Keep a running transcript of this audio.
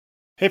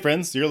Hey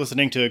friends, you're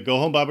listening to Go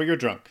Home Bible You're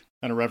Drunk,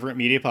 an Irreverent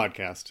Media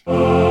podcast.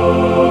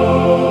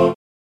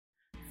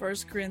 1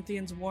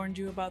 Corinthians warned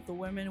you about the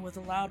women with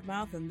a loud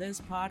mouth, and this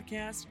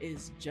podcast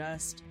is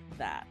just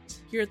that.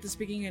 Here at the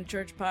Speaking in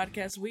Church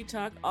podcast, we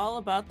talk all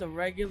about the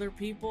regular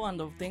people and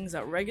the things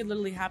that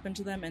regularly happen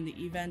to them in the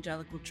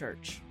evangelical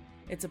church.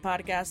 It's a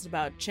podcast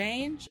about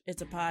change,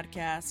 it's a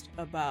podcast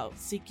about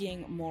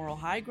seeking moral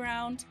high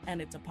ground,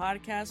 and it's a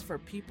podcast for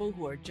people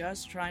who are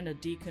just trying to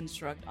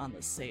deconstruct on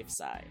the safe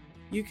side.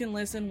 You can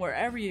listen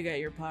wherever you get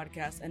your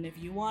podcast, and if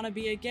you want to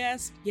be a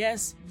guest,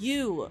 yes,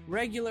 you,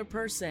 regular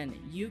person,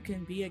 you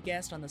can be a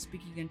guest on the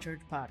Speaking in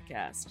Church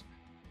podcast.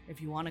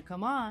 If you want to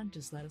come on,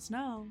 just let us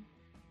know.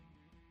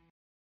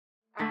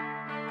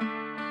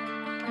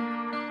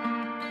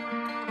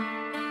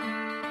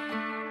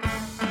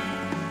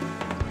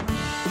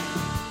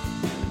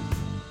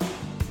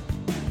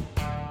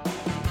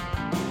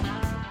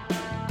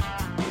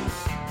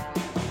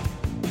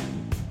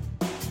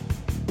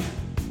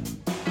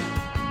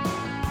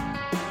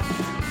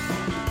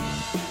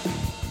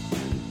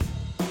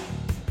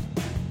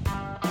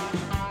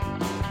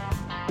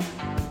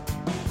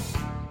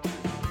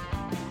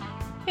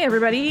 Hey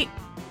everybody,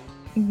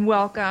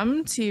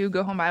 welcome to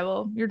Go Home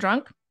Bible You're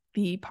Drunk,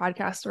 the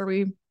podcast where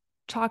we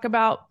talk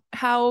about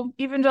how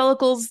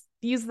evangelicals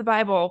use the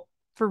Bible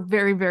for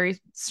very, very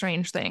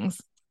strange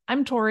things.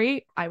 I'm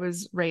Tori. I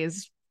was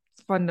raised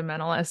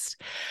fundamentalist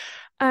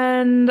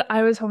and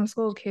I was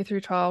homeschooled K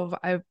through 12.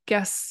 I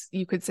guess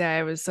you could say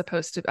I was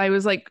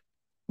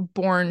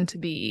born to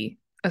be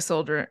a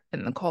soldier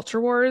in the culture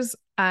wars,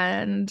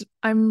 and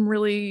I'm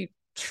really,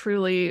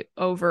 truly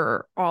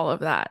over all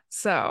of that.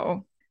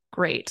 So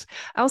great.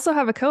 I also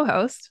have a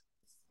co-host.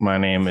 My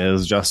name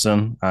is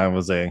Justin. I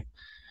was a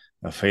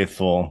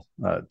faithful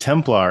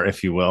Templar,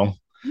 if you will,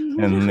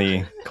 in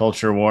the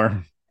culture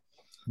war.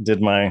 Did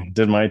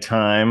my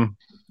time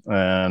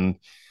and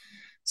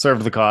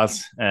served the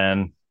cause,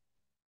 and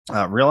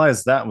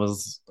realized that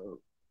was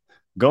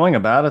going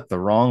about it the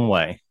wrong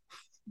way.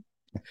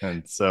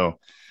 And so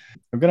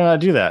I'm gonna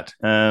do that,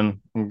 and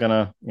I'm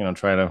gonna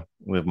try to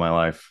live my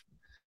life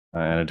in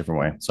a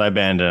different way. So I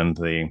abandoned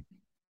the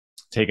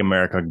Take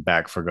America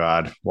Back for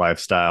God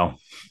lifestyle.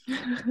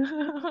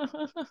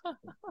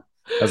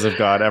 As if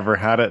God ever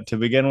had it to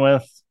begin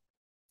with?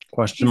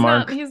 Question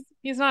mark.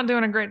 He's not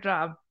doing a great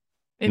job.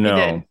 If no,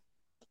 he did.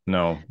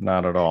 No,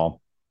 not at all.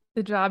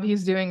 The job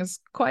he's doing is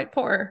quite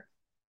poor.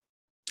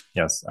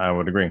 Yes, I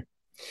would agree.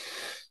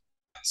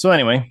 So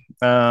anyway,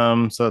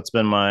 so that's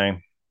been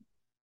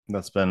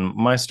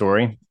my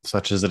story,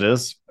 such as it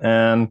is.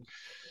 And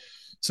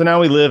so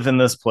now we live in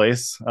this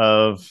place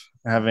of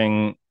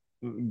having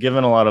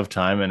given a lot of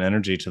time and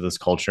energy to this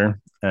culture,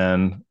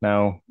 and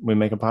now we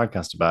make a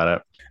podcast about it.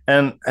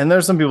 And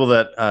there's some people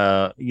that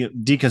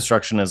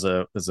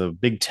deconstruction is a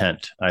big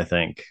tent, I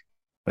think,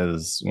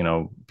 is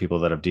people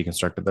that have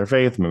deconstructed their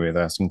faith. Maybe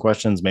they're asking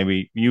questions.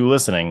 Maybe you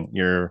listening,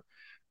 you're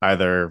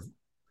either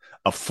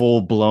a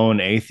full-blown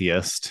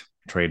atheist,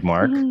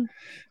 trademark,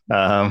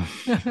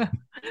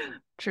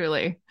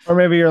 truly, or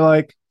maybe you're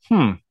like,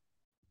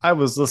 I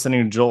was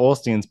listening to Joel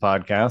Osteen's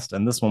podcast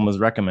and this one was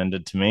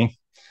recommended to me.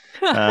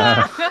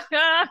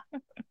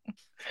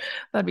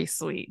 That'd be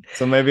sweet.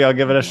 So maybe I'll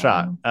give it a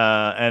shot.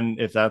 And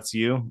if that's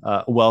you,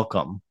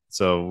 welcome.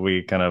 So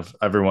we kind of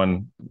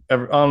on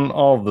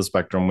all of the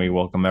spectrum, we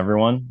welcome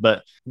everyone.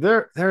 But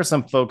there are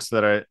some folks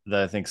that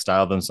I think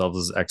style themselves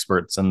as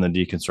experts in the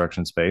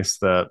deconstruction space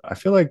that I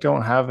feel like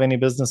don't have any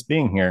business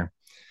being here.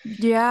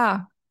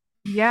 Yeah.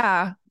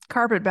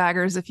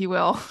 Carpetbaggers, if you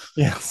will.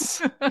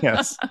 Yes.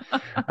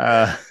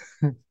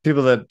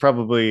 People that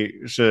probably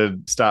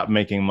should stop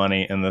making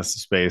money in this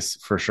space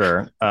for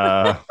sure.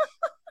 And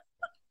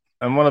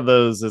one of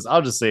those is,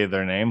 I'll just say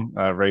their name,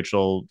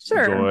 Rachel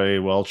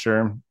Joy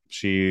Welcher.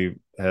 She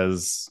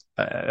has,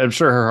 I'm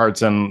sure her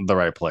heart's in the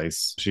right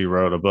place. She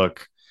wrote a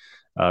book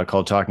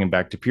called Talking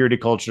Back to Purity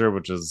Culture,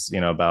 which is,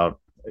 about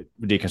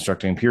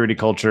deconstructing purity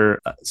culture.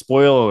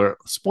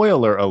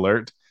 Spoiler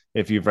alert,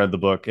 if you've read the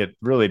book, it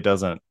really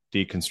doesn't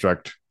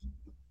deconstruct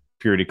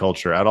purity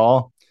culture at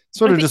all.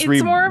 Sort of just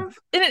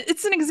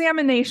it's an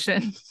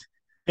examination.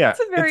 Yeah. It's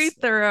a very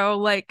thorough,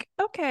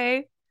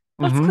 okay,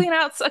 let's clean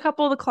out a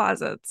couple of the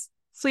closets,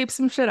 sweep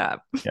some shit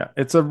up. Yeah.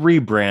 It's a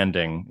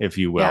rebranding, if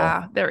you will.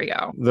 Yeah, there we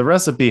go. The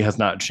recipe has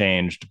not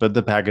changed, but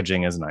the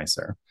packaging is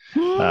nicer.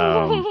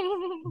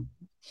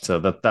 So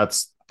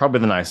that's probably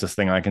the nicest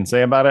thing I can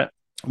say about it.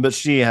 But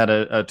she had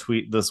a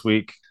tweet this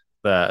week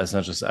that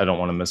essentially, I don't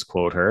want to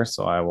misquote her,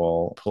 so I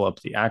will pull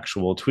up the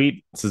actual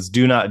tweet. It says,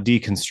 "Do not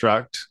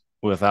deconstruct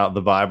without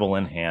the Bible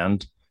in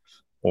hand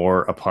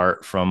or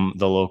apart from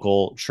the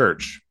local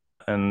church."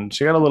 And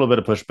she got a little bit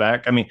of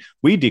pushback. I mean,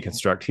 we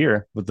deconstruct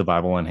here with the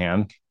Bible in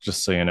hand,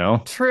 just so you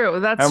know. True,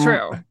 that's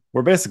true.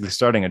 We're basically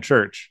starting a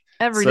church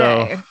every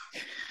day.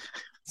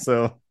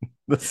 So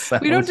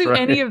we don't do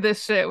any of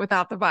this shit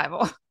without the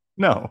Bible.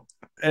 No.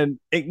 And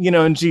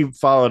and she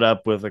followed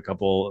up with a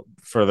couple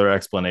further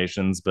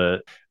explanations,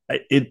 but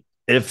it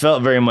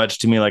felt very much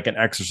to me like an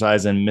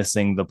exercise in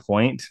missing the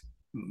point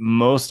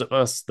most of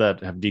us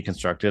that have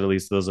deconstructed, at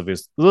least those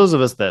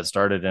of us that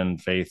started in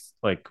faith,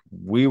 like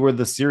we were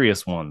the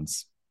serious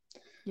ones.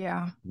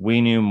 Yeah.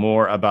 We knew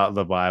more about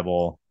the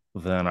Bible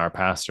than our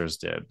pastors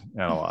did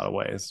in a lot of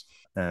ways.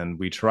 And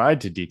we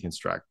tried to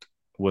deconstruct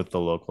with the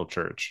local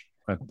church.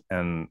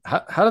 And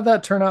how did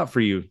that turn out for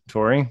you,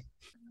 Tori?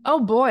 Oh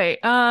boy.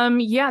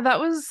 Yeah, that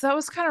was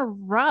kind of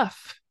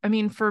rough. I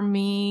mean, for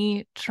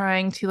me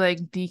trying to like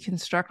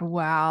deconstruct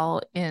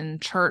while in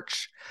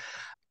church.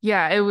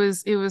 Yeah, it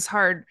was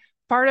hard.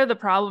 Part of the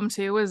problem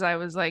too was I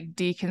was like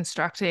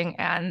deconstructing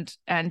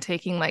and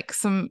taking like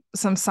some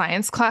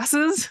science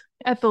classes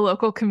at the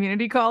local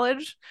community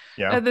college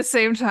Yeah. at the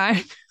same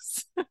time.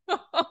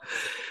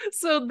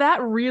 So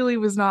that really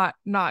was not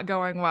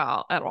going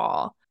well at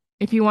all.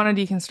 If you want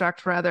to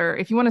deconstruct, rather,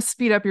 if you want to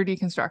speed up your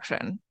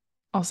deconstruction,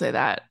 I'll say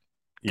that.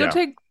 Yeah.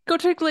 Go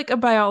take like a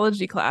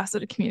biology class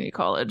at a community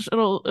college.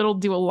 It'll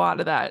do a lot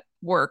of that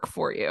work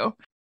for you.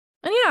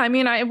 And yeah, I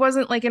mean, it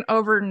wasn't like an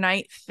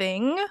overnight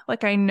thing.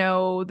 Like I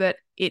know that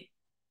it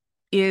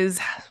is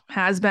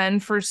has been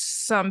for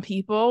some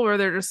people where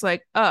they're just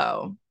like,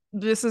 "Oh,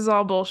 this is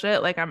all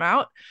bullshit, like I'm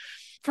out."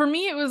 For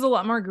me, it was a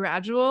lot more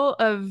gradual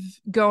of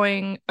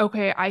going,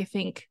 "Okay, I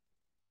think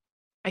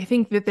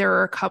that there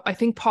are a couple I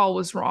think Paul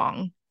was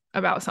wrong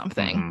about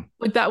something." Mm-hmm.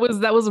 Like that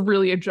was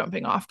really a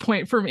jumping off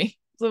point for me.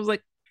 So I was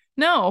like,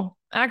 "No,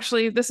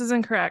 actually, this is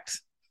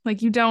incorrect.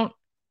 Like you don't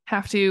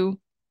have to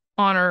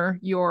honor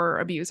your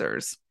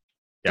abusers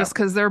Yeah. just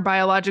because they're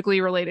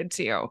biologically related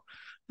to you.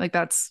 Like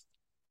that's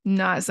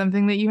not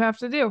something that you have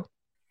to do."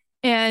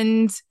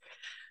 And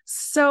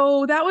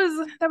so that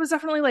was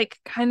definitely like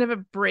kind of a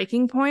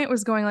breaking point,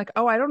 was going like,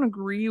 "Oh, I don't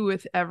agree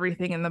with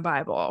everything in the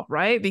Bible,"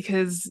 right?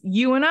 Because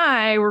you and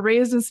I were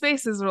raised in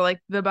spaces where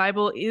like the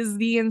Bible is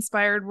the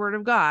inspired word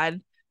of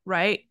God,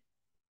 right?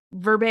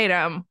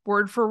 Verbatim,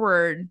 word for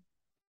word,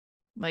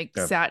 like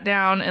Yeah. sat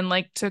down and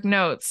like took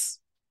notes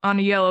on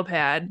a yellow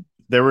pad.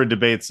 There were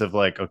debates of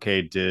like,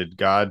 okay, did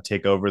God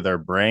take over their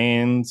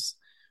brains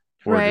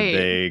or did Right.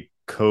 they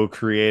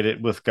co-create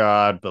it with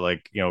God? But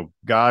like,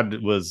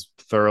 God was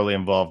thoroughly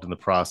involved in the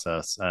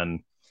process, and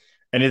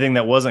anything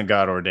that wasn't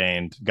God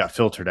ordained got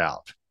filtered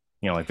out.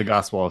 Like the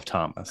Gospel of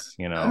Thomas,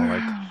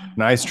 like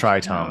nice try,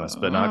 Thomas,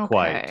 but not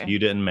quite. Okay. You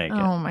didn't make it.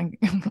 Oh my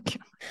God.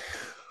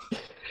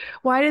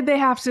 Why did they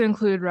have to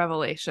include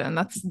Revelation?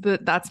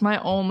 That's my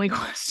only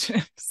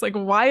question. It's like,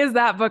 why is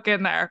that book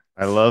in there?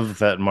 I love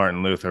that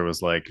Martin Luther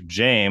was like,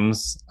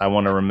 James, I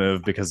want to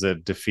remove because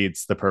it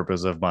defeats the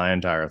purpose of my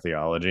entire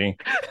theology.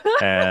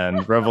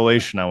 And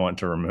Revelation, I want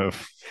to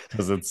remove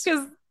because it's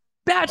Because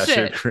bad that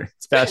shit. shit.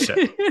 It's bad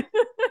shit.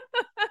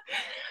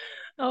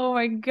 Oh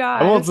my I won't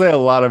God. say a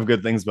lot of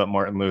good things about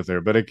Martin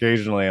Luther, but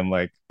occasionally I'm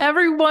like,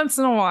 Every once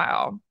in a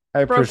while,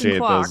 I broken appreciate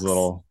those clocks or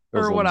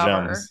little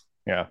whatever. gems.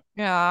 Yeah.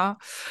 Yeah.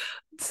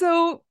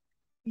 So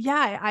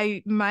yeah,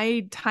 I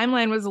my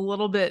timeline was a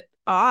little bit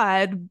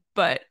odd,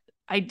 but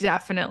I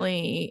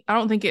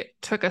don't think it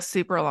took a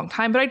super long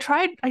time, but I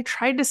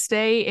tried to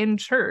stay in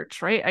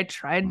church, right? I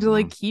tried to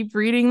like Mhm. keep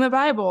reading the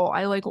Bible.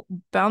 I like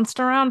bounced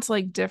around to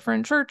like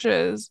different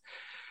churches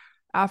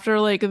after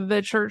like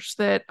the church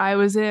that I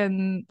was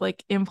in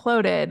like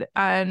imploded.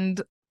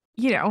 And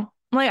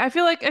like I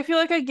feel like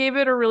I gave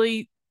it a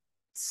really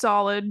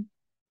solid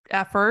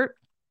effort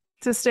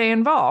to stay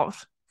involved,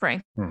 Mhm.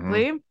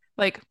 frankly.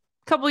 Like a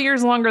couple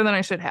years longer than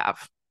I should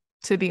have,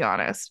 to be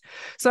honest.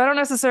 So I don't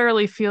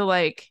necessarily feel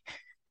like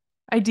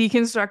I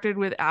deconstructed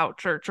without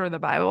church or the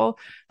Bible.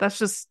 That's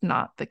just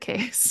not the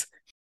case.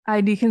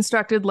 I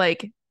deconstructed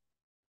like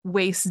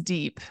waist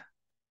deep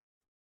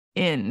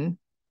in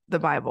the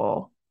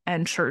Bible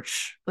and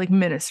church, like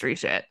ministry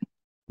shit.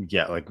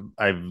 Yeah, like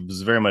I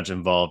was very much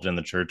involved in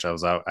the church. I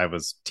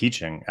was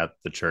teaching at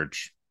the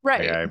church. Like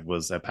Right. I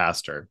was a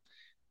pastor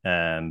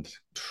and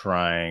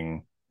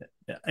trying,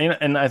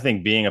 and I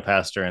think being a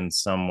pastor in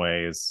some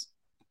ways,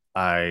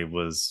 I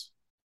was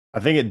I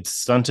think it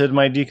stunted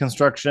my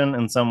deconstruction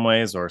in some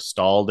ways or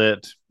stalled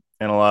it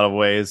in a lot of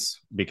ways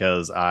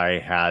because I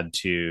had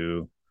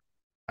to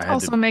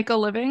Also make a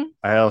living.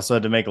 I also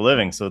had to make a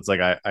living. So it's like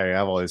I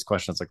have all these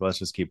questions like let's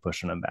just keep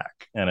pushing them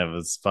back. And it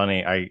was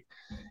funny.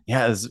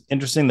 Yeah, it's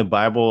interesting. The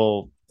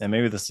Bible, and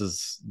maybe this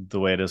is the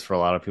way it is for a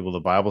lot of people, the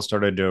Bible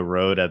started to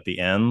erode at the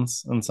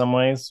ends in some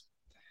ways.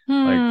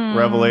 Like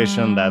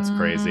Revelation, that's Hmm.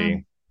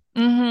 crazy.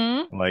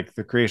 Mm-hmm. Like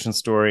the creation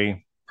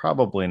story,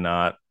 probably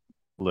not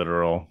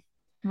literal.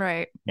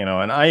 Right. And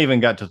I even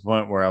got to the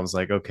point where I was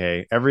like,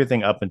 okay,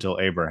 everything up until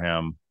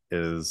Abraham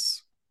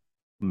is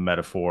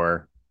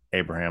metaphor.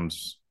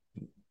 Abraham's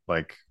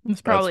like It's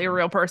that's probably a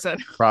real person.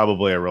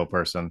 probably a real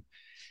person,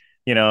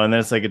 and then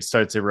it's like it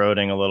starts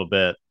eroding a little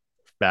bit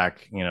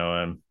back,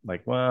 and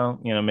like, well,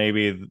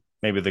 maybe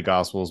the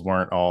gospels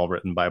weren't all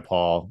written by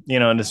Paul,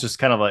 and it's just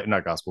kind of like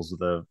not gospels,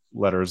 the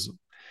letters,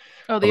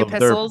 Oh, the although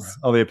they're epistles.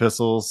 all the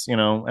epistles,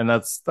 and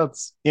that's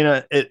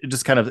it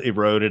just kind of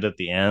eroded at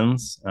the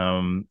ends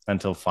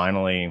until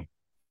finally,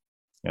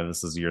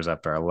 this is years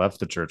after I left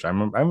the church. I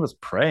remember I was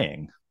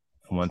praying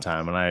one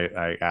time and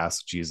I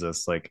asked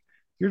Jesus, like,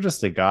 you're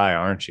just a guy,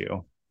 aren't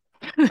you?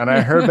 And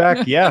I heard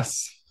back,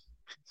 yes.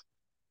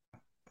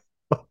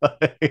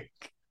 Like,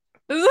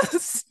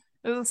 This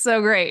is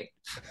so great.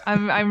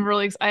 I'm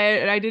really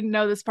I didn't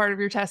know this part of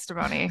your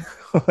testimony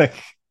like,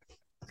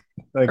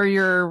 or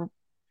like,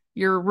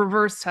 your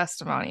reverse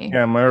testimony.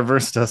 yeah, my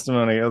reverse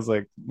testimony. I was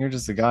like, "You're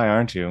just a guy,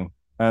 aren't you?"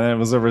 And then it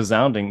was a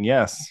resounding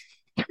yes.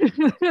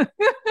 I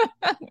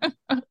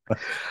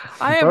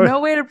have But no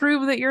way to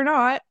prove that you're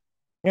not.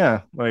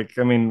 yeah, like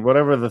I mean,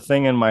 whatever the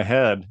thing in my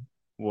head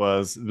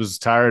was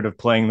tired of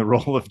playing the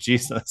role of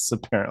Jesus.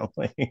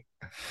 Apparently,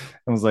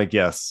 I was like,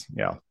 yes,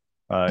 yeah.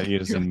 You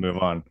just need to move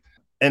on,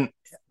 and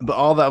but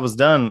all that was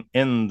done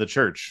in the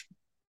church,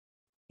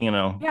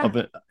 Yeah.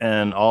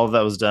 and all of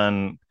that was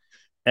done,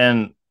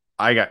 and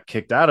I got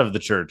kicked out of the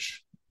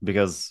church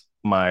because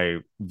my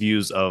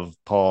views of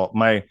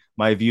my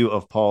view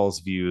of Paul's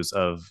views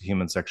of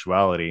human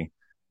sexuality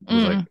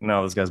was like, Mm.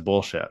 no, this guy's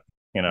bullshit,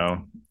 you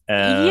know,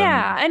 and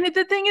Yeah. And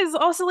the thing is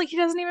also like he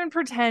doesn't even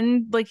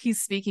pretend like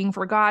he's speaking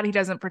for God. He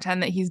doesn't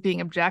pretend that he's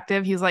being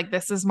objective. He's like,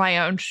 this is my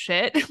own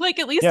shit. Like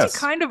at least he yes,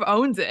 kind of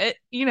owns it,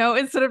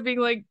 instead of being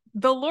like,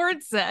 the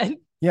Lord said,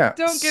 yeah,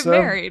 don't get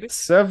married.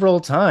 several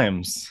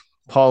times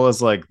Paul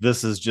is like,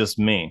 this is just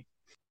me,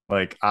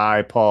 like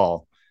I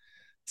Paul,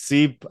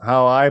 see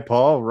how I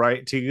Paul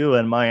write to you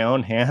in my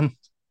own hand.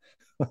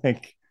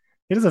 Like he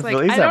It's doesn't feel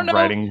like, he's not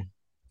writing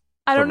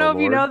I for don't the know if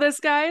you know Lord. this,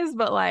 guys,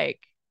 but like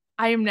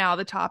I am now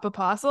the top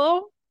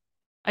apostle.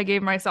 I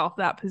gave myself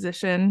that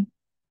position,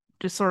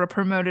 just sort of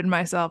promoted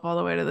myself all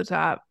the way to the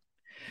top.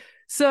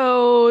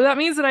 So that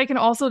means that I can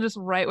also just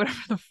write whatever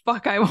the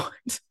fuck I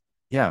want.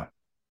 Yeah,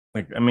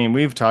 like I mean,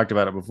 we've talked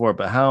about it before,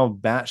 but how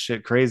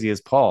batshit crazy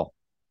is Paul?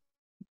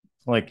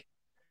 Like,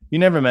 you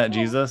never met Well,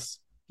 Jesus.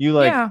 You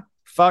like yeah.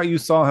 thought you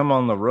saw him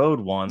on the road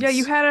Yeah,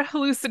 you once, had a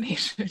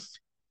hallucination.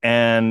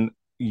 and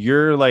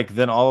you're like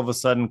then all of a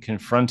sudden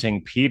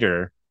confronting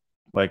Peter,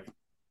 like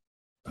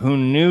who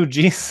knew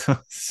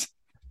Jesus.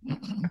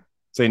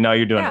 Say, no,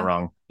 you're doing it Yeah.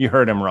 wrong. You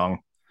heard him wrong.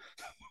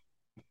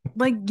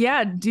 Like,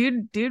 yeah,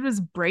 dude was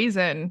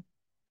brazen.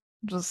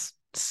 Just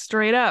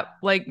straight up.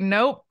 Like,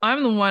 nope,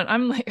 I'm the one.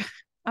 I'm like,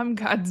 I'm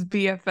God's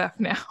BFF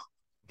now.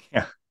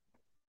 Yeah.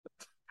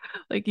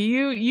 Like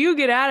you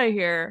get out of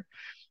here.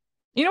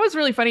 You know what's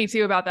really funny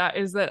too about that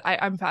is that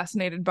I'm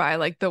fascinated by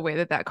like the way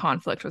that that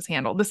conflict was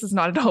handled. This is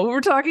not at all what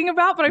we're talking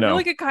about, but I feel No.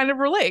 like it kind of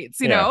relates.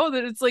 Yeah.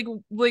 That it's like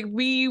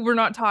we were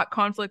not taught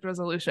conflict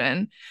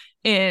resolution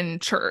in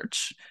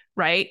church,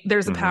 right?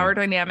 There's a Mm-hmm. power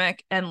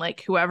dynamic, and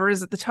like whoever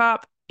is at the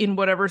top in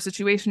whatever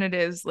situation it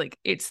is, like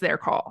it's their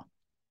call.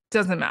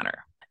 Doesn't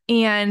matter.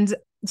 And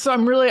so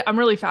I'm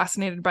really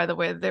fascinated by the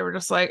way that they were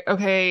just like,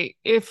 okay,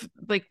 if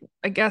like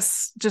I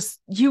guess just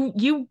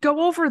you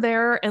go over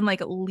there and like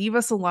leave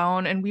us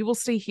alone and we will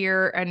stay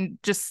here and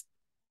just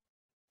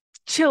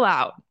chill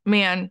out,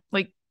 man.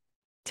 Like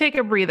take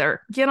a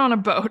breather, get on a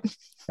boat.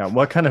 Yeah.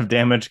 What kind of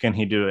damage can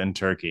he do in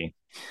Turkey?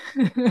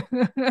 We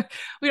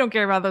don't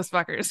care about those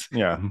fuckers.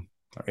 Yeah.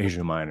 Or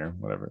Asia Minor,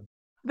 whatever.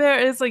 There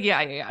is like,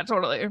 yeah,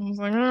 totally. I was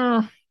like,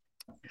 "Ugh."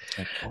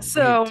 Like, oh,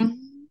 So wait.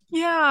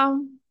 yeah,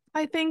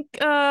 I think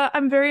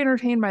I'm very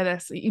entertained by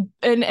this.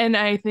 And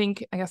I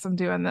think I guess I'm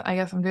doing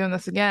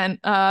this again.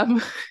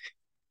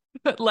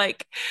 But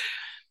like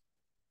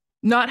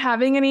not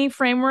having any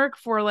framework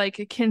for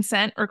like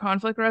consent or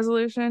conflict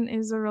resolution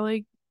is a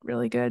really,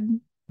 really good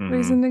Mm-hmm.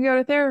 reason to go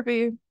to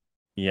therapy.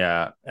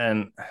 Yeah.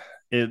 And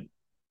it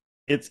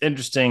it's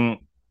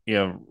interesting,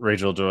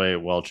 Rachel Joy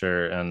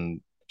Welcher, and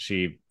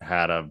she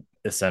had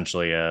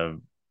essentially a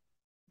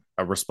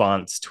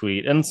response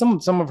tweet, and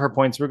some of her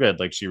points were good.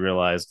 Like she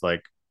realized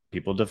like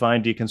people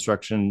define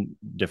deconstruction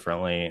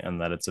differently, and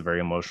that it's a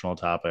very emotional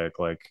topic.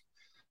 Like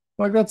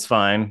that's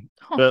fine,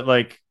 Huh. but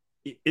like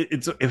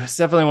it was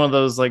definitely one of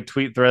those like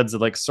tweet threads that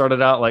like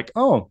started out like,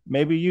 oh,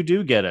 maybe you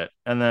do get it,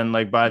 and then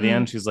like by the Mm.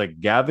 end she's like,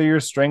 gather your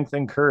strength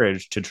and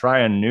courage to try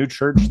a new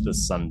church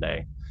this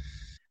Sunday.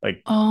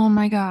 Like Oh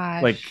my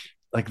like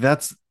gosh.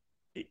 that's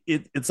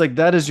it's like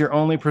that is your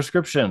only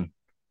prescription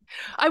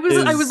I was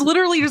is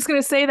literally just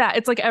gonna say that.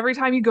 It's like every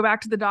time you go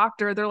back to the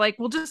doctor, they're like,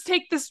 well, just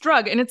take this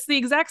drug. And it's the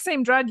exact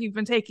same drug you've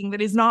been taking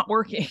that is not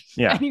working.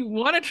 yeah, And you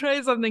want to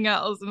try something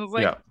else. And it's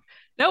like, yeah,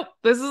 nope,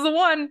 this is the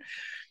one.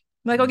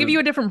 Like, I'll give you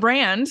a different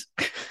brand.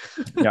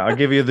 yeah, I'll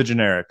give you the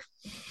generic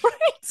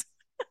Right.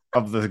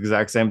 of the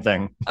exact same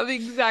thing. Of the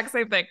exact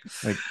same thing.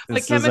 Like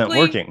Like this isn't chemically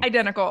working.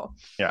 identical.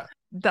 Yeah,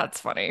 That's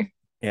funny.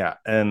 yeah,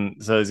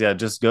 and so yeah,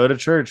 just go to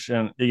church,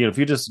 and if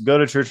you just go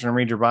to church and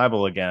read your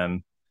Bible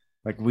again,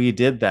 like we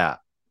did that,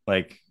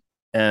 like,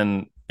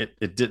 and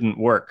it didn't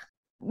work.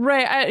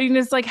 Right. I mean,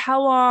 it's like,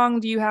 how long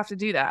do you have to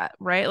do that?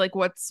 Right. Like,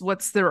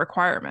 what's the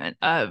requirement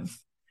of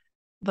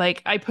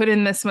like, I put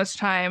in this much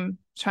time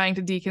trying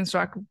to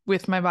deconstruct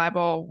with my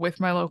Bible, with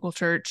my local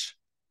church.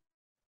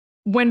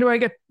 When do I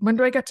get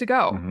to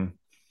go? Mm-hmm.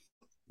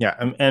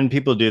 Yeah, and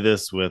people do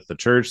this with the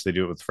church. They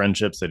do it with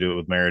friendships. They do it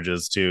with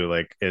marriages too.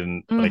 Like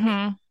in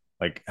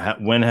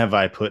Mm-hmm. when have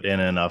I put in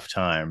enough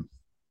time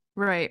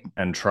Right.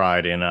 and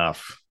tried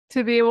enough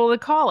To be able to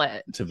call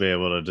it. to be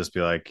able to just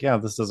be like, yeah,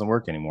 this doesn't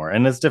work anymore.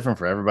 And it's different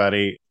for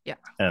everybody. Yeah,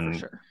 for And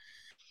sure.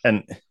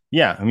 And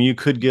yeah, I mean, you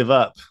could give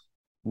up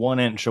 1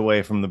 inch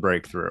away from the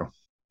breakthrough,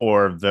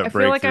 or the I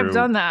feel like I've breakthrough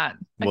done that.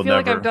 I will feel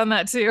like I've never. done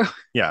that too.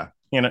 Yeah,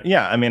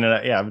 yeah. I mean,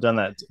 yeah, I've done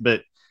that,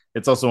 but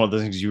it's also one of the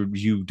things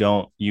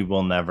you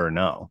will never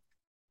know.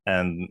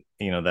 And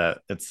that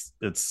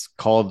it's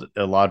called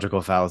a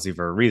logical fallacy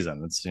for a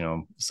reason. It's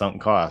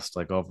sunk cost.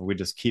 Like, oh, if we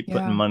just keep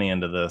putting Yeah. money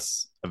into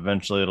this,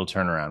 eventually it'll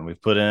turn around.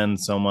 We've put in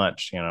so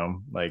much.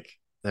 Like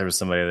there was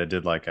somebody that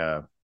did like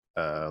a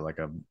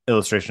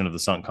illustration of the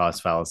sunk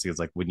cost fallacy. It's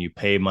like when you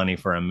pay money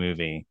for a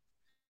movie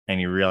and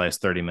you realize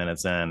 30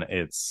 minutes in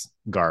it's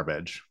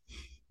garbage.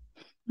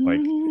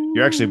 Like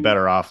you're actually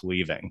better off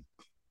leaving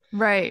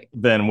Right.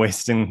 than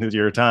wasting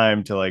your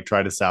time to like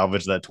try to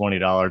salvage that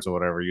 $20 or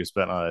whatever you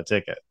spent on a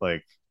ticket.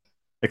 Like,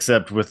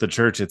 except with the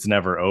church, it's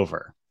never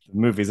over. The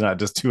movie's not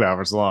just 2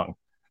 hours long;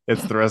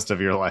 it's the rest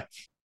of your life.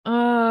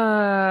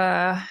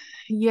 Uh,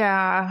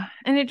 yeah.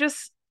 And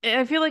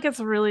I feel like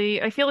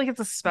it's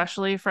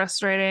especially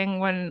frustrating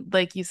when,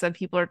 like you said,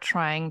 people are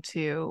trying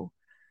to,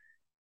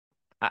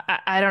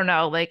 I don't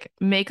know, like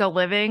make a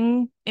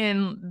living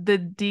in the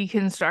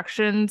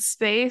deconstruction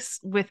space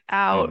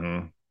without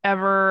Mm-hmm.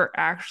 ever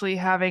actually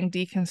having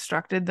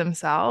deconstructed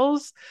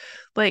themselves.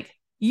 Like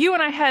you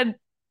and I had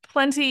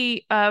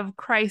plenty of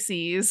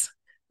crises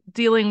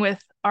dealing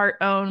with our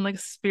own like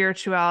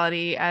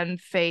spirituality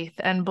and faith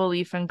and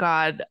belief in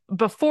God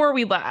before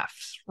we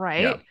left, Yeah,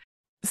 right?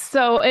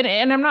 So,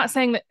 and I'm not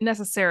saying that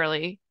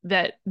necessarily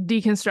that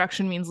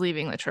deconstruction means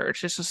leaving the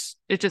church.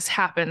 It just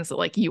happens that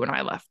like you and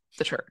I left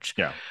the church.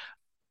 yeah,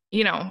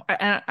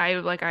 And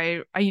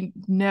I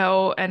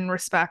know and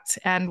respect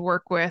and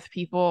work with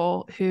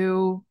people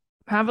who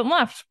haven't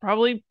left,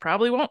 probably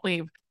won't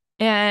leave.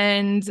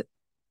 And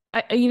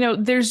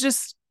there's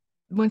just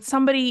when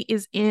somebody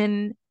is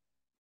in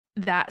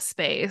that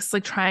space,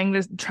 like trying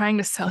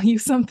to sell you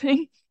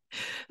something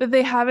that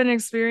they haven't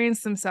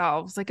experienced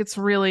themselves, like that's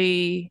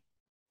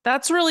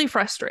really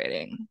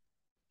frustrating,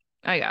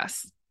 I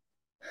guess.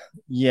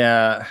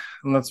 yeah.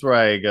 And that's where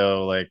I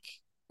go. Like,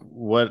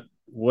 what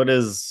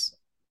is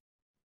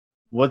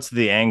what's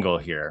the angle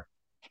here?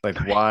 Like,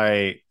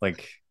 why?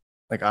 Like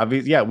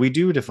obviously, yeah, we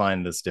do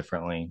define this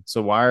differently.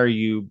 So why are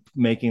you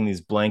making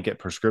these blanket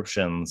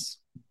prescriptions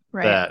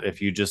Right. that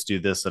if you just do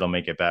this, it'll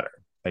make it better?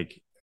 Like,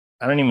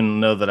 I don't even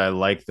know that I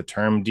like the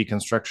term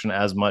deconstruction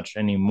as much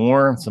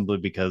anymore, simply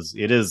because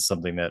it is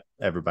something that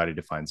everybody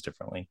defines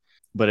differently.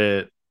 But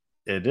it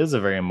is a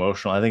very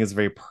emotional. I think it's a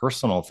very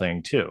personal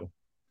thing too.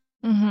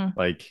 Mm-hmm.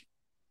 Like,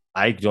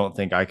 I don't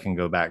think I can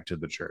go back to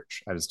the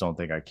church. I just don't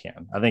think I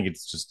can. I think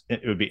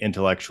it would be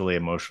intellectually,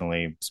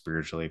 emotionally,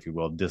 spiritually, if you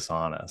will,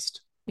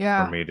 dishonest for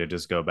Yeah. me to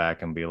just go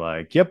back and be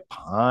like, "Yep,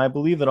 I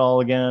believe it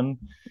all again."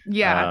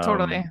 Yeah,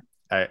 totally.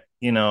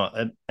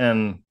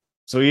 And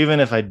so even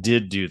if I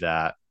did do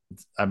that,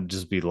 I'd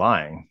just be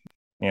lying,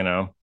 you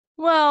know?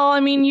 Well, I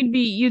mean, you'd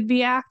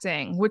be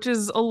acting, which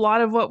is a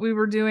lot of what we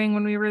were doing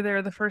when we were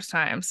there the first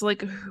time. So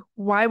like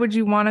why would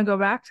you want to go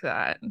back to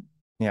that?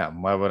 Yeah.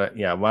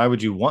 Why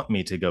would you want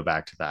me to go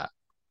back to that?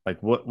 Like,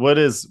 what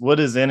is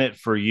in it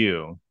for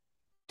you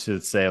to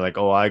say like,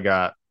 oh, I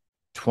got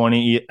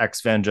 20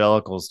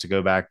 evangelicals to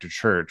go back to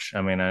church?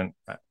 I mean,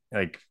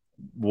 like,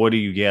 what do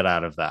you get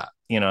out of that?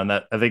 And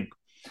that, I think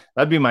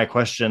that'd be my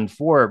question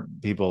for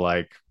people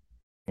like,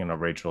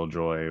 Rachel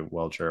Joy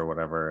Welcher or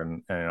whatever.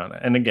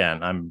 And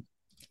again, I'm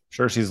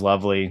sure she's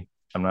lovely.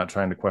 I'm not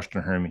trying to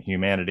question her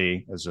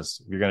humanity. It's just,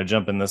 if you're going to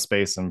jump in this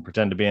space and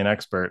pretend to be an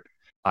expert,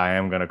 I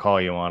am going to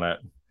call you on it.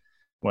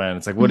 When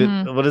it's like,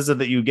 Mm-hmm. what is it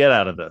that you get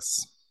out of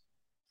this?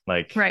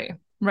 Like, Right.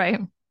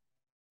 Right.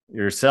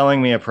 you're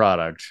selling me a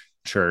product,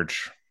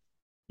 church,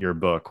 your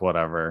book,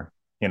 whatever.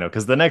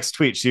 Because the next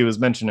tweet she was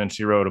mentioning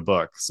she wrote a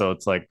book, so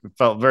it's like it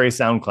felt very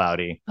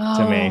SoundCloudy to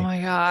Oh me. my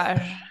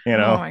gosh. You Oh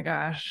know, my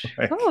gosh.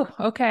 like Oh,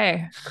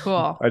 okay.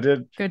 Cool. I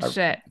did. Good I,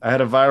 shit. I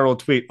had a viral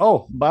tweet.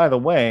 Oh, by the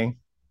way,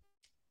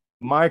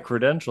 my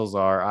credentials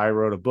are I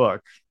wrote a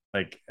book.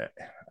 Like,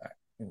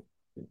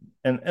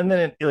 and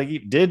then like,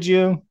 did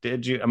you?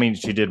 I mean,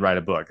 she did write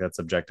a book. That's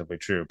objectively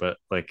true, but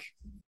like,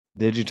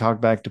 did you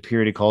talk back to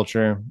purity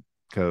culture?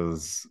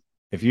 Because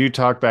if you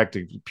talk back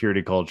to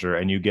purity culture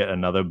and you get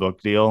another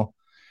book deal,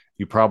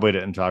 you probably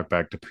didn't talk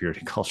back to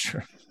purity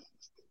culture.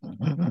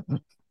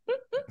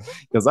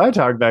 Because I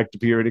talked back to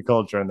purity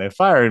culture and they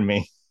fired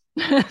me.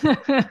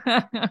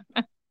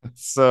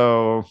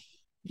 So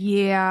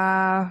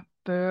Yeah,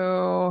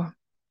 boo.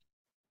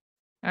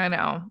 I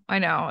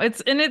know.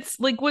 It's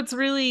like what's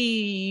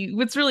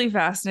really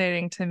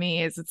fascinating to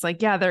me is it's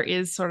like, yeah, there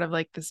is sort of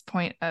like this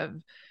point of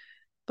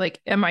like,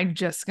 am I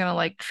just gonna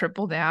like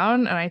triple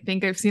down? And I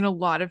think I've seen a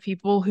lot of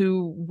people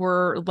who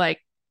were like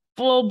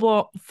full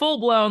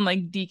blown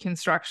like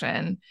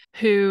deconstruction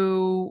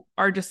who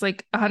are just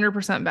like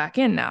 100% back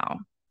in now.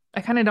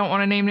 I kind of don't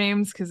want to name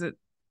names because it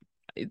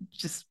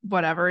just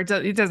whatever. It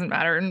doesn't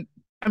matter. And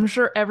I'm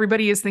sure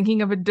everybody is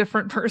thinking of a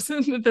different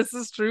person that this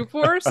is true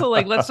for. So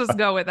like let's just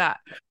go with that.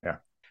 yeah,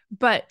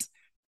 But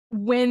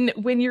when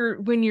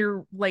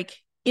you're like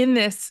in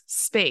this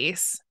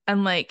space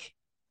and like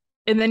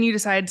and then you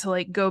decide to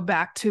like go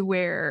back to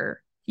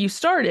where you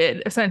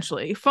started,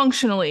 essentially,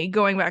 functionally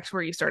going back to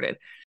where you started.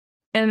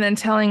 And then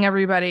telling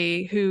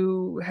everybody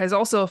who has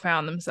also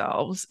found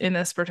themselves in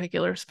this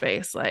particular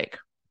space, like,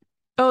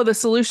 oh, the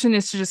solution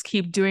is to just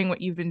keep doing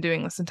what you've been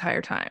doing this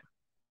entire time,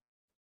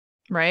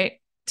 right?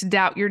 To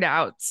doubt your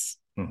doubts.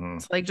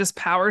 It's like just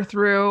power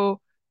through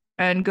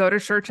and go to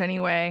church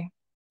anyway.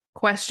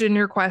 Question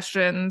your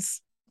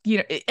questions,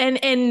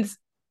 and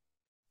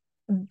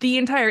the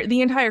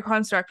entire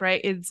construct,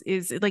 right,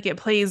 is like it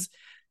plays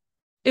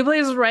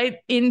right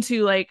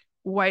into like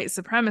white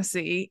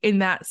supremacy in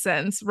that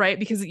sense, right?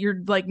 Because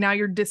you're like, now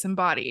you're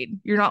disembodied.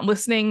 You're not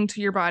listening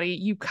to your body.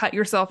 You cut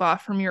yourself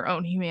off from your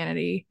own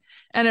humanity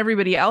and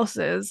everybody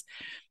else's.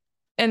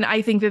 And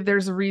I think that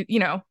there's I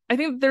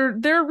think there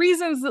are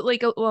reasons that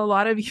like a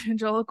lot of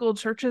evangelical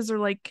churches are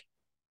like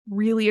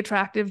really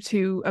attractive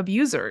to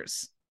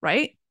abusers,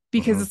 right?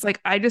 Because it's like,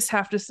 I just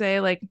have to say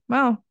like,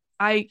 well,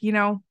 I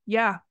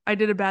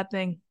did a bad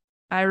thing.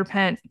 I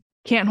repent.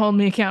 Can't hold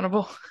me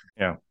accountable.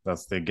 Yeah,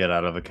 that's the get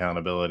out of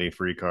accountability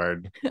free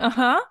card.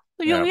 Yeah,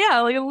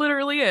 like it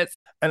literally is.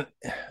 And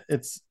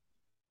it's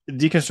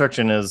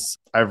deconstruction is,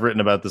 I've written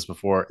about this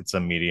before. It's a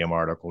Medium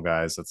article,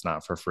 guys. It's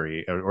not for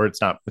free, or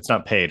it's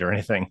not paid or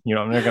anything.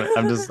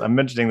 I'm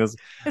mentioning this.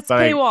 It's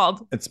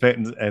paywalled. It's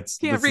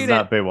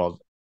not paywalled.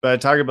 But I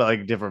talk about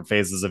like different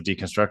phases of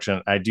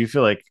deconstruction. I do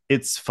feel like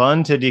it's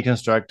fun to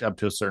deconstruct up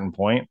to a certain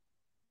point.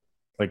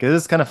 Like it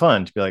is kind of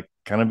fun to be like,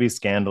 kind of be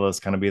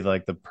scandalous, kind of be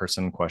like the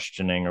person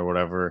questioning or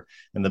whatever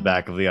in the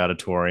back of the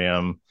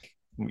auditorium.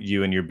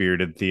 You and your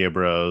bearded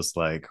theobros,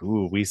 like,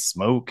 ooh, we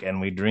smoke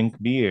and we drink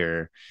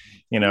beer,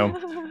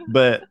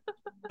 but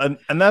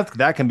and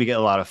that can be a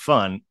lot of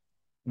fun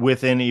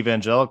within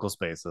evangelical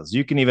spaces.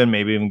 You can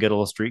maybe even get a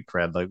little street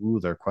cred, like, ooh,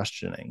 they're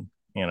questioning,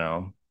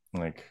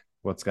 like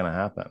what's gonna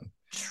happen.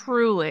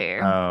 Truly.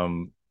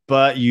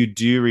 But you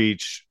do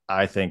reach,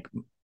 I think,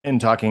 in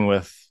talking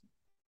with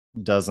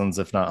dozens,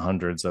 if not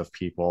hundreds of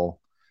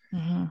people,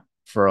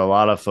 for a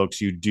lot of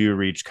folks, you do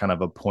reach kind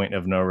of a point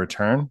of no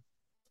return.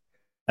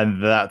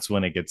 And that's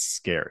when it gets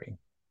scary.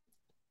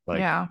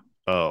 Like,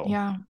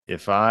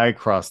 if I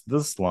cross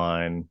this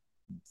line,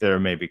 there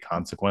may be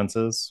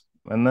consequences.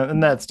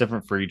 And that's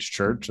different for each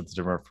church. It's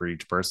different for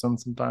each person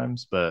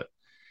sometimes. But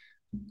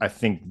I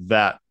think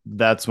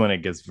that's when it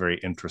gets very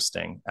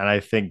interesting. And I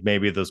think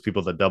maybe those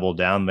people that double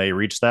down, they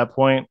reach that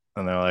point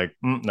and they're like,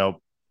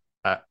 nope,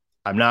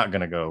 I'm not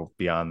going to go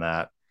beyond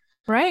that.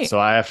 Right. So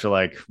I have to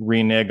like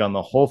renege on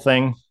the whole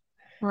thing.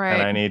 Right.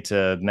 And I need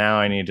to now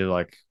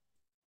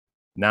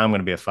I'm going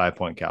to be a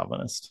 5-point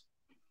Calvinist.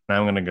 And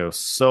I'm going to go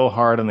so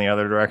hard in the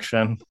other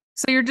direction.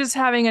 So you're just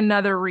having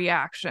another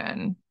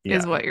reaction,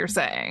 is what you're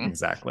saying.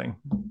 Exactly.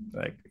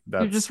 Like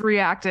you're just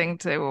reacting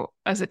to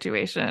a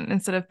situation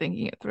instead of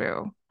thinking it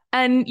through.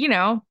 And,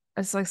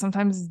 it's like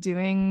sometimes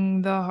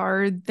doing the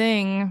hard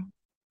thing.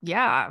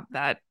 Yeah,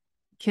 that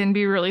can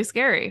be really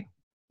scary,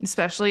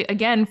 especially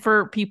again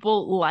for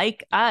people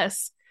like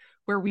us,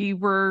 where we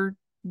were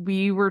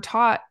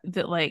taught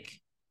that like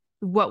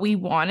what we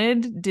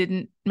wanted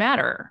didn't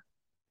matter,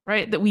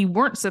 right? That we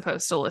weren't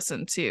supposed to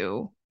listen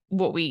to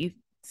what we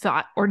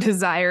thought or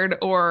desired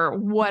or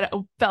what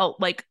felt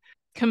like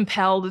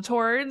compelled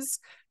towards.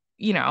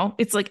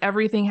 It's like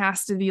everything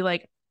has to be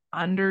like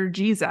under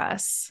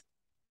Jesus,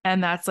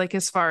 and that's like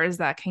as far as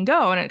that can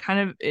go.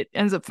 And it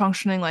ends up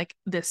functioning like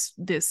this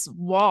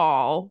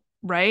wall,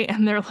 right?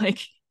 And they're like,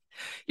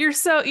 you're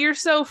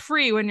so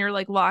free when you're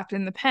like locked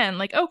in the pen.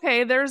 Like,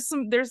 okay, there's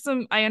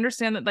some I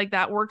understand that like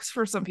that works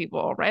for some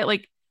people, right?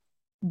 Like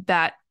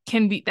that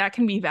can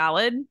be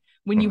valid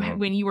when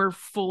you are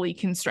fully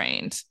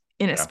constrained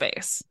in a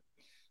space.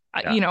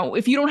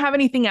 If you don't have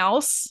anything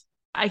else,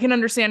 I can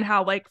understand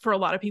how like for a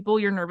lot of people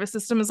your nervous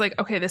system is like,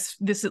 okay,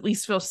 this at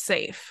least feels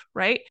safe,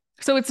 right?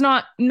 So it's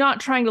not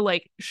trying to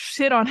like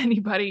shit on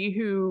anybody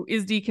who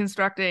is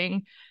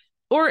deconstructing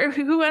or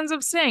who ends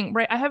up staying,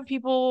 right? I have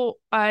people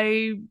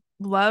I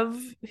love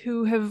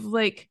who have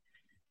like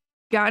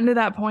gotten to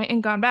that point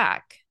and gone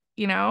back,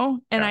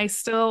 and I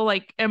still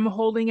like am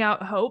holding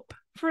out hope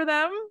for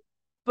them.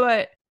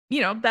 But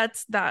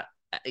that's that.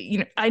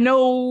 I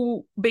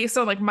know based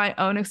on like my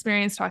own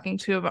experience talking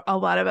to a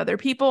lot of other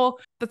people,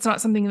 that's not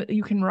something that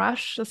you can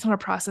rush. That's not a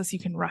process you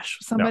can rush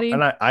with somebody.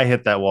 No, and I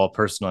hit that wall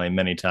personally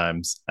many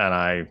times and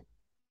I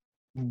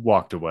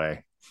walked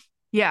away.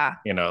 Yeah.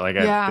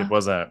 It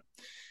wasn't,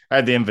 I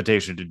had the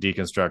invitation to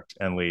deconstruct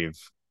and leave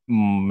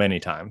many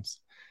times.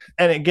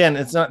 And again,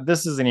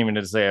 this isn't even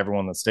to say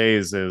everyone that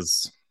stays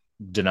is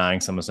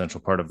denying some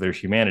essential part of their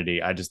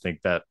humanity. I just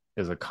think that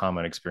is a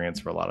common experience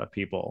for a lot of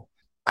people.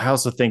 I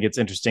also think it's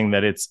interesting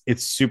that it's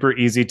super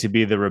easy to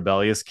be the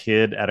rebellious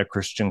kid at a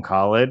Christian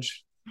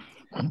college.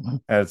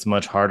 And it's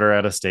much harder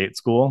at a state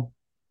school,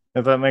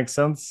 if that makes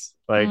sense.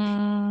 Like,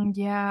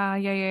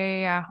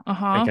 yeah.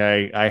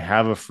 Like I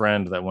have a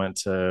friend that went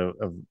to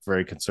a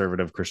very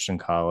conservative Christian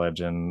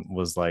college and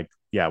was like,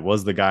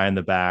 was the guy in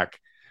the back,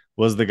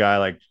 was the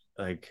guy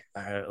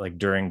like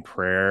during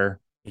prayer,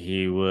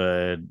 he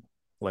would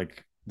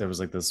like there was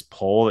like this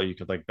pole that you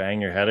could like bang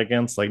your head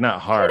against, like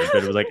not hard,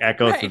 but it was like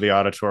echo through Right. the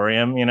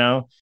auditorium, you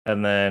know?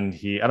 And then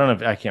I don't know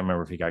if I can't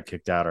remember if he got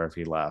kicked out or if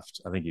he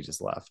left. I think he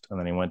just left. And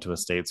then he went to a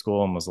state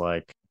school and was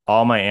like,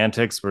 all my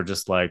antics were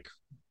just like,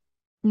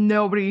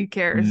 Nobody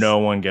cares. no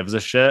one gives a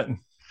shit.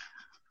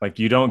 Like,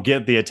 you don't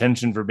get the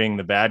attention for being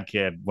the bad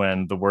kid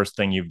when the worst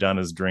thing you've done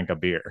is drink a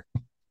beer.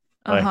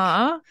 Like,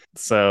 Uh-huh.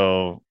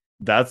 so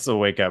that's a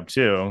wake up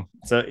too.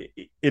 So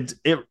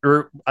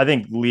I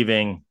think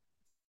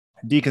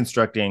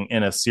deconstructing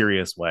in a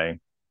serious way,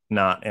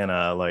 not in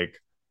a like,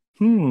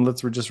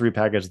 let's just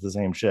repackage the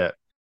same shit.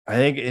 I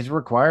think it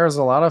requires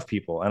a lot of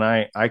people, and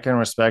I can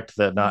respect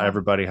that not Yeah.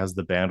 everybody has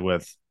the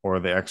bandwidth or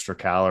the extra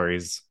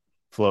calories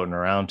floating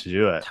around to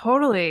do it.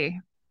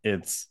 Totally.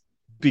 It's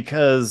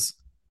because,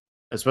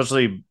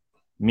 especially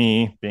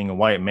me being a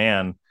white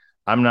man,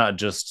 I'm not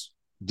just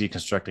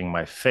deconstructing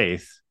my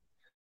faith,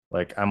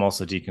 like I'm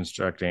also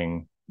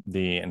deconstructing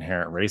the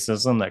inherent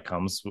racism that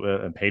comes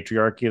with and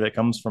patriarchy that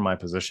comes from my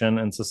position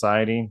in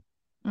society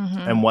and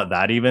Mm-hmm. what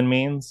that even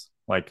means,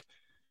 like,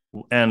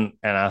 and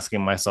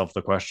asking myself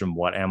the question,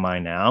 what am I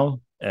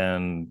now?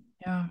 And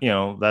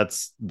Yeah.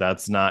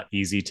 that's not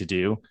easy to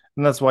do,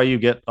 and that's why you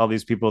get all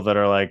these people that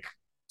are like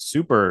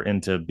super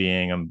into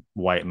being a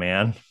white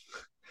man.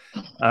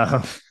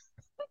 um,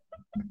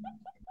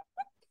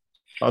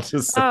 I'll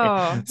just say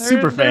Oh,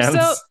 super they're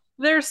fans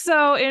they're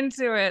so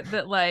into it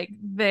that like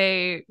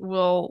they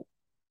will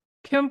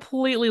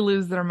completely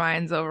lose their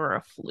minds over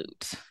a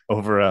flute.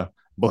 over a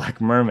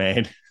black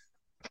mermaid,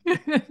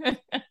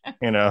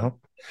 you know.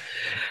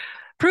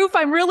 Proof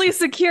I'm really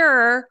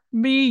secure,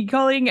 me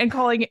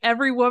calling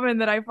every woman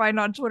that I find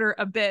on Twitter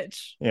a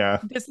bitch. Yeah,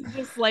 This is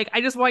just like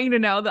I just want you to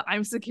know that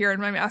I'm secure in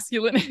my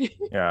masculinity.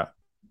 yeah.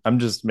 I'm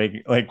just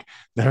making like,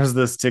 there was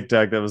this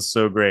TikTok that was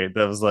so great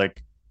that was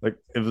like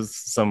it was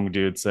some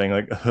dude saying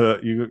like,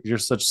 you're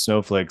such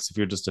snowflakes if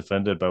you're just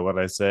offended by what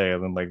I say,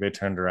 and then like they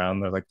turned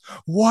around, they're like,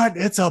 what,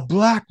 it's a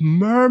black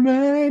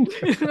mermaid.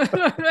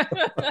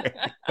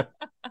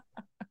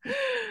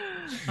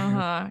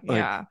 Uh-huh. Like,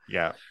 Yeah.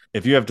 yeah,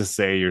 if you have to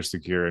say you're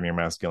secure in your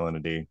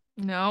masculinity,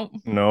 No.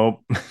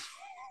 nope.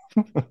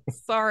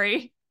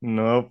 Sorry.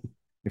 Nope.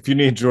 If you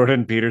need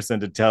Jordan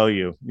Peterson to tell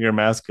you you're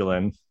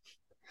masculine,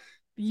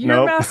 Your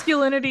nope.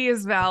 masculinity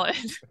is valid.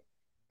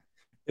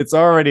 It's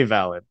already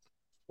valid.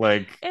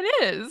 Like,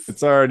 It is.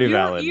 it's already You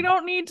valid.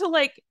 don't need to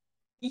like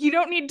you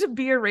don't need to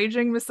be a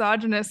raging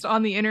misogynist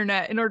on the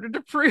internet in order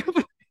to prove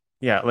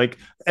Yeah, like,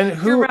 and your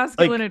who like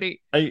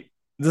masculinity. I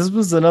this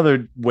was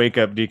another wake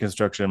up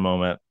deconstruction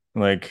moment.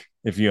 Like,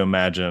 if you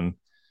imagine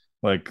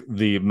like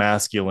the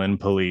masculine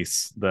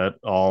police that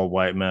all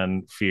white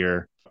men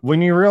fear,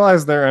 when you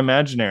realize they're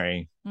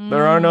imaginary,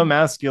 there are no Mm.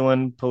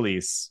 masculine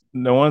police.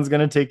 No one's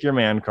going to take your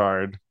man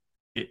card.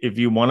 If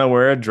you want to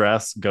wear a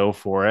dress, go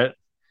for it.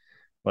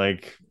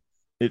 Like,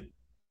 it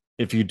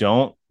if you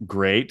don't,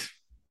 great.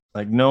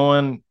 Like, no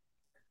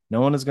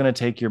one is going to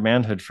take your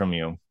manhood from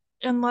you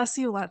Unless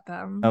you let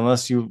them.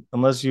 unless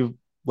you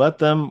let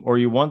them, or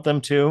you want them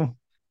to,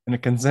 in a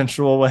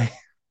consensual way.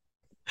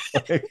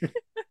 Like,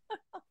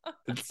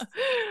 it's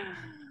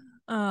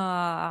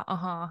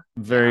Uh-huh.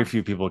 very Yeah.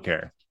 few people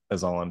care,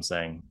 is all I'm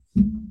saying.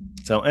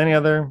 So, any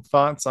other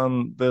thoughts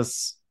on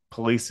this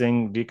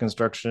policing,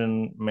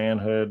 deconstruction,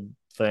 manhood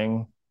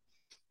thing,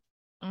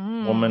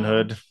 Mm.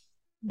 womanhood?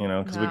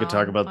 Because we could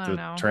talk No, about I don't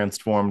the know.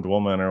 transformed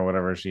woman or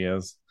whatever she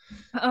is.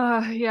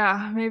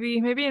 Yeah, maybe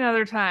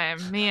another time.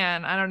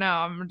 Man, I don't know.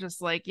 I'm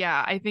just like,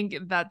 yeah, I think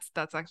that's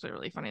actually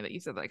really funny that you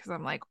said that because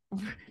I'm like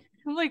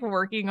I'm like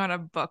working on a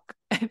book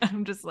and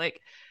I'm just like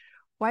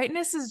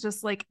whiteness is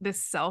just like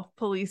this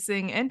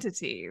self-policing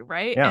entity,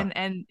 right? Yeah,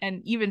 And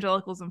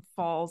evangelicalism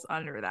falls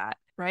under that,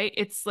 right?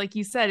 It's like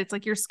you said, it's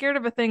like you're scared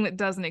of a thing that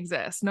doesn't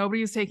exist.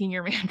 Nobody's taking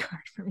your man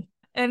card from you.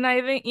 And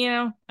I think,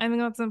 I think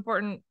that's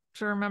important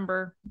to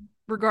remember,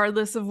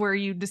 regardless of where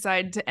you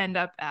decide to end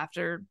up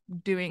after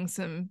doing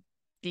some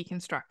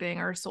deconstructing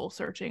or soul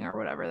searching or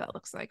whatever that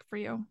looks like for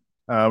you.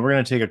 we're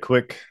gonna take a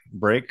quick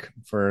break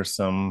for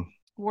some,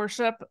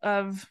 Worship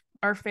of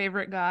our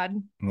favorite God.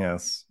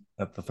 yes,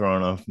 at the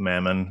throne of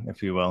Mammon,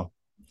 if you will.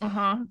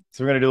 Uh-huh.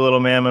 So we're gonna do a little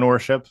Mammon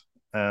worship,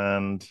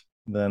 and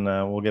then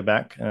we'll get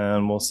back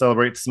and we'll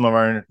celebrate some of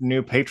our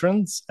new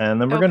patrons, and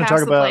then we're Oh, going to talk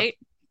pass the about, plate.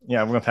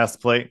 yeah, we're going to pass the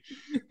plate,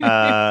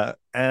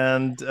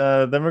 and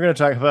then we're going to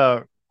talk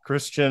about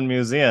Christian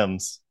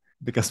museums,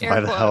 because Air why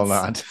the hell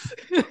quotes.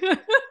 not?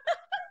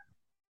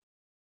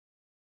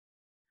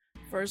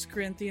 1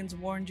 Corinthians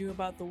warned you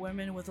about the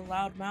women with a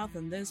loud mouth,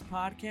 and this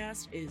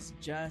podcast is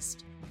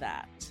just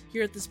that.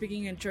 Here at the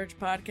Speaking in Church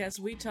podcast,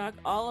 we talk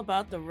all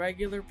about the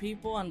regular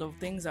people and the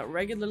things that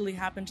regularly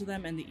happen to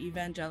them in the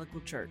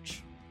evangelical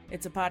church.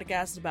 It's a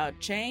podcast about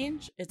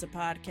change, it's a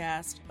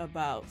podcast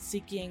about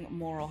seeking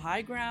moral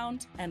high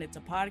ground, and it's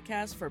a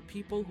podcast for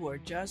people who are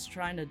just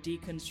trying to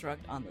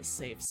deconstruct on the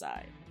safe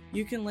side.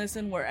 You can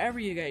listen wherever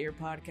you get your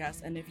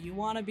podcast, and if you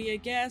want to be a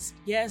guest,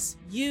 yes,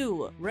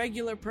 you,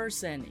 regular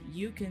person,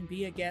 you can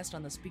be a guest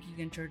on the Speaking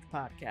in Church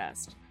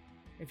podcast.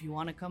 If you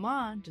want to come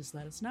on, just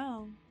let us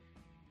know.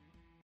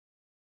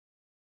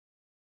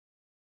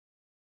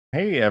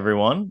 Hey,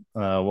 everyone.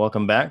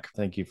 Welcome back.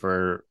 Thank you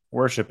for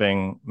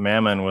worshiping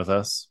Mammon with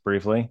us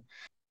briefly.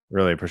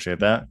 Really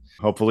appreciate that.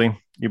 Hopefully,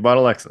 you bought a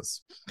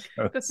Lexus.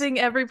 The thing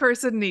every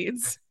person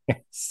needs.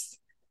 Yes.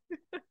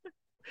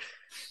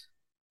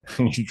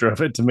 You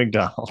drove it to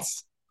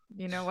McDonald's.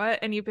 You know what?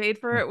 And you paid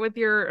for it with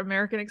your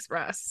American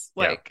Express.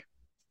 Yeah. Like,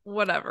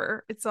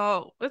 whatever. It's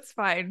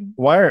fine.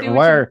 Why Do are what you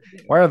why are need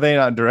to do. why are they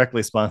not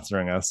directly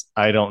sponsoring us?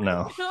 I don't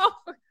know.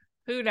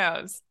 Who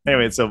knows?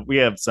 Anyway, so we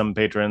have some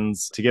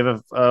patrons to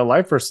give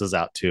life verses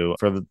out to.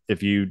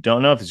 If you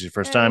don't know, if it's your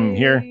first time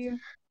here, Hey.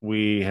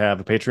 we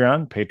have a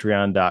patreon.com/go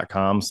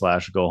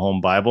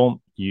home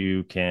Bible.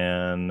 You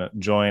can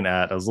join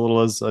at as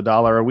little as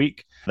 $1 a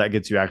week. That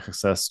gets you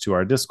access to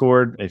our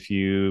Discord. If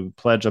you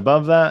pledge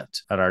above that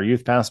at our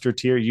youth pastor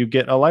tier, you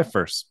get a life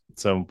verse.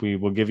 So we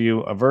will give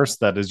you a verse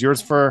that is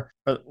yours for,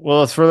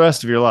 it's for the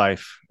rest of your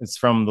life. It's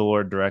from the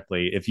Lord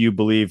directly. If you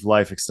believe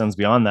life extends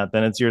beyond that,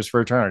 then it's yours for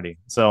eternity.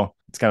 So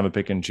it's kind of a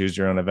pick and choose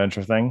your own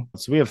adventure thing.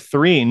 So we have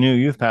 3 new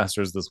youth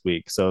pastors this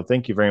week. So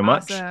thank you very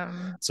much.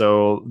 Awesome.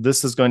 So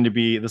this first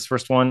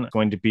one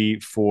going to be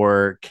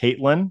for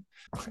Caitlin.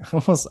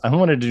 I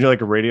wanted to do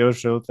like a radio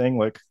show thing,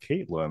 like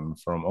Caitlin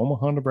from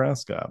Omaha,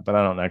 Nebraska, but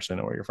I don't actually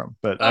know where you're from.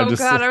 But Oh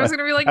God, I was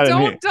gonna be like,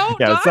 don't yeah, it's not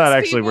dox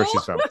actually where people.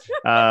 she's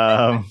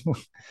from.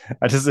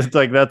 It's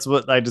like that's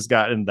what I just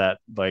got in that.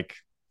 Like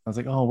I was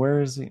like, oh,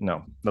 where is he?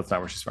 No, that's not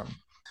where she's from.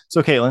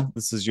 So Caitlin,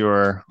 this is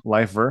your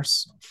life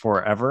verse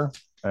forever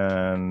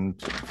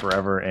and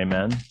forever.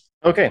 Amen.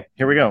 Okay,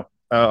 here we go.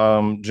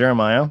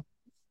 Jeremiah.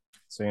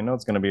 So you know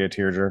it's going to be a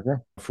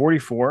tearjerker.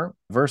 44,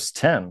 verse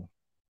 10.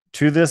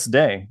 To this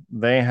day,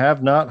 they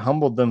have not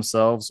humbled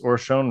themselves or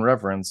shown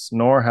reverence,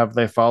 nor have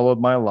they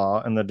followed my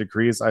law and the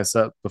decrees I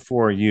set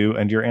before you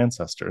and your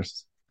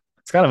ancestors.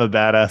 It's kind of a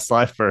badass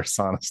life verse,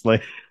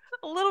 honestly.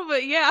 A little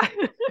bit, yeah.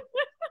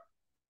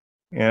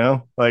 You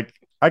know, like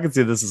I could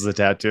see this as a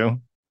tattoo.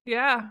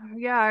 Yeah.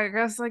 I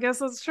guess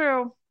that's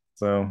true.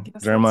 So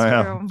Guess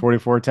Jeremiah that's true.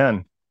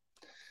 44:10.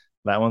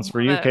 That one's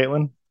for you, Love it.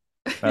 Caitlin.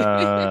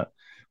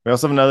 We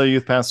also have another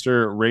youth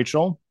pastor,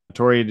 Rachel.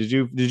 Tori, did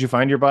you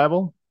find your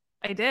Bible?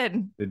 I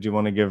did. Did you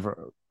want to give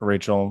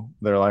Rachel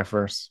their life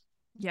verse?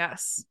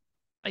 Yes,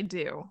 I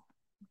do.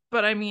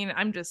 But I mean,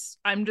 I'm just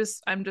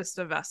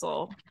a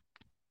vessel.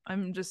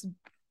 I'm just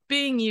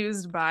being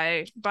used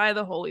by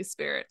the Holy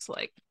Spirit to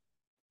like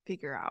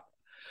figure out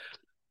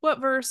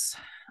what verse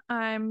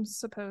I'm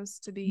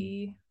supposed to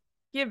be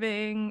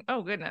giving.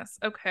 Oh goodness.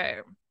 Okay.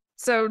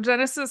 So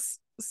Genesis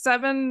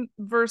 7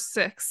 verse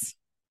 6.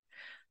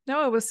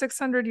 Noah was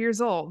 600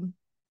 years old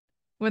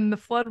when the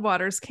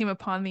floodwaters came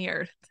upon the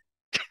earth.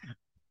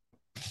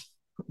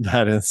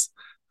 That is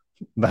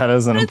an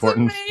That's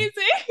important.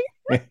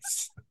 amazing.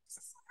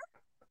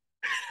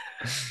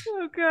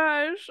 Oh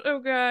gosh.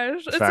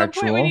 At some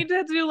point we need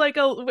to do like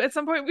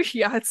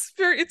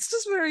it's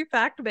just very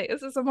fact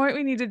based. At some point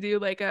we need to do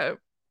like a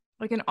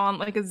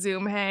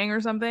Zoom hang or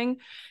something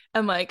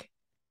and like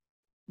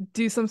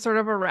do some sort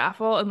of a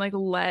raffle and like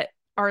let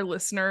our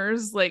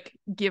listeners like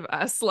give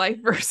us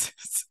life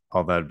verses.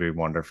 Oh, that'd be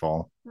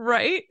wonderful.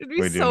 Right? It'd be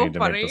We do so need to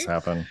funny. make this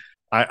happen.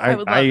 I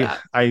would love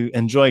that. I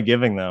enjoy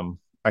giving them.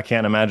 I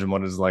can't imagine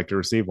what it's like to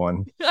receive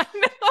one. I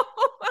know.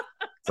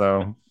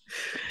 So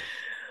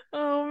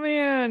Oh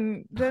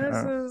man.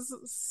 Genesis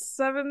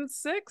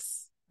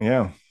 7:6.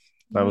 yeah,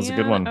 that was a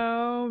good one.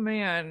 Oh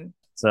man.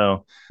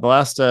 So the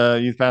last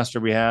youth pastor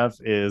we have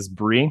is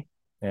Bree.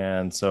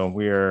 And so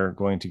we are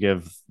going to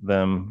give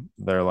them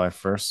their life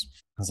verse.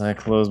 As I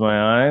close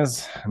my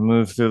eyes,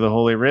 move through the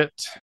Holy Writ.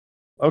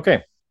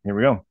 Okay, here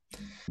we go.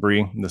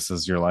 Bree, this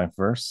is your life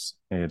verse.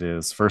 It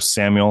is 1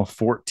 Samuel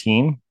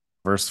 14,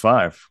 verse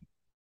 5.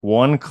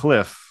 One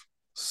cliff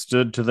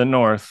stood to the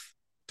north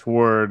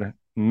toward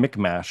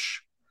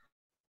Michmash,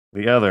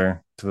 the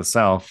other to the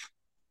south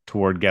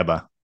toward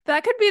Geba.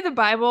 That could be the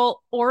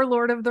Bible or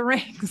Lord of the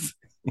Rings.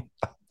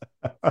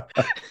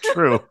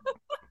 True.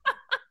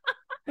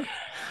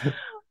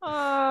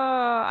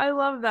 I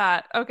love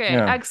that. Okay,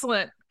 Yeah.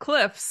 Excellent.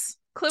 Cliffs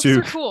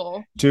are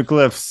cool. 2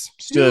 cliffs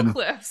stood 2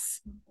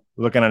 cliffs.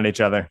 looking at each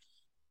other.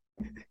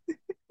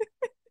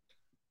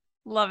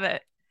 Love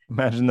it.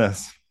 Imagine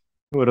this.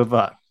 Who would have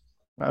thought?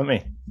 Not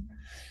me.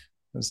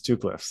 There's 2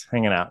 cliffs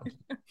hanging out.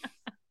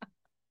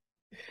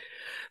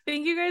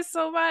 Thank you guys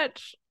so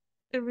much.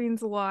 It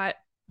means a lot.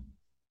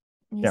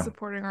 You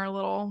supporting our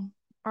little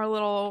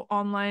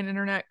online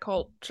internet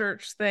cult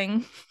church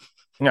thing.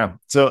 Yeah.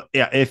 So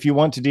yeah, if you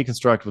want to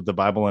deconstruct with the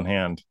Bible in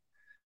hand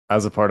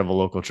as a part of a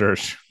local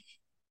church,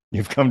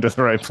 you've come to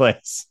the right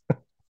place.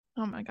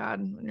 Oh my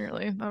God,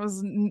 nearly. That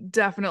was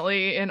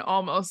definitely an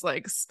almost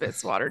like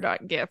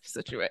Spitswater.gif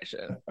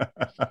situation.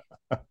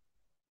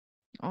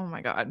 Oh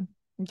my God.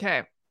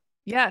 Okay.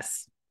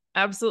 Yes,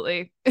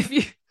 absolutely. If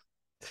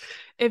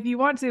you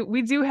want to,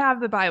 we do have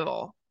the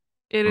Bible.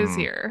 It is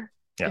here.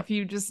 Yeah. If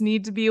you just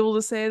need to be able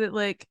to say that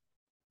like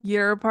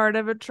you're a part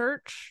of a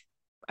church,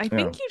 I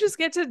think you just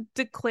get to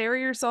declare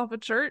yourself a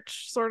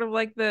church, sort of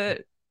like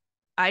the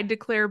I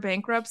declare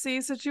bankruptcy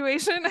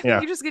situation. I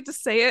think you just get to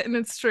say it and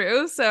it's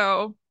true.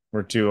 So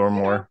where two or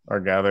more are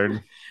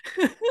gathered.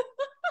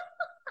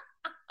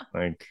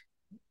 Like,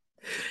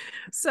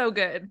 so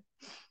good.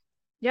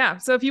 Yeah.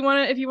 So if you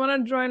want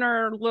to join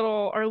our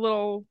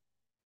little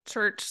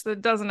church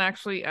that doesn't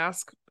actually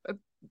ask a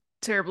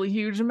terribly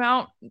huge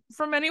amount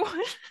from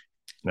anyone.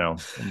 no,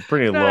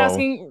 pretty low.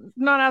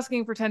 Not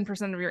asking for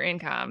 10% of your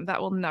income.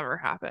 That will never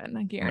happen.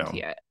 I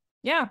guarantee No. it.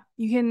 Yeah.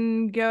 You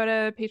can go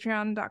to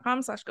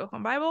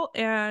patreon.com/GoHomeBible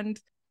and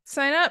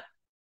sign up.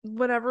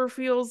 Whatever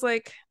feels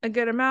like a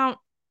good amount.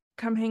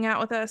 Come hang out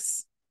with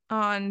us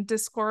on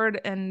Discord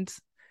and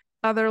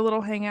other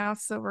little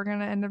hangouts that we're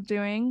gonna end up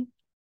doing.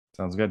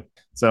 Sounds good.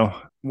 So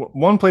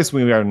one place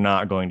we are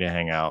not going to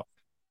hang out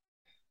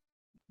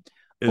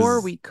is,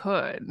 or we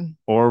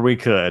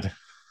could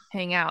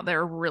hang out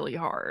there really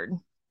hard.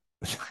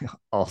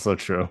 Also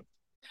true.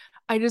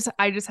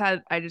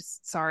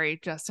 Sorry,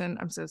 Justin.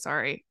 I'm so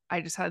sorry.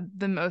 I just had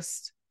the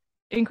most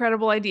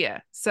incredible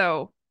idea.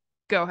 So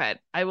go ahead.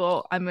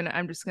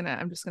 I'm just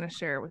gonna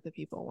share it with the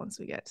people once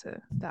we get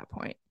to that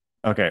point.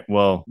 Okay.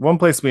 Well, one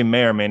place we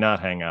may or may not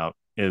hang out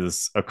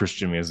is a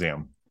Christian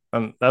museum.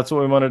 And that's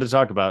what we wanted to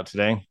talk about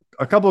today.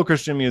 A couple of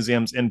Christian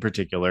museums in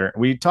particular.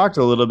 We talked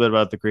a little bit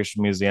about the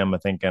Christian Museum, I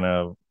think,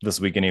 in This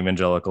Week in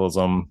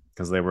Evangelicalism,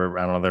 because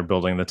they're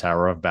building the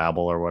Tower of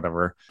Babel or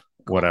whatever.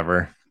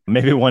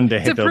 Maybe one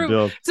day they'll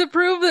build to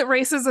prove that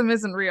racism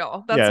isn't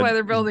real. That's why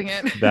they're building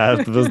it.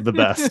 That was the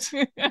best.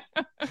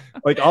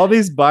 Like, all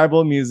these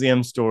Bible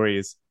museum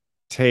stories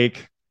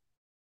take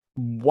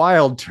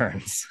wild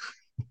turns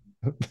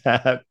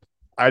that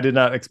I did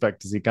not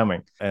expect to see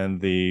coming. And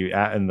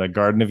the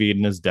Garden of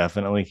Eden is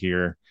definitely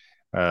here.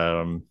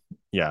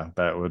 Yeah,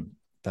 that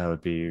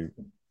would be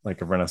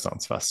like a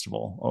Renaissance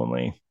festival,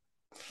 only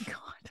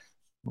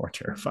more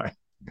terrifying.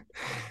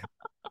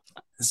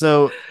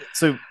 So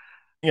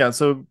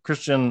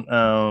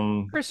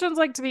Christians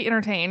like to be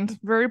entertained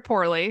very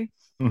poorly.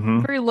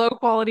 Very low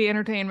quality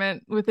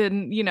entertainment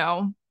within,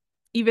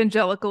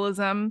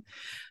 evangelicalism,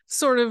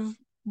 sort of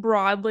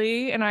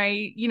broadly. And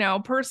I,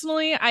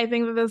 personally, I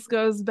think that this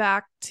goes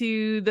back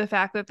to the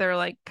fact that they're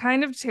like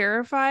kind of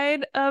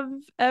terrified of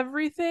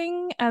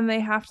everything, and they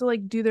have to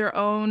like do their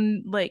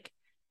own like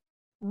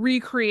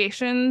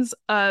recreations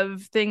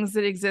of things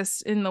that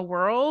exist in the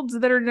world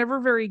that are never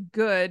very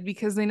good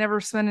because they never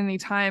spend any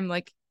time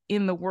like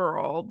in the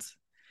world.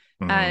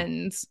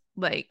 And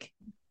like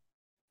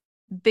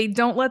they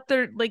don't let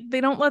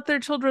their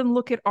children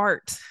look at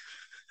art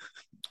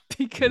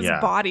because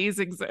bodies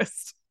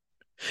exist.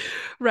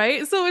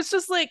 Right? So it's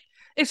just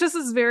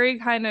this very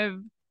kind of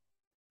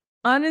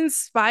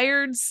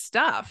uninspired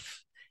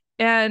stuff.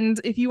 And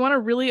if you want a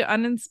really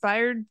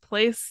uninspired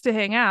place to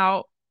hang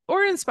out,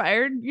 or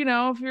inspired,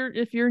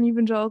 if you're an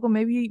evangelical,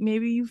 maybe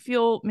you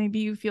feel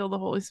the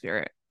Holy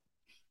Spirit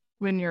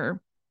when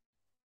you're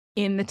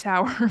in the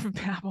Tower of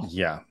Babel.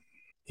 Yeah,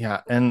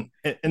 and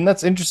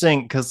that's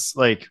interesting because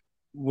like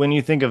when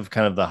you think of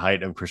kind of the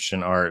height of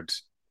Christian art,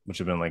 which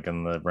have been like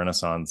in the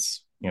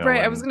Renaissance,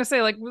 right? I was gonna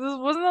say, like,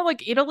 wasn't that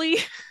like Italy?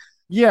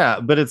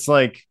 Yeah, but it's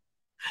like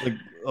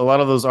a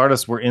lot of those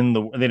artists were they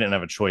didn't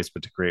have a choice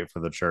but to create for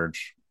the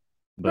church,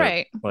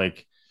 right?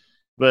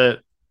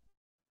 But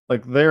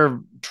they're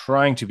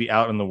trying to be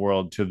out in the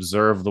world to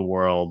observe the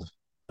world,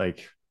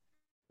 like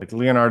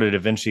Leonardo da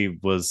Vinci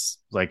was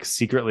like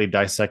secretly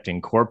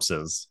dissecting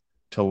corpses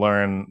to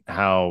learn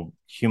how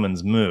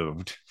humans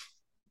moved.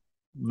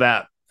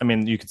 That, I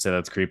mean, you could say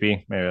that's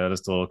creepy. Maybe that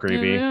is a little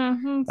creepy. Yeah.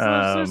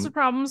 There's some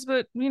problems,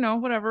 but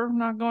whatever. I'm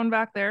not going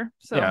back there.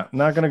 So yeah,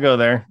 not gonna go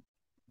there.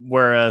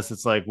 Whereas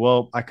it's like,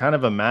 well, I kind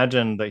of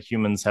imagine that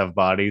humans have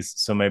bodies,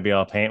 so maybe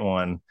I'll paint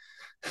one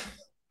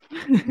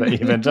that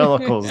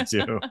evangelicals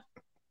do,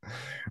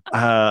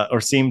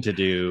 or seem to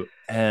do.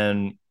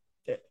 And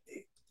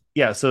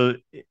yeah, so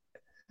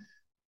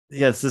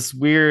yeah, it's this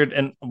weird,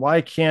 and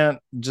why can't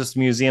just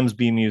museums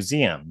be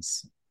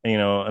museums?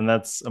 And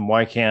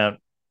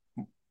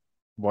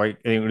why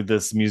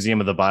this Museum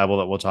of the Bible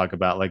that we'll talk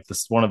about, like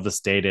this, one of the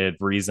stated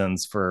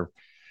reasons for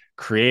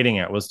creating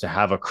it was to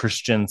have a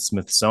Christian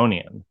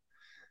Smithsonian.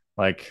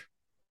 Like,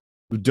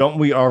 don't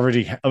we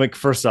already like,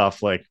 first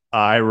off, like,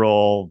 eye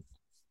roll,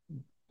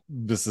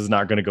 this is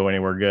not going to go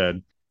anywhere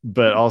good,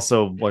 but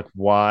also like,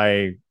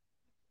 why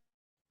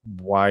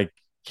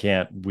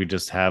can't we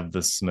just have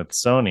the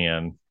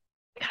Smithsonian?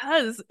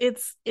 Because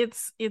it's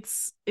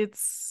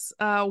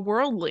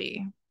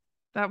worldly.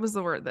 That was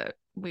the word that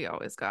we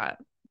always got.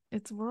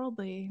 It's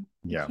worldly.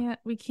 Yeah.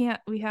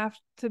 We have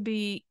to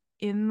be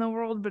in the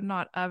world but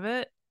not of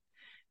it,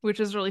 which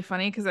is really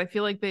funny because I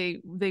feel like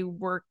they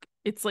work,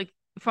 it's like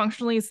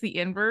functionally it's the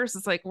inverse.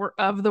 It's like we're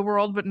of the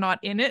world but not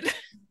in it.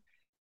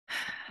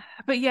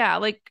 But yeah,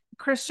 like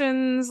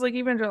Christians, like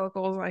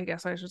evangelicals, I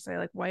guess I should say,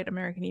 like white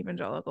American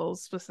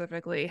evangelicals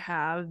specifically,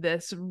 have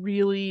this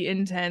really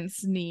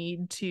intense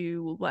need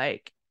to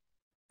like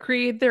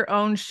create their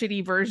own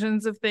shitty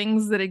versions of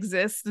things that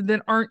exist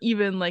that aren't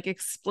even like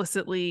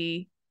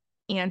explicitly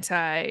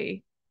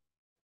anti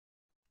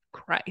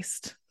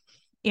Christ,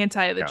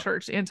 anti the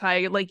church,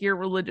 anti like your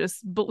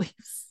religious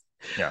beliefs.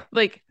 Yeah.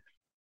 Like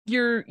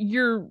you're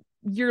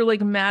you're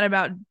like mad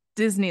about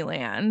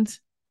Disneyland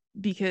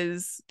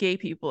because gay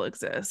people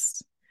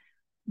exist,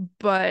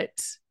 but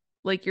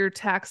like your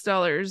tax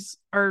dollars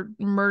are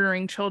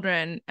murdering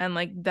children, and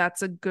like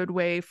that's a good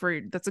way for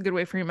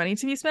your money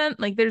to be spent.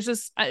 Like there's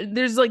just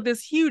there's like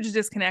this huge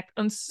disconnect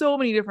on so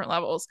many different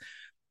levels.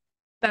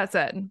 That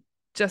said,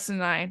 Justin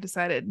and I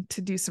decided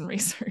to do some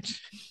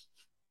research.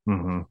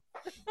 Mm-hmm.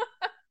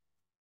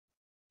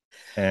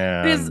 it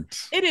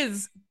And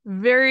is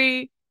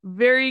very,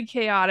 very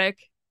chaotic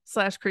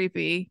 /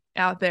 creepy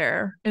out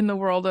there in the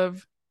world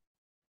of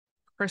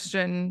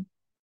Christian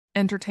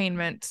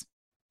entertainment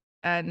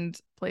and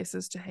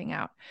places to hang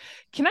out.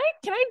 Can I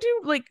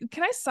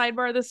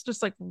sidebar this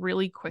just like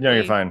really quickly? yeah,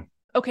 you're fine.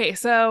 Okay,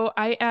 so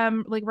I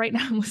am like right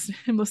now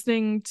I'm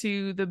listening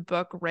to the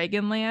book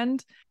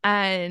Reaganland,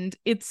 and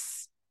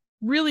it's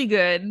really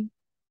good.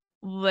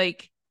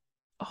 Like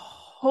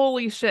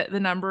holy shit, the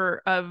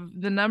number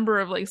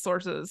of like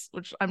sources,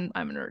 which I'm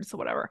a nerd, so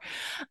whatever.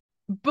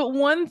 But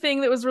one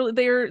thing that was really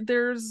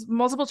there's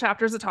multiple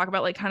chapters that talk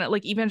about like kind of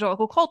like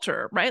evangelical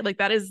culture, right? Like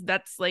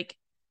that's like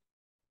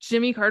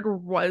Jimmy Carter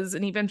was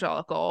an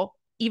evangelical.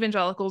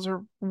 Evangelicals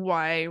are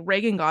why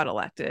Reagan got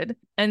elected.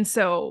 And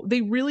so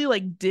they really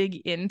like dig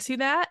into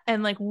that.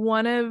 And like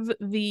one of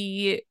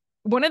the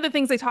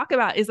things they talk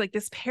about is like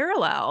this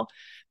parallel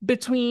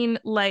between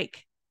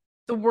like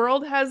the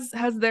world has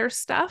their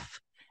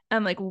stuff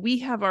and like we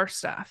have our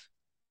stuff.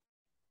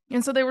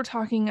 And so they were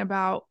talking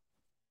about,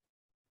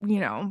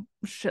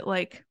 shit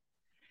like,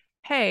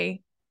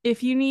 hey,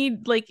 if you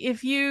need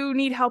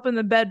help in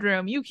the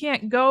bedroom, you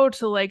can't go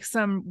to like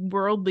some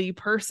worldly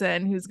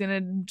person who's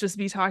gonna just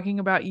be talking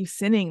about you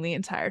sinning the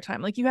entire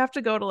time. Like you have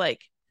to go to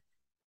like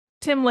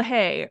Tim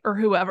LaHaye or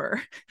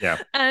whoever. Yeah.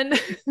 And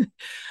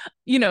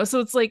so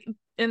it's like,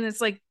 and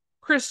it's like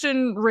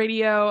Christian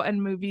radio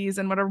and movies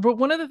and whatever. But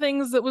one of the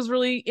things that was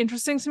really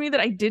interesting to me that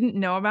I didn't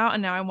know about,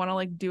 and now I want to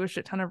like do a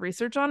shit ton of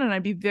research on, and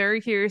I'd be very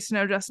curious to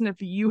know, Justin,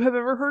 if you have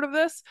ever heard of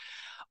this,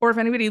 or if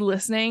anybody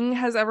listening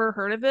has ever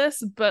heard of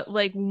this, but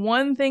like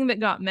one thing that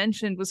got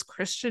mentioned was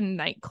Christian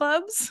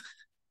nightclubs.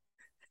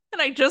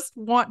 And I just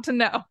want to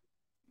know,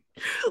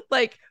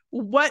 like,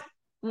 what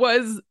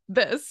was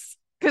this?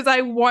 Because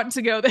I want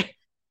to go there.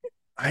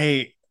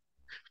 I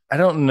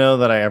don't know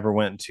that I ever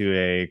went to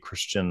a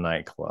Christian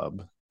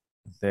nightclub.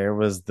 I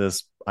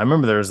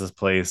remember there was this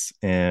place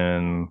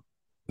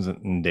was it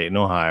in Dayton,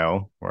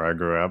 Ohio, where I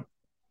grew up.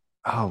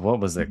 Oh, what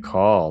was it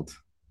called?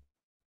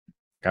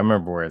 I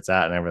remember where it's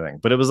at and everything,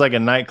 but it was like a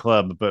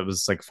nightclub, but it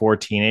was like for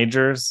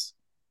teenagers.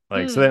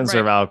 Like, so they didn't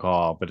serve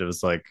alcohol, but it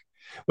was like,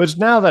 which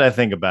now that I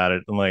think about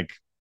it, I'm like,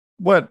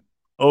 what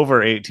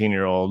over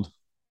 18-year-old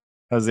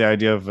has the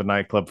idea of a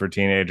nightclub for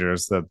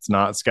teenagers that's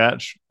not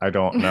sketch? I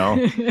don't know.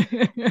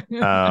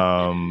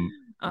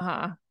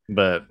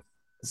 But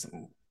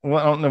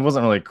well, it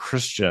wasn't really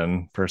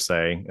Christian per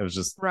se. It was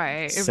just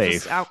right. Safe. It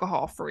was just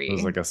alcohol free. It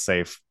was like a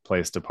safe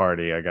place to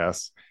party, I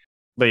guess.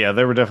 But yeah,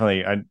 there were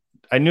definitely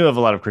I knew of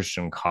a lot of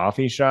Christian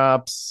coffee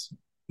shops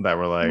that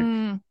were like,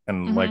 and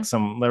like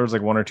there was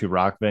like one or two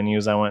rock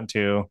venues I went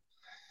to.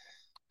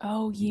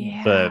 Oh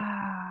yeah. But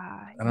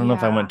I don't know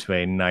if I went to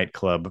a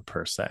nightclub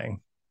per se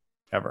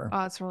ever.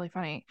 Oh, it's really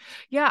funny.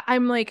 Yeah,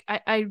 I'm like,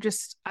 I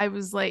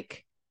was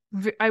like,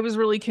 I was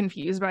really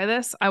confused by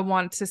this. I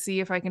want to see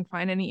if I can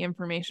find any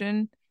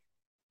information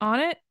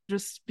on it,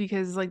 just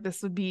because like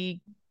this would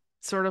be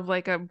sort of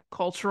like a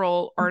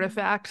cultural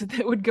artifact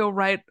that would go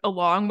right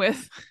along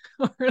with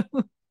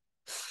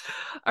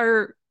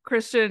our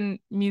Christian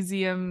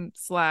museum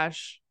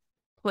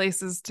 /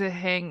 places to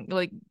hang,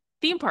 like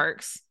theme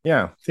parks.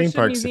 Yeah, theme Christian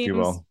parks, if you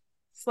will.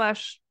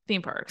 /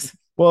 theme parks.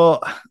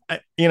 Well,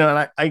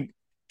 I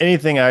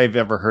anything I've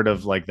ever heard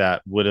of like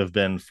that would have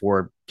been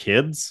for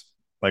kids,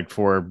 like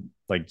for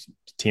like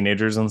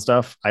teenagers and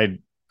stuff. I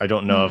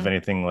don't know of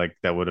anything like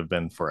that would have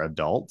been for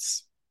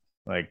adults.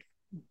 Like,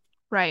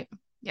 right.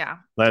 Yeah.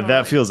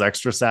 That feels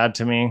extra sad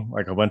to me.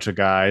 Like a bunch of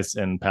guys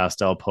in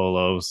pastel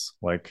polos,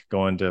 like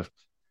going to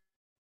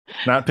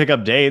not pick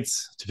up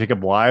dates, to pick up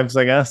wives,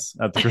 I guess,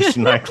 at the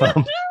Christian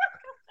nightclub.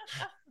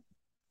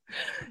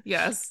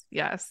 Yes.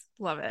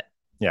 Love it.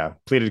 Yeah.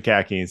 Pleated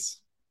khakis,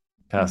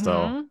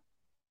 pastel.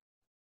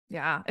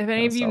 Yeah. If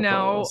any of you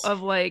know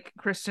of like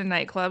Christian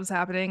nightclubs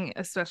happening,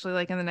 especially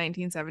like in the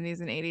 1970s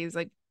and 80s,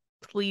 like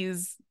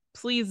please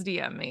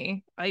DM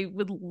me. I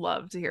would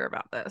love to hear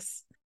about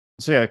this.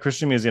 So yeah,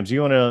 Christian museums. Do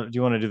you want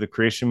to do the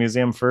Creation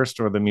Museum first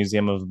or the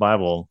Museum of the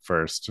Bible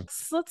first?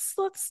 Let's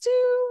do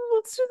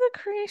the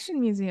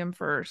Creation Museum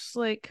first.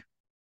 Like,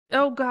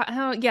 oh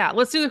god, yeah,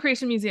 let's do the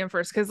Creation Museum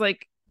first, because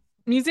like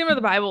Museum of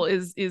the Bible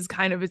is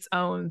kind of its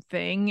own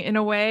thing in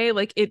a way.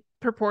 Like it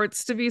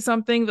purports to be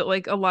something that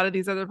like a lot of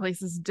these other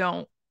places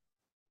don't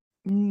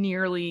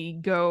nearly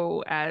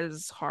go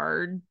as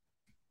hard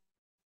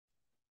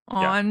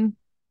on.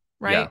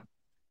 Right? Yeah.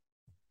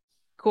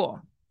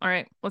 Cool. All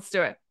right, let's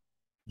do it.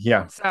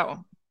 Yeah.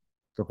 So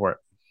go for it.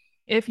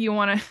 If you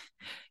want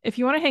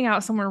to hang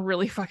out somewhere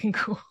really fucking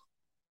cool,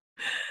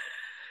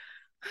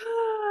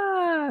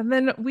 And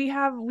then we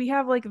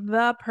have like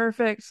the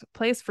perfect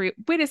place for you.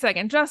 Wait a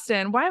second,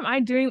 Justin, why am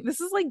I doing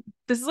this? Is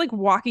like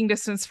walking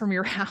distance from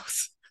your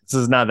house. This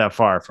is not that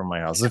far from my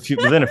house.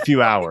 Within a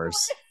few hours.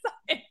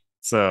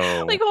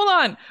 So Like,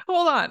 hold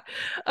on.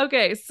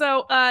 Okay,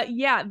 so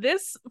yeah,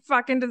 this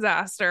fucking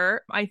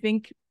disaster. I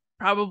think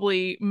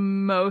probably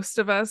most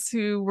of us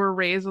who were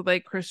raised with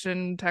like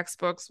Christian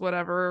textbooks,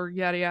 whatever,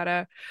 yada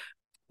yada,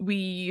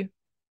 we,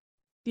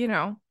 you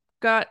know,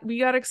 got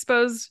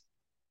exposed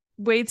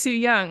way too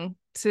young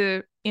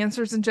to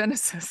Answers in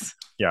Genesis.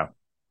 Yeah.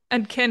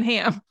 And Ken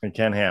Ham. And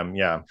Ken Ham,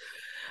 yeah.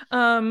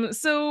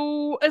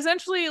 So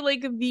essentially,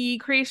 like the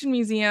Creation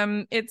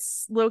Museum,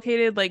 it's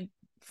located like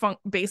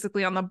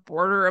basically on the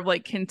border of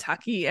like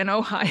Kentucky and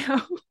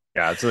Ohio.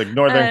 Yeah, it's like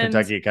northern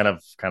Kentucky, kind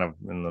of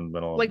in the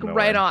middle, like of nowhere.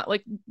 right on,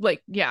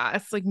 like yeah,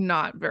 it's like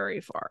not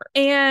very far.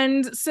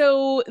 And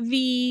so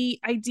the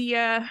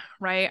idea,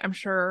 right? I'm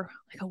sure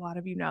like a lot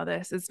of you know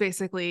this. It's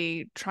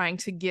basically trying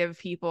to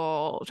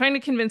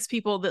convince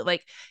people that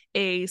like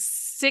a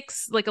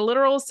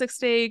literal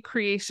 6-day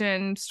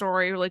creation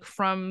story, like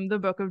from the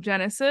book of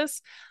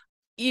Genesis,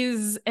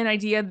 is an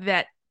idea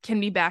that can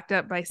be backed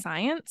up by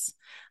science.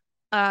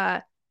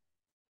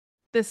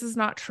 This is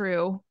not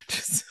true.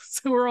 Just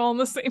so we're all on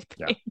the same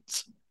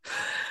page.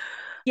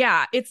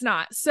 Yeah, it's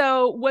not.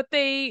 So what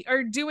they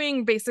are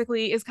doing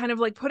basically is kind of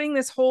like putting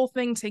this whole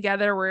thing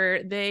together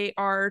where they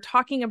are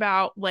talking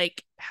about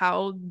like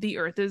how the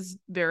earth is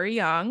very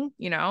young,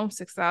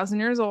 6,000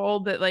 years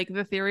old, that like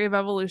the theory of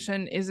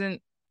evolution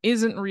isn't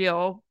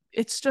real.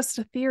 It's just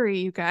a theory,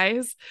 you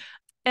guys.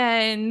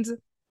 And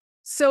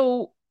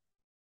so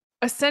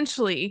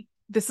essentially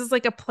this is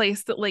like a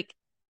place that like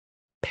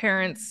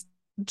parents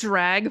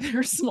drag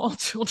their small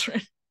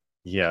children.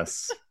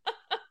 Yes.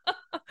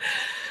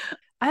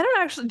 I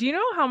don't actually. Do you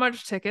know how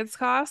much tickets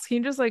cost? Can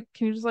you just like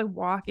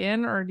walk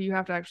in, or do you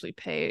have to actually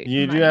pay?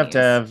 You do have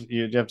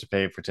to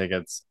pay for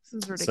tickets.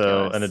 This is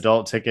ridiculous. So an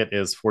adult ticket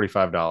is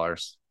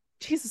 $45.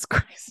 Jesus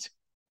Christ.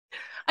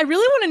 I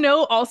really want to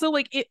know also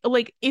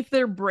like if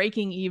they're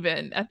breaking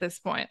even at this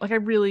point. Like I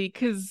really,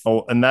 because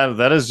and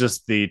that is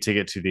just the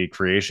ticket to the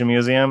Creation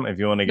Museum. If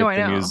you want to get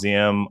the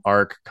museum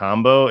arc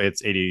combo,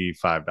 it's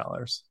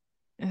 $85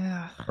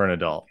 for an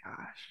adult.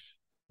 Gosh.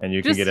 And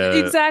you can get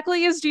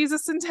exactly as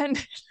Jesus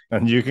intended.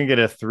 And you can get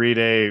a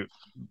 3-day,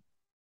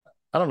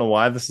 I don't know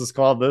why this is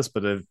called this,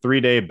 but a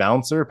 3-day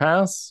bouncer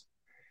pass.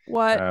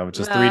 What? Which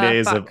is 3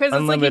 days of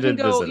unlimited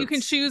visits. You can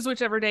choose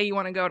whichever day you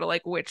want to go to,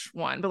 like which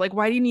one. But like,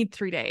 why do you need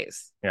 3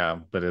 days? Yeah,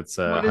 but it's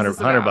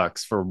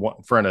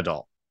 $100 for an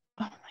adult.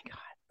 Oh my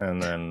God.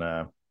 And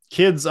then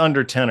kids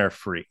under 10 are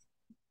free.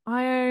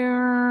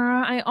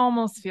 I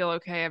almost feel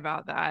okay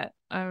about that.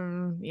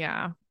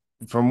 Yeah.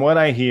 From what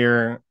I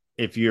hear,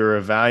 if you're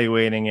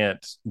evaluating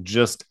it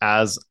just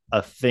as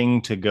a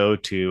thing to go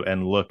to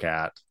and look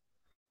at,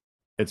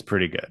 it's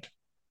pretty good.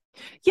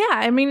 Yeah,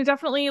 I mean,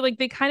 definitely, like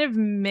they kind of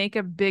make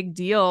a big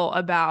deal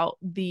about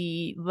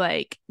the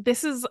like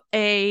this is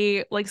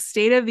a like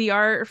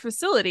state-of-the-art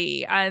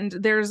facility, and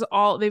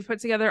they've put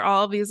together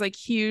all of these like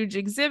huge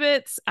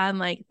exhibits, and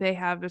like they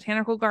have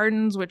botanical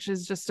gardens, which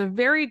is just a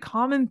very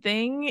common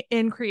thing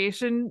in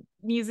creation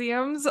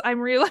museums. I'm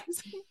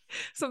realizing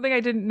something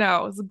I didn't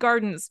know. It's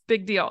gardens,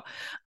 big deal.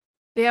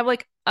 They have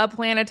like a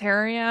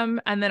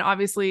planetarium, and then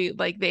obviously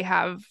like they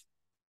have,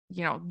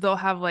 they'll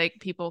have like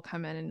people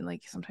come in and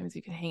like sometimes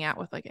you can hang out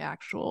with like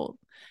actual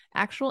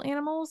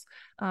animals.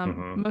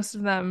 Most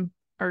of them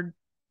are,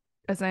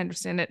 as I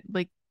understand it,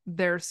 like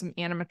there's some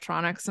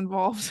animatronics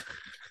involved.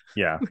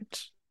 Yeah.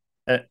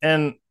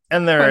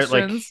 and they're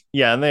questions. Like,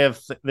 yeah, and they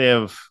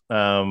have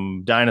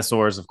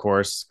dinosaurs, of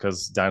course,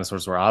 because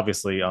dinosaurs were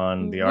obviously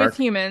on the ark. With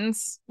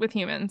humans.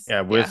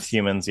 Yeah, with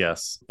humans,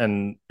 yes.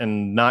 And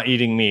not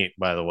eating meat,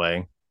 by the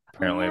way.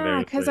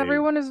 Apparently, because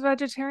everyone is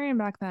vegetarian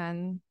back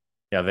then.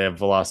 Yeah, they have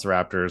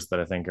velociraptors that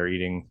I think are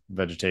eating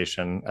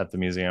vegetation at the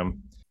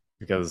museum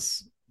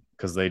because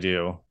they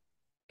do.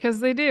 Because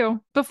they do.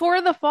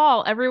 Before the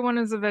fall, everyone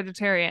is a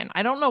vegetarian.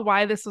 I don't know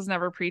why this was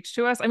never preached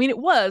to us. I mean, it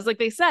was, like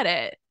they said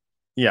it.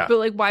 Yeah. But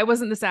like, why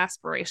wasn't this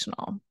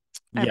aspirational?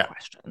 I have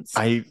questions.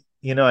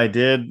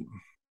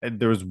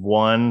 There was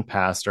one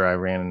pastor I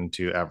ran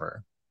into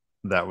ever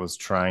that was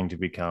trying to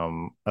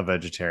become a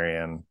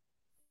vegetarian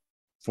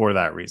for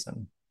that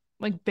reason.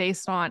 Like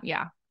based on,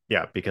 yeah.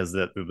 Yeah, because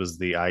it was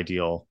the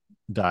ideal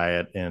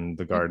diet in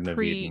the Garden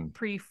of Eden.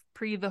 Pre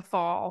the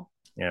fall.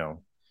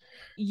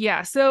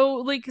 Yeah, so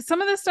like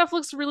some of this stuff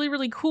looks really,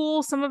 really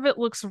cool. Some of it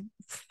looks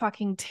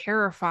fucking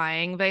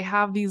terrifying. They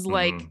have these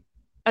like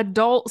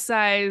adult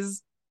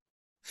size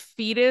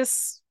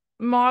fetus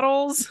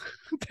models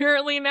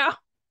apparently now,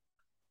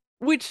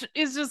 which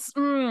is just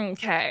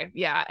okay.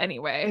 Yeah,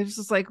 anyway, it's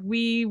just like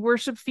we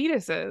worship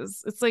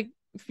fetuses. It's like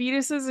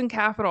fetuses and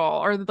capital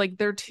are like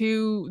they're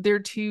two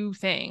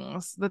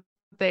things that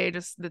they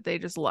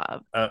just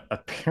love.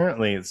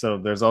 Apparently, so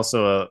there's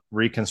also a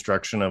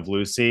reconstruction of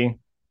Lucy,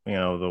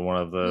 the one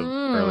of the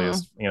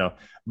earliest,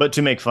 but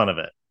to make fun of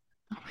it.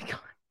 Oh my God.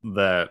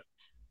 That,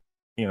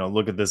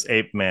 look at this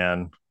ape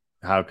man.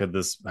 How could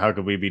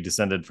we be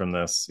descended from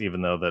this,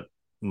 even though that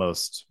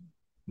most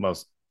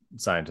most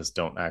scientists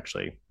don't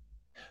actually.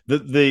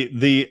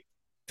 The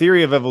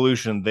theory of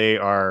evolution they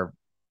are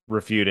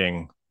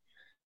refuting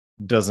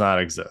does not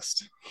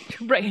exist.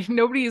 Right.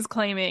 Nobody's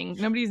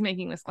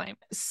making this claim.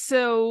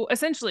 So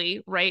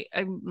essentially, right,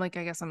 I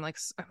guess I'm like,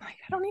 I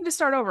don't need to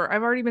start over.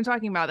 I've already been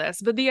talking about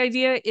this, but the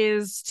idea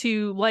is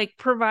to like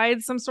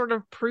provide some sort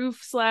of proof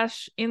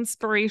slash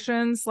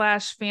inspiration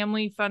slash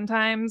family fun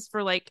times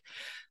for like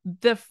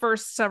the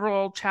first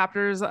several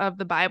chapters of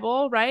the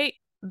Bible, right?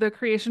 The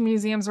creation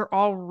museums are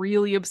all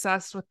really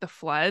obsessed with the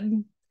flood,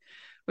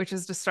 which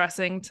is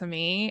distressing to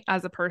me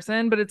as a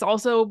person, but it's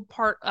also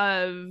part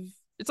of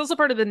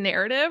the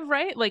narrative,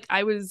 right? Like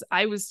I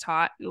was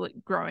taught like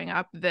growing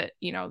up that,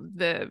 you know,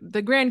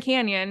 the Grand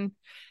Canyon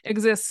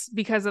exists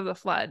because of the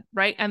flood,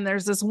 right? And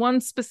there's this one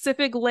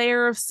specific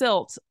layer of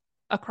silt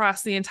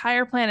across the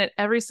entire planet,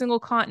 every single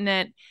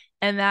continent,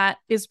 and that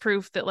is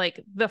proof that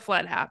like the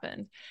flood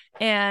happened.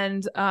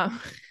 And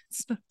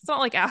it's not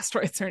like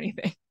asteroids or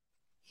anything.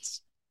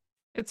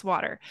 It's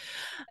water.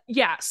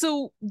 Yeah,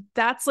 so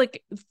that's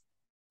like,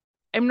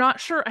 I'm not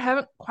sure. I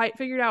haven't quite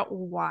figured out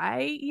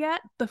why yet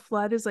the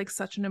flood is like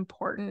such an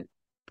important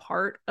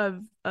part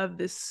of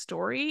this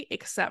story,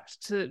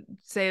 except to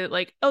say that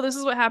like, oh, this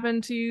is what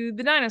happened to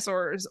the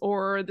dinosaurs,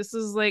 or this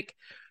is like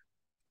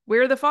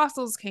where the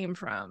fossils came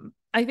from.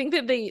 I think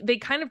that they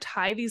kind of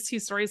tie these two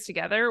stories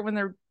together when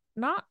they're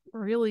not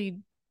really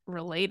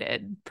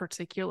related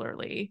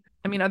particularly.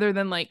 I mean, other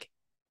than like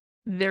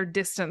their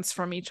distance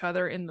from each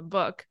other in the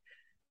book.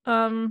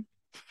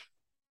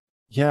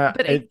 Yeah,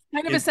 But it's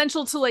kind of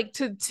essential to like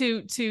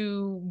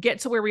to get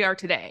to where we are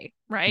today,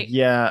 right?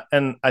 Yeah,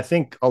 and I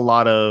think a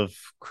lot of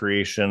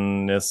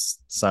creationist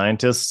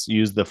scientists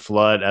use the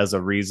flood as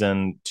a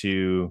reason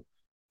to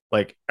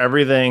like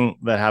everything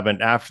that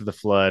happened after the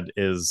flood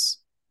is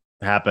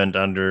happened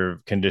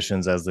under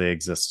conditions as they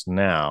exist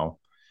now,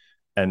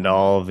 and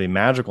all of the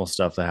magical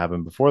stuff that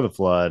happened before the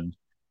flood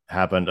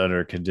happened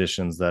under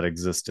conditions that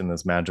exist in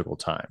this magical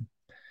time.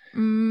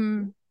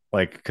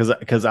 Like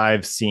because I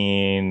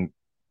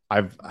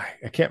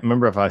can't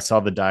remember if I saw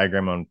the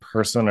diagram on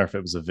person or if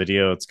it was a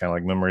video. It's kind of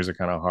like memories are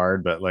kind of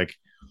hard, but like,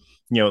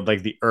 you know,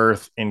 like the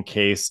earth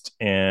encased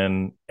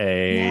in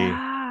a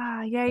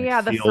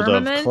the field of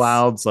firmament.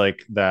 clouds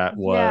like that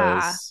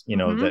was, you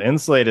know, that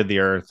insulated the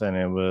earth and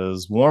it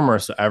was warmer.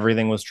 So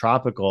everything was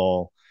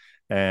tropical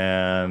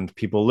and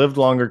people lived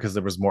longer because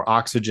there was more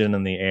oxygen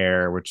in the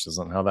air, which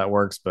isn't how that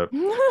works, but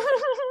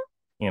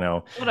you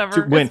know,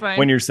 whatever.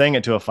 When you're saying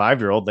it to a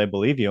 5-year-old, they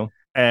believe you.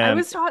 And I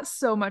was taught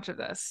so much of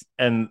this.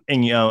 And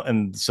you know,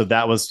 and so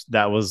that was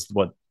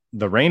what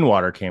the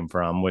rainwater came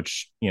from,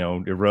 which, you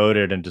know,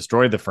 eroded and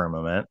destroyed the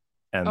firmament.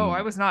 And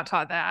I was not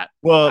taught that.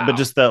 Well, wow. But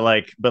just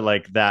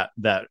that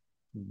that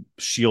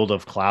shield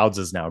of clouds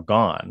is now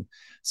gone.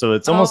 So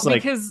it's almost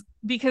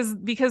because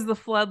the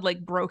flood like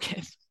broke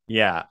it.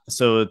 Yeah.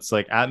 So it's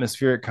like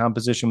atmospheric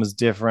composition was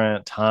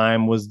different,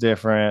 time was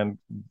different,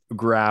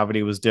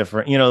 gravity was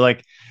different. You know,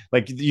 like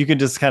you can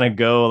just kind of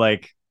go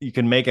like you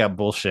can make up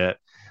bullshit.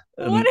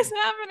 What is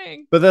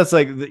happening? But that's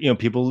like, you know,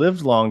 people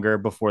lived longer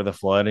before the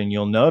flood, and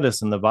you'll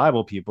notice in the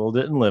Bible people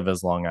didn't live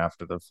as long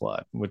after the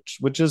flood,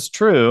 which is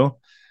true,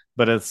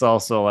 but it's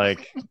also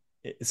like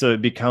so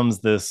it becomes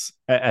this.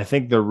 I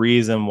think the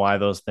reason why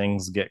those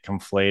things get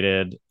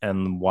conflated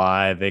and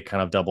why they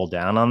kind of double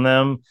down on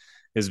them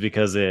is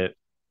because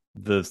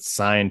the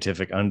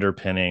scientific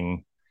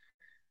underpinning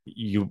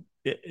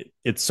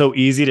it's so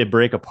easy to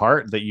break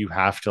apart that you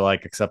have to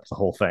like accept the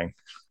whole thing.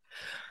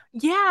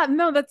 Yeah,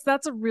 no,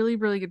 that's a really,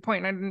 really good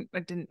point. I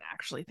didn't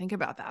actually think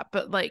about that,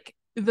 but like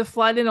the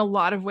flood in a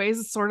lot of ways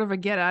is sort of a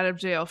get out of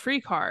jail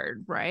free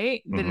card,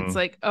 right? That it's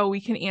like, oh,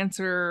 we can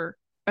answer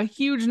a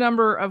huge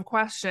number of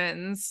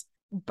questions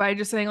by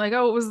just saying like,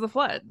 oh, it was the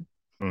flood.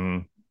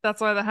 That's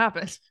why that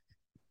happened.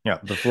 Yeah,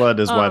 the flood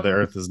is why the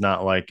earth is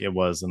not like it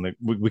was, and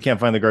we can't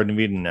find the Garden of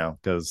Eden now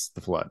because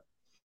the flood.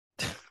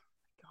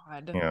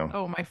 God. You know.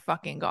 Oh my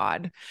fucking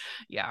God.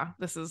 Yeah,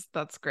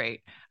 that's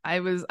great. I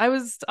was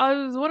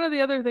one of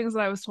the other things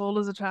that I was told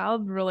as a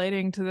child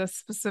relating to this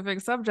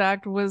specific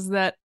subject was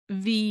that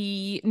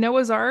the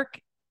Noah's Ark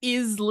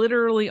is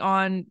literally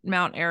on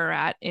Mount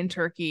Ararat in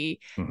Turkey,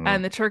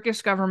 and the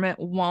Turkish government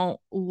won't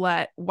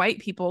let white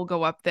people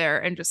go up there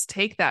and just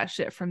take that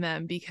shit from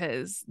them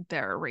because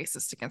they're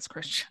racist against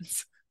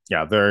Christians.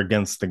 Yeah, they're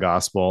against the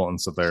gospel,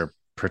 and so they're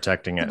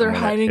protecting it. They're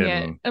hiding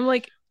it. I'm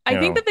like, I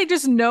think that they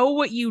just know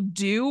what you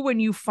do when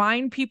you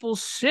find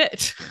people's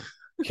shit.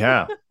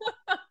 Yeah.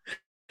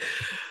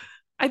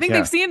 I think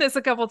they've seen this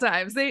a couple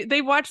times.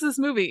 They watch this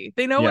movie.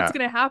 They know what's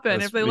going to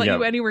happen if they let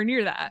you anywhere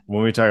near that.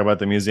 When we talk about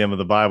the Museum of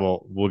the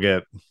Bible, we'll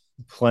get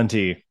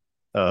plenty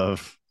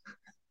of.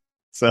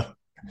 So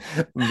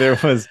there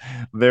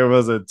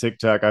was a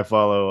TikTok. I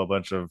follow a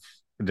bunch of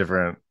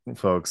different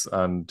folks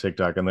on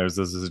TikTok, and there's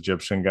this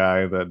Egyptian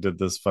guy that did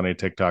this funny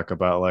TikTok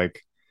about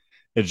like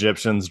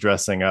Egyptians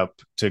dressing up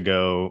to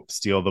go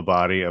steal the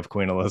body of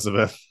Queen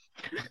Elizabeth.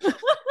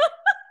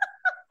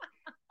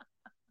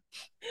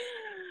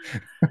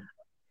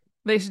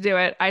 They should do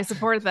it. I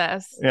support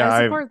this. Yeah,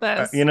 I support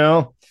this. You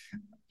know,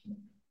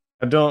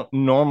 I don't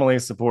normally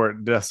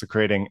support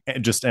desecrating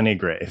just any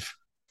grave,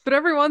 But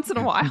every once in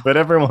a while. but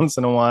every once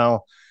in a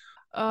while,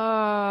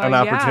 an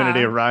opportunity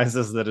Yeah.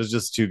 arises that is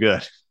just too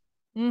good.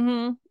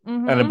 Mm-hmm.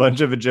 And a Mm-hmm.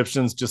 bunch of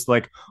Egyptians just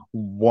like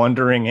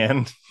wandering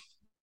in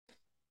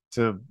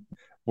to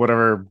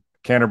whatever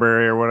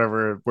Canterbury or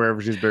whatever,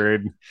 wherever she's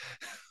buried,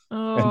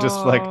 and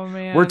just like, Oh we're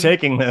man.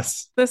 taking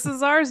this. This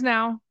is ours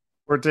now.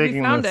 We're We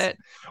taking found this. it.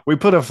 We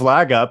put a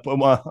flag up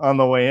on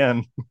the way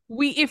in.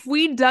 If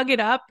we dug it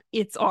up,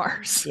 it's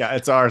ours. Yeah,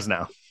 it's ours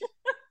now.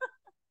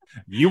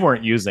 You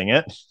weren't using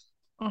it.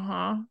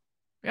 Uh-huh.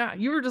 Yeah,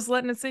 you were just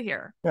letting it sit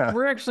here. Yeah.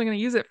 We're actually going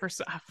to use it for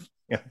stuff.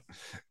 Yeah.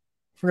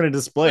 We're going to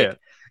display Like,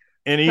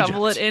 it in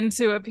shovel Egypt. it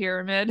into a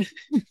pyramid.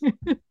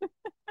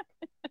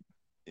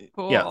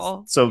 Cool. Yes.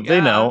 So Yeah.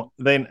 they know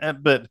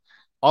but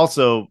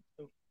also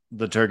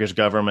the Turkish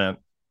government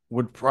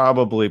would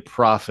probably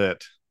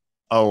profit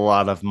a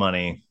lot of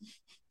money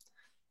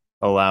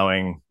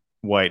allowing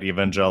white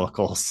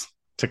evangelicals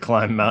to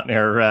climb Mount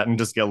Ararat and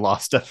just get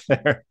lost up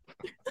there.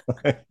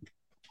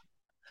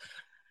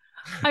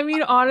 I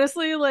mean,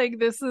 honestly, like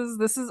this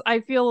is I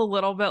feel a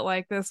little bit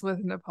like this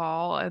with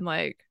Nepal and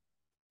like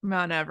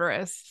Mount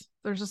Everest.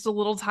 There's just a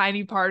little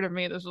tiny part of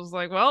me that's just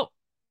like, well,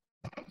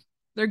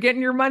 they're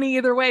getting your money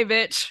either way,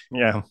 bitch.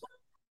 Yeah.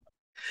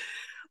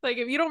 Like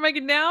if you don't make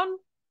it down,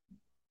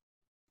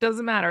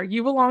 doesn't matter.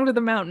 You belong to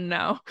the mountain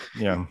now.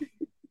 Yeah.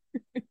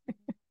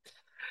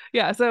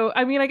 Yeah, so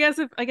I mean, I guess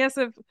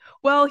if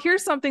well,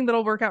 here's something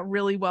that'll work out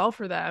really well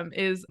for them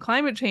is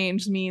climate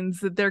change means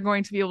that they're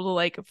going to be able to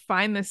like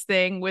find this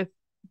thing with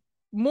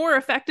more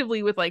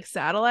effectively with like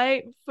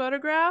satellite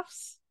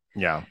photographs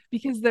Yeah.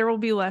 because there will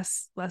be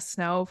less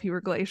snow,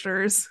 fewer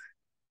glaciers.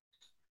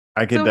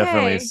 I could So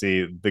definitely hey,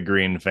 see the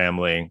Green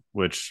family,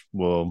 which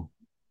will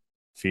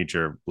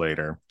feature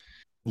later,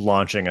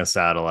 launching a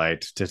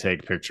satellite to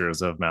take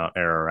pictures of Mount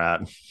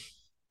Ararat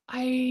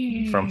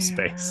from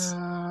space.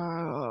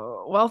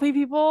 wealthy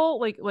people,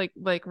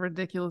 like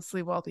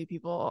ridiculously wealthy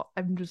people,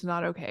 I'm just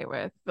not okay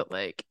with. But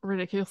like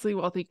ridiculously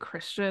wealthy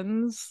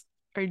Christians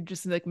are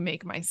just like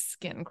make my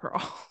skin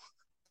crawl.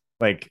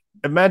 Like,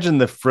 imagine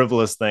the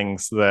frivolous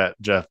things that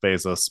Jeff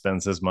Bezos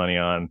spends his money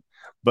on,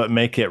 but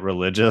make it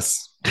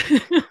religious.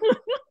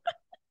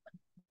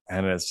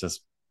 And it's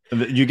just,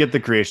 you get the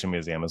Creation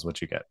Museum, is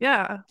what you get.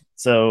 Yeah.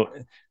 So,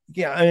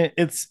 yeah, I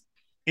mean,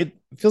 it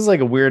feels like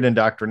a weird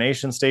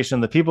indoctrination station.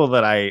 The people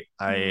that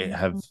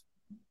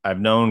I've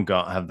known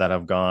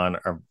have gone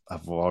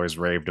have always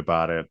raved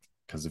about it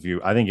because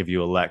I think if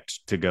you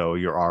elect to go,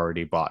 you're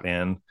already bought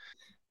in,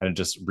 and it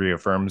just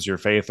reaffirms your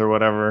faith or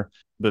whatever.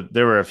 But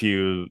there were a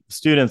few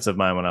students of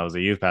mine when I was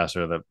a youth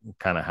pastor that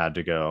kind of had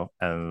to go,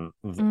 and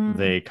Mm.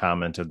 they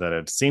commented that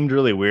it seemed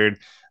really weird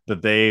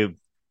that the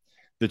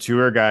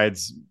tour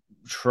guides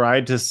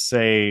tried to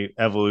say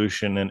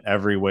evolution in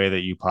every way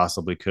that you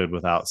possibly could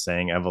without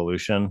saying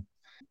evolution,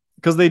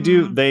 because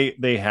Mm.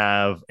 they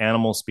have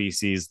animal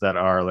species that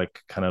are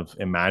like kind of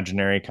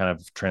imaginary, kind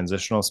of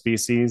transitional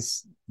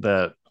species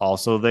that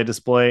also they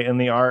display in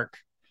the ark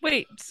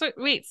Wait,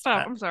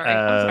 stop. I'm sorry.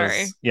 I'm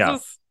sorry. as, yeah,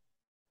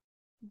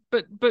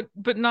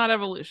 But not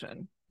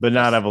evolution. but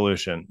not Just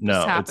evolution. just No,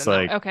 it's happened that way.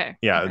 like, Okay.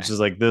 yeah, it's Okay. just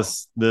like Cool.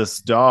 this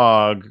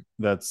dog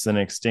that's an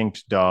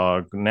extinct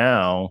dog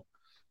now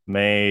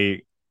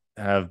may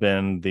have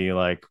been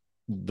the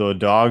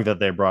dog that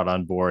they brought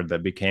on board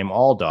that became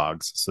all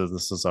dogs. So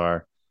this is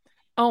our,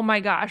 Oh my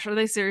gosh, are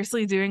they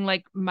seriously doing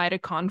like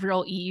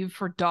mitochondrial Eve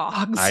for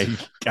dogs?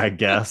 I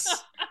guess.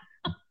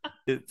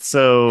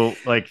 So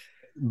like,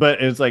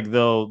 but it's like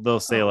they'll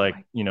say Oh like,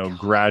 my God.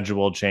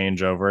 gradual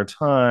change over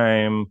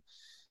time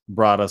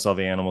brought us all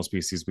the animal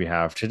species we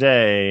have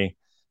today.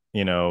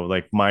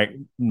 Like my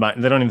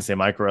they don't even say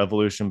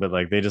microevolution, but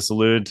like they just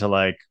allude to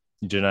like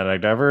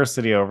genetic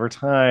diversity over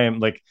time.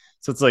 Like,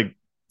 so it's like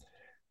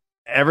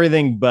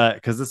everything but,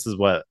 because this is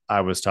what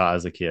I was taught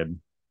as a kid.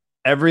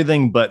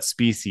 Everything but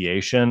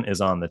speciation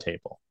is on the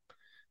table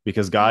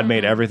because God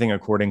made Mm. everything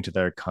according to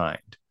their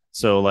kind.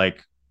 So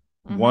like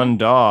Mm-hmm. one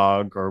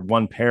dog or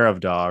one pair of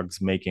dogs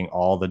making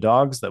all the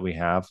dogs that we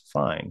have,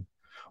 fine.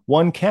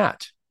 One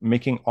cat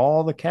making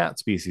all the cat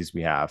species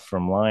we have,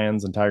 from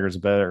lions and tigers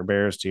and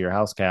bears to your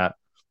house cat,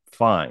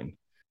 fine.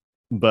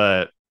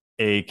 But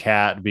a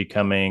cat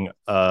becoming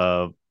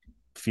a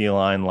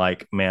feline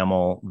like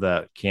mammal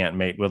that can't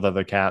mate with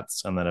other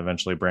cats and then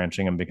eventually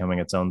branching and becoming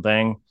its own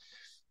thing,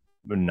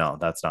 no,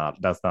 that's not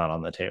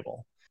on the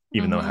table.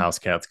 Even though Mm-hmm. house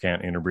cats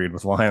can't interbreed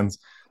with lions,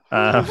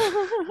 uh,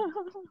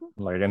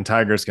 like, and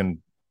tigers can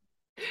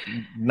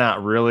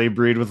not really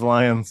breed with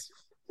lions.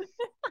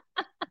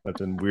 That's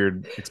been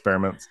weird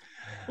experiments.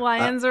 Uh,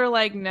 Lions are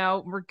like,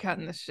 no, we're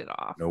cutting this shit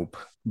off. nope.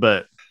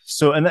 But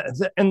so, and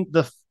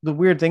the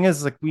weird thing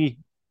is, like,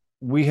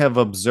 we have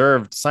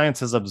observed,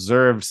 science has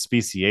observed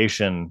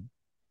speciation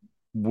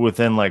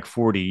within like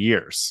 40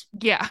 years.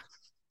 Yeah.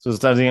 So it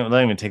doesn't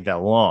even take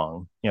that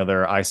long.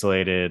 They're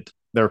isolated.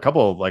 There were a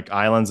couple of like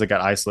islands that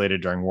got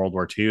isolated during World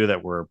War II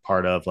that were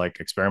part of like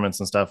experiments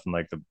and stuff, and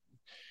like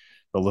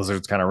the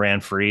lizards kind of ran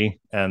free,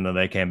 and then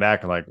they came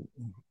back and like,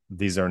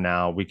 these are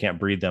now, we can't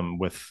breed them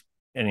with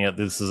and yet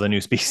this is a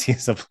new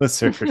species of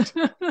lizard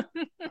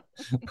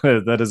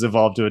that has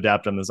evolved to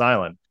adapt on this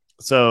island.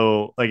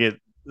 So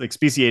like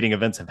speciating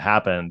events have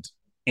happened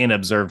in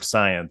observed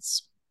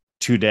science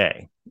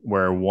today,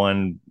 where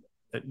one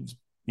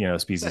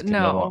species But can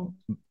no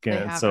no, they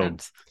longer. So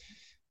haven't.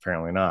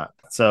 apparently not.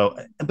 So,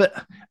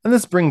 but and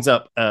this brings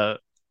up.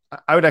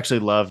 I would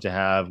actually love to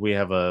have. We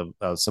have a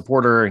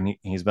supporter, and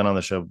he's been on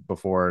the show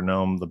before.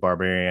 Gnome the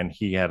Barbarian.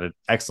 He had an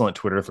excellent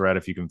Twitter thread,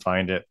 if you can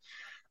find it,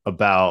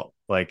 about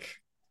like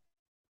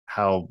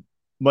how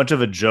much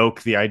of a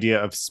joke the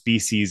idea of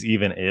species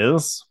even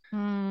is.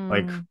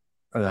 Like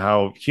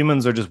how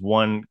humans are just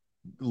one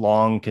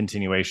long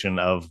continuation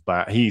of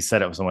he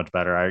said it so much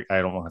better.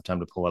 I don't have time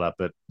to pull it up,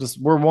 but just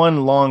we're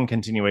one long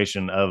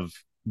continuation of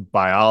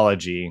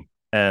biology,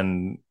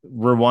 and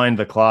rewind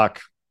the clock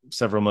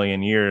several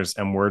million years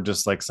and we're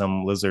just like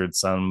some lizard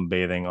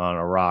sunbathing on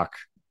a rock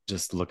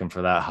just looking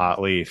for that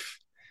hot leaf.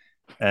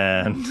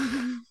 And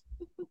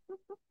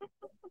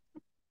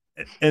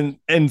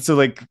and so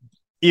like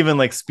even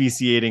like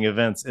speciating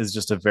events is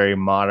just a very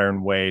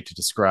modern way to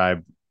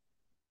describe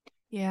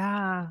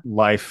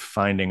life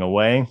finding a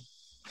way,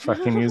 if I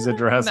can use a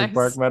Jurassic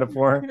Park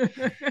metaphor.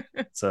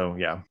 So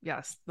yeah.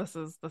 Yes, this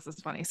is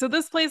funny. So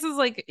this place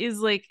is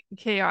like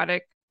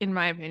chaotic in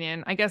my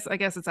opinion. I guess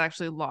it's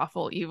actually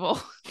lawful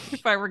evil.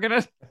 If I were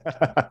gonna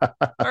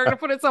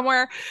put it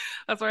somewhere,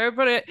 that's where I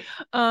put it.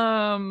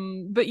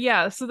 But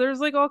yeah, so there's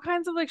like all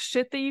kinds of like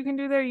shit that you can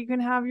do there. You can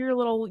have your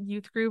little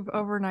youth group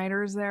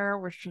overnighters there,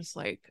 which is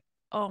like,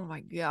 oh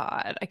my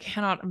god, I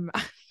cannot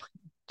imagine.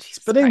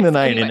 Spending the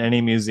night in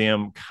any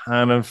museum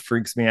kind of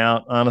freaks me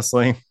out,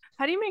 honestly.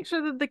 How do you make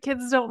sure that the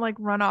kids don't like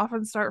run off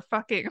and start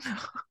fucking?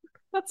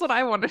 That's what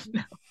I want to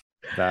know.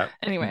 That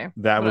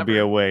whatever. Would be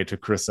a way to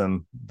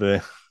christen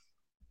the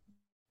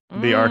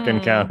Ark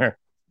Encounter.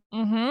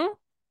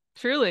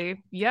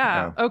 Truly.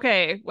 Yeah.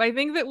 Okay. I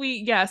think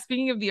that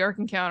speaking of the Ark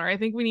Encounter, I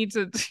think we need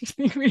to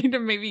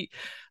maybe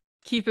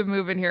keep it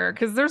moving here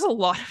because there's a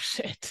lot of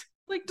shit.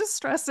 Like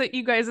distress it,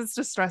 you guys. It's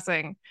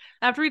distressing.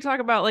 After we talk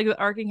about like the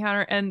Ark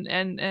Encounter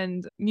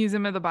and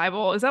Museum of the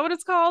Bible, is that what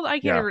it's called? I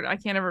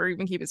can't ever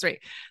even keep it straight.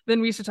 Then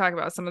we should talk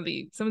about some of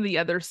the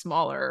other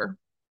smaller,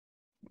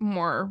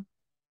 more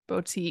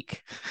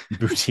boutique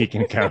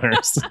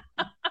encounters.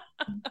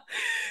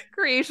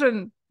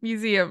 Creation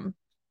museum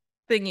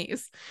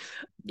thingies.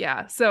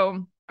 Yeah.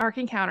 So Ark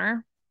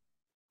Encounter,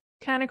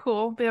 kind of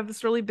cool. They have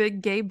this really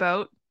big gay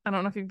boat. I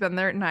don't know if you've been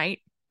there at night,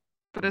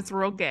 but it's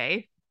real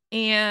gay.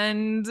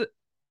 And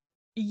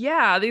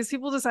yeah, these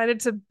people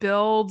decided to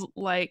build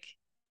like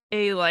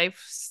a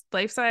life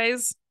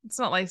size. It's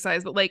not life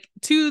size, but like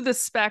to the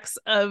specs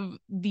of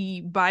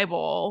the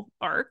Bible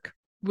Ark,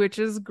 which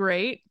is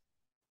great.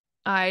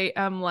 I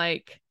am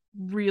like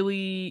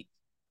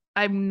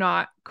I'm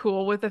not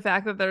cool with the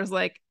fact that there's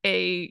like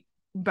a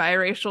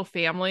biracial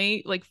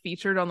family like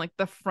featured on like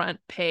the front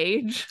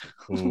page.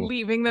 Ooh,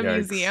 leaving the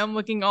museum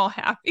looking all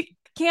happy.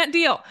 Can't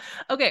deal.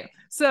 Okay,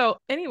 so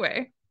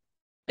anyway,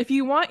 if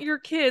you want your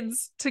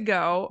kids to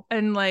go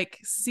and like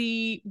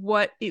see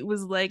what it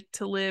was like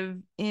to live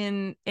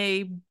in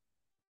a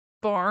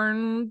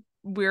barn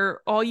where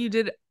all you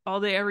did all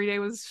day every day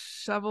was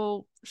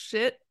shovel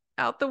shit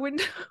out the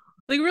window.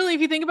 Like really,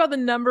 if you think about the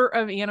number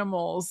of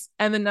animals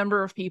and the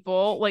number of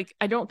people, like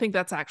I don't think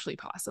that's actually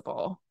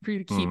possible for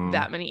you to keep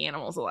that many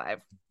animals alive.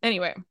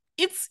 Anyway,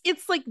 it's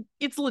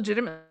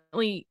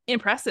legitimately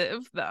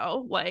impressive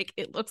though. Like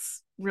it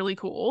looks really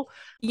cool.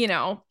 You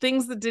know,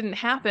 things that didn't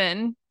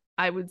happen,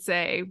 I would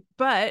say,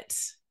 but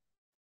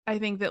I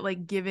think that like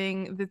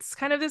it's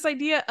kind of this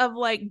idea of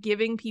like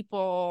giving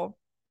people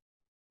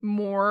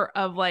more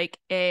of like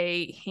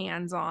a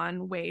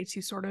hands-on way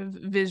to sort of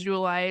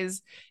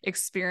visualize,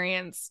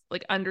 experience,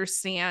 like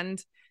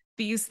understand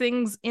these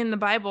things in the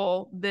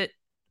Bible that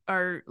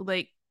are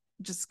like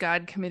just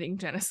God committing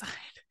genocide.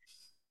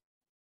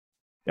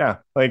 Yeah,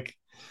 like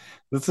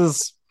this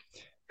is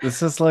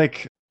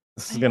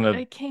gonna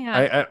I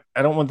can't.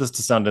 I don't want this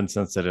to sound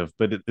insensitive,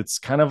 but it's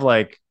kind of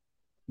like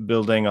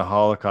building a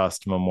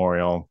Holocaust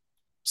memorial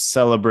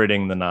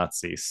celebrating the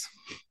Nazis.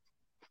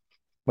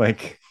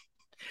 Like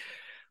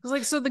I was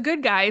like, so the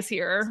good guys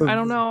here. I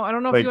don't know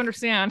like, if you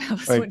understand how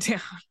this went down.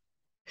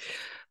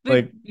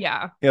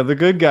 The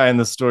good guy in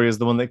the story is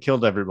the one that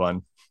killed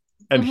everyone,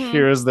 and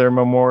here's their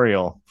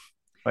memorial.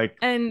 Like,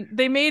 and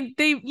they made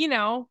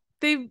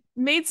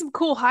some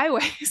cool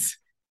highways.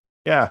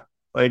 Yeah,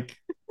 like.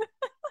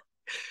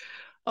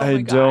 Oh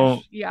my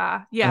gosh.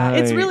 Yeah.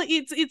 It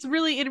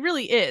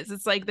really is.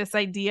 It's like this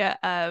idea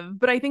of,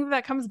 but I think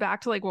that comes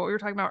back to like what we were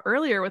talking about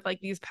earlier with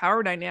like these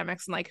power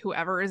dynamics and like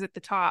whoever is at the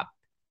top,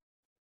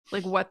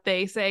 like what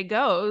they say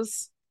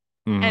goes.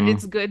 And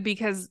it's good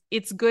because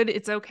it's good.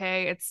 It's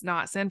okay. It's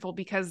not sinful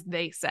because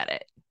they said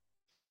it.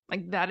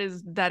 Like that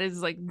is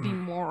like the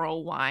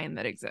moral line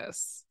that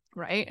exists.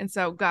 Right. And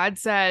so God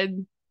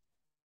said,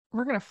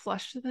 we're going to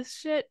flush this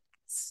shit,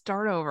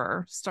 start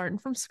over, starting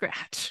from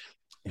scratch.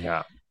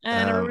 Yeah.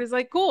 And everybody's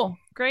like, cool,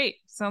 great,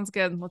 sounds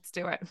good, let's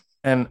do it.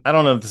 And I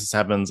don't know if this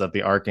happens at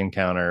the Ark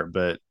Encounter,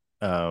 but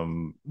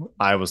um,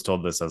 I was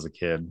told this as a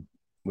kid,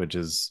 which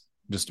is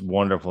just a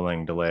wonderful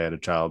thing to lay at a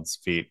child's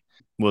feet,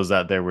 was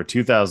that there were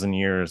 2,000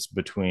 years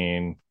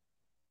between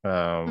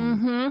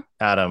Mm-hmm.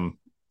 Adam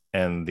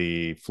and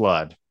the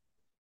flood,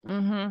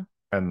 Mm-hmm.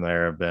 and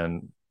there have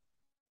been,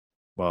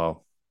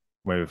 well,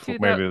 maybe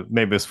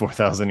 2000, it's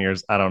 4,000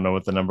 years. I don't know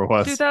what the number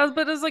was, 2000,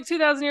 but it's like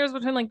 2000 years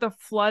between like the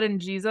flood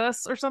and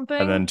Jesus or and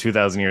something. then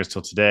 2,000 years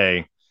till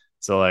today.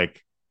 So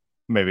like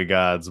maybe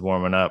God's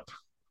warming up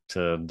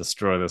to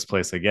destroy this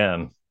place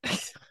again.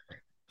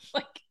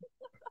 Like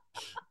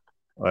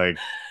Like,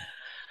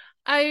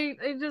 I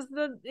just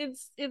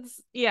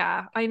it's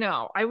yeah, I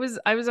know. I was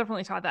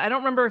definitely taught that. I don't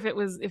remember if it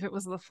was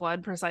the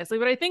flood precisely,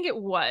 but I think it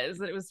was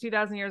that it was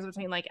 2000 years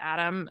between like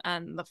Adam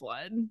and the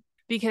flood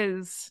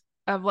because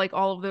of like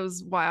all of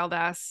those wild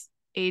ass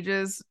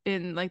ages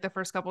in like the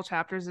first couple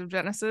chapters of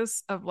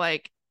Genesis of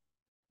like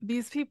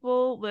these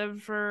people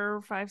lived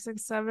for 5,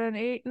 6, 7,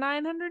 8,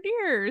 900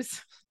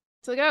 years.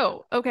 It's like,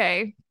 oh,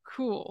 okay,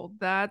 cool.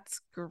 That's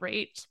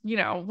great.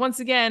 Once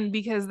again,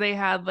 because they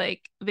had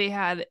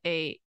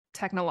a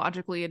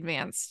technologically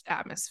advanced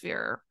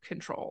atmosphere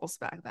controls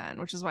back then,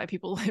 which is why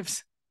people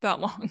lived that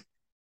long.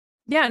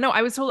 Yeah, no,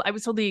 I was told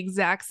the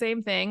exact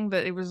same thing,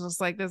 that it was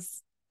just like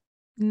this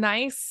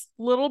nice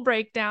little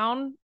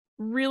breakdown.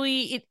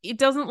 Really, it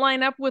doesn't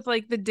line up with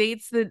like the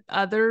dates that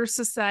other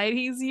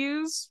societies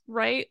use,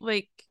 right?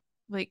 Like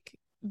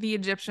the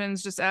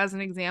Egyptians, just as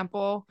an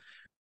example,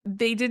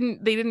 they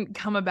didn't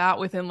come about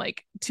within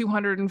like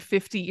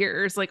 250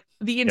 years. Like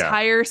the yeah,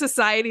 entire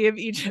society of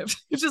Egypt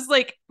just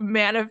like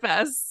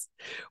manifests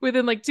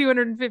within like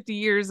 250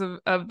 years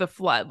of the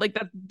flood. Like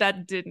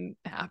that didn't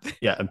happen.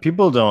 yeah, and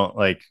people don't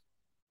like.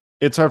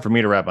 It's hard for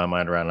me to wrap my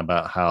mind around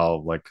about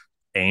how like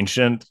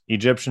ancient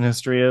Egyptian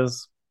history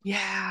is.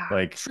 Yeah,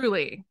 Like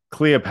truly.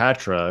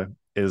 Cleopatra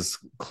is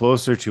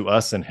closer to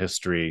us in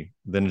history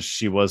than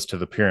she was to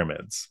the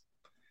pyramids.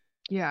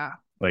 Yeah.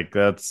 Like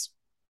that's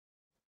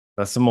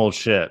some old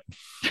shit.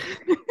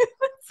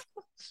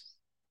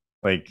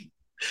 Like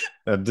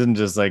that didn't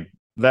just like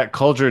that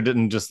culture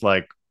didn't just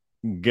like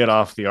get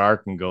off the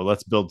ark and go,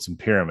 let's build some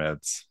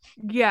pyramids.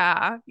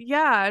 Yeah.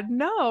 Yeah. And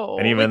No.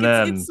 even Like it's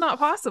then, it's not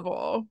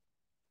possible.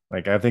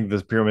 like I think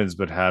the pyramids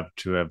would have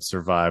to have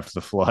survived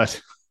the flood.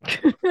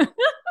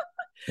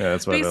 Yeah,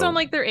 that's why Based on the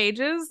like their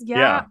ages.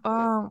 Yeah.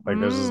 yeah, like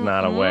there's just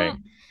not a way.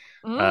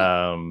 Mm.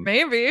 Um,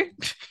 Maybe.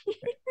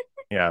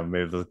 yeah,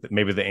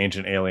 maybe the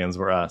ancient aliens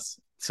were us.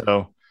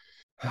 So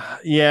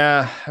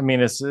yeah, I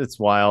mean it's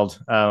wild.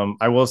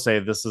 I will say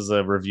this is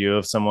a review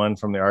of someone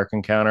from the Ark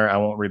Encounter. I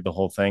won't read the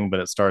whole thing, but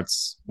it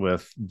starts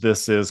with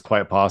this is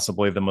quite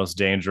possibly the most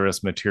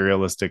dangerous,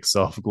 materialistic,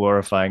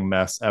 self-glorifying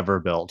mess ever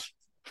built.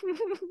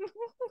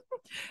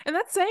 And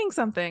that's saying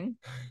something.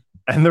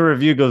 And the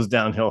review goes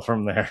downhill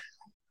from there.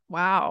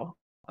 Wow.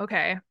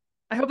 Okay.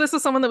 I hope this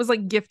is someone that was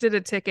like gifted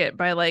a ticket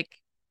by like,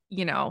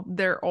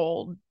 their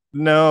old.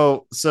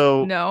 No,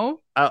 so No,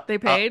 I, they I,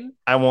 paid.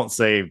 I won't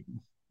say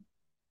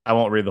I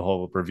won't read the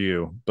whole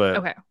review, but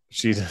Okay.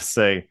 she just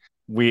say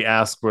we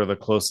asked where the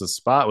closest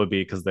spot would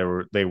be because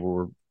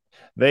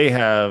they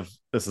have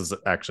this is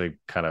actually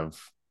kind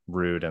of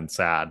rude and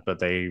sad,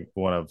 but a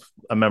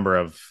member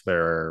of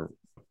their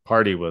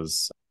party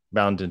was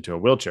bound into a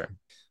wheelchair.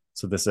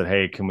 So they said,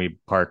 hey, can we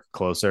park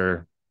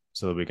closer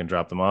so that we can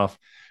drop them off?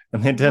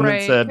 And the attendant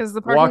Right. said, Because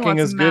the parking walking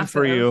lot's is good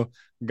for massive. you.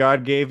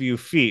 God gave you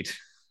feet,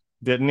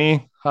 didn't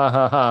he? Ha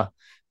ha ha.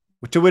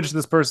 To which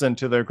this person,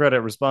 to their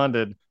credit,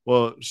 responded,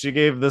 well, she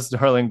gave this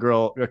darling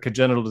girl a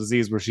congenital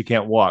disease where she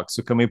can't walk.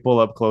 So can we pull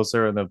up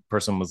closer? And the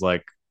person was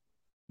like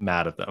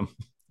mad at them.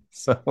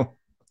 So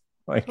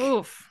like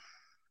Oof.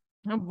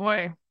 Oh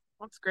boy.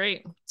 That's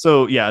great.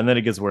 so yeah, and then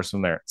it gets worse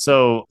from there.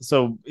 So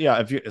yeah,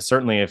 if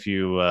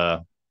you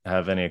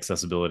have any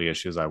accessibility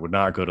issues, I would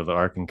not go to the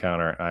Ark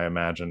Encounter. I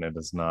imagine it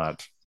is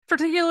not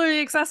Particularly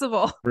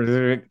accessible.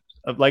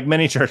 like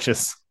many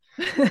churches.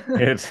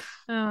 It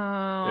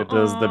Oh, it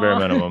does the bare oh.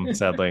 minimum,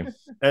 sadly.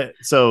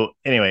 So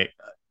anyway,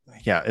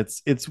 yeah,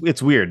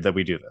 it's weird that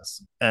we do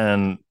this,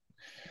 and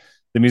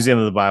the Museum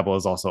of the Bible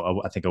is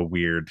also, I think,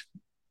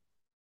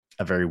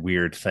 a very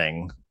weird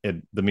thing.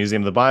 The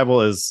Museum of the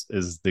Bible is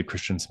the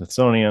Christian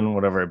Smithsonian,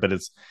 whatever, but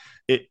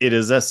it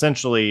is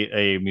essentially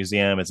a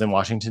museum. It's in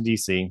Washington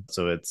D.C.,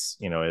 so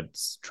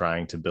it's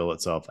trying to bill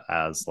itself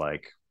as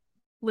like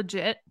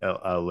Legit.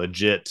 a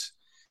legit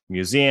And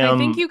I think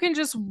museum. you can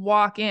just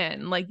walk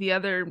in like the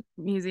other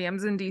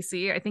museums in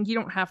DC. I think you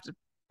don't have to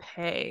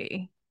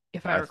pay,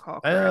 if I recall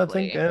I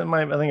think correctly.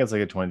 I think it's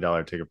like a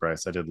 $20 ticket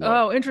price. I did look,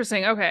 Oh,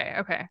 interesting. Okay.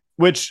 Okay.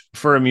 which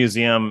for a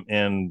museum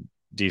in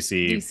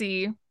DC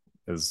DC,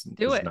 is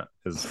do it.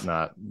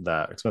 not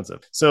that expensive.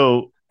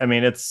 So I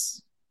mean, it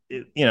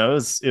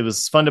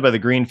was funded by the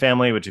Green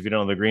family, which if you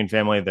don't know the Green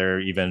family, they're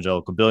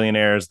evangelical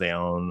billionaires. They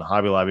own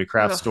Hobby Lobby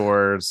craft Ugh.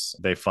 stores.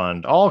 They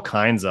fund all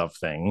kinds of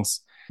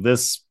things.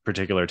 This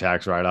particular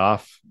tax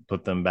write-off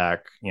put them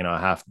back,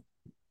 $500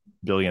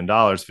 million,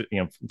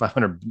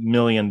 $500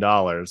 million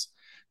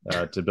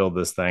to build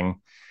this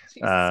thing.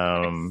 Jesus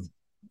Um, Christ.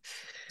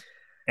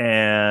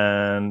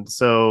 and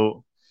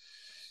so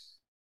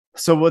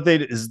So what they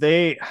did is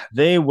they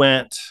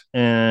went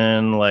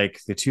in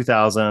like the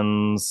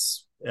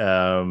 2000s,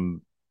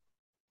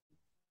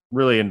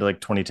 really into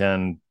like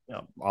 2010,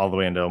 all the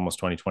way into almost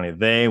 2020.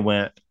 They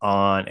went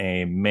on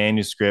a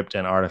manuscript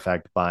and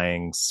artifact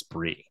buying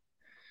spree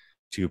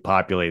to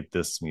populate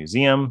this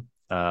museum,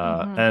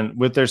 and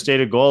with their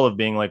stated goal of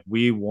being like,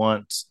 we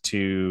want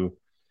to,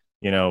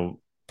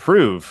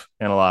 prove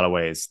in a lot of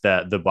ways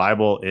that the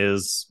Bible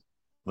is,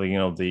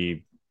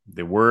 the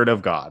word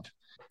of God,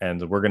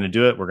 and we're going to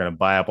do it. We're going to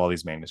buy up all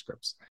these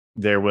manuscripts.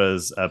 There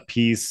was a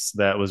piece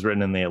that was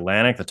written in the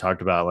Atlantic that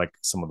talked about like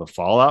some of the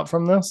fallout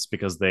from this,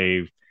 because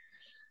they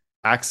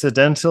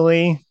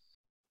accidentally,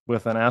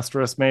 with an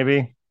asterisk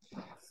maybe,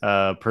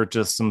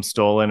 purchased some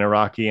stolen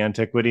Iraqi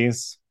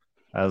antiquities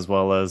as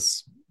well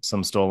as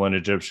some stolen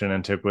Egyptian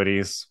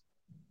antiquities.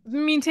 I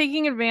mean,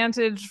 taking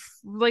advantage,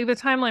 like the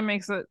timeline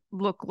makes it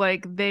look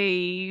like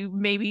they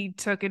maybe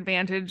took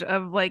advantage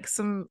of like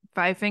some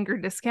five-finger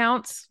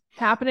discounts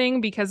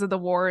happening because of the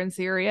war in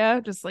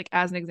Syria, just like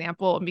as an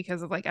example, and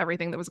because of like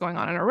everything that was going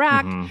on in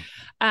Iraq.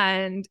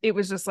 And it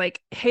was just like,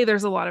 hey,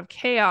 there's a lot of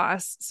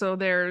chaos. So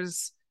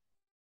there's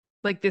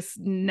like this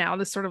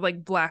sort of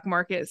like black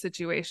market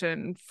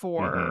situation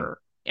for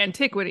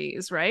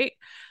antiquities, right?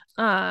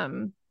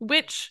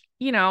 Which,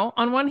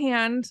 on one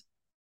hand,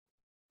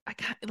 I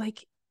got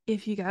like,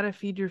 if you gotta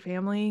feed your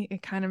family,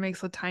 it kind of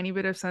makes a tiny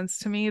bit of sense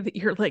to me that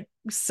you're like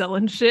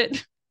selling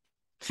shit,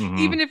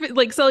 even if it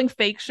like selling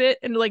fake shit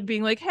and like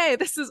being like, hey,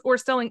 this is, or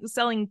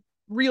selling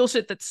real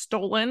shit that's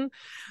stolen,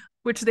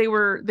 which they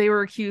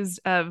were accused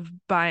of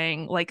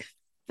buying like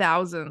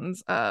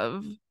thousands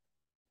of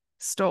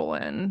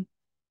stolen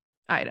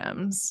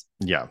items.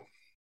 Yeah.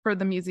 For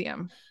the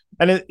museum.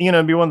 And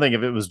it'd be one thing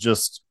if it was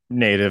just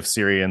native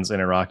Syrians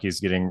and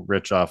Iraqis getting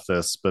rich off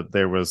this, but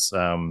there was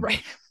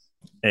right.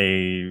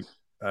 a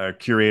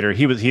curator.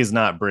 He's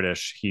not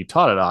British. He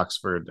taught at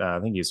Oxford. I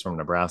think he's from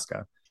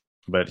Nebraska,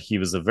 but he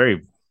was I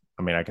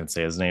can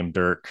say his name,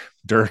 Dirk.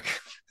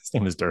 His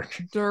name is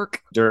Dirk.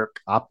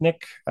 Dirk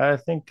Opnick, I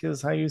think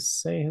is how you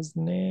say his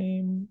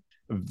name.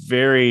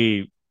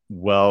 Very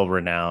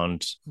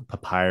well-renowned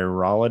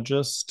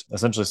papyrologist,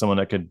 essentially someone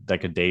that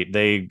could date.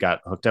 They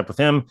got hooked up with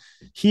him.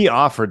 He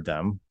offered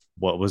them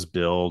what was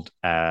billed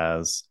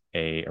as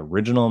a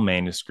original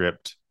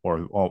manuscript,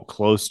 or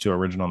close to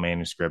original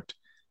manuscript,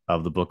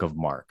 of the Book of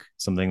Mark,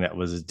 something that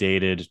was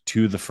dated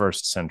to the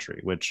 1st century,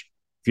 which,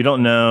 if you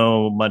don't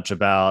know much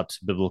about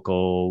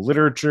biblical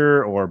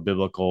literature or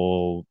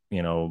biblical,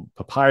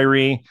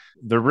 papyri,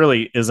 there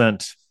really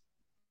isn't.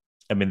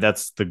 I mean,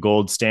 that's the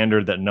gold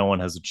standard that no one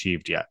has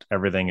achieved yet.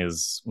 Everything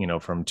is,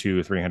 from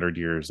 200-300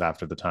 years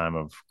after the time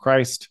of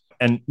Christ.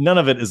 And none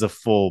of it is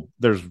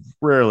there's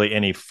rarely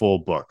any full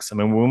books. I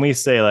mean, when we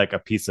say like a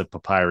piece of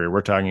papyri,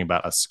 we're talking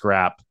about a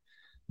scrap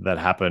that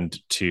happened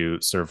to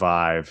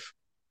survive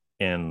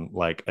in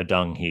like a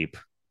dung heap.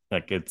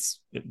 Like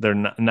they're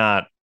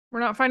not. We're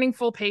not finding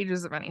full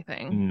pages of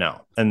anything.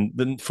 No. And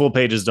the full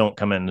pages don't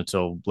come in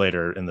until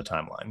later in the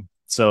timeline.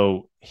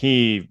 So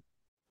he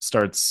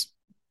starts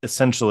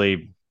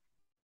essentially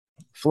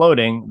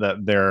floating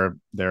that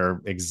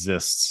there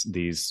exists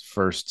these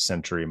 1st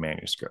century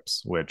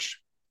manuscripts,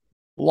 which,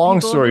 long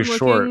People story have been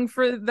short, looking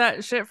for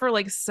that shit for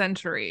like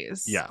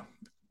centuries. Yeah.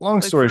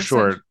 Long story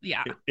short,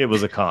 yeah, it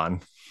was a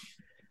con.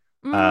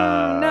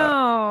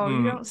 No,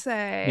 you don't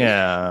say.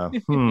 Yeah.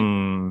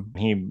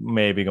 He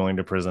may be going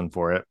to prison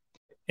for it.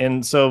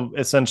 And so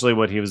essentially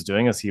what he was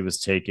doing is he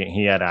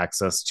had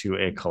access to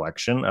a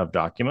collection of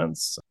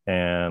documents,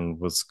 and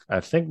was,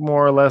 I think,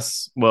 more or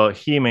less, well,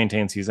 he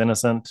maintains he's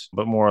innocent,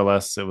 but more or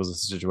less it was a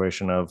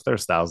situation of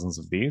there's thousands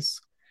of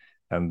these,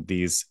 and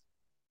these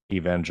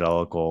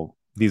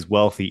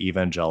wealthy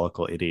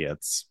evangelical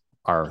idiots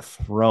are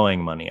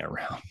throwing money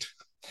around.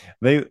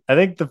 I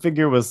think the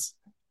figure was,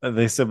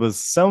 they said, was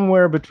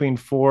somewhere between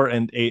 $4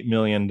 and $8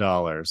 million,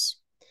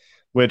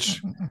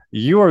 which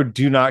you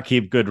do not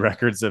keep good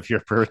records of your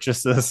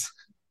purchases.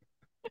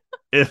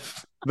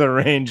 If the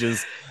range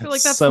is, I feel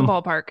like that's the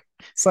ballpark.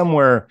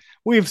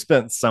 We've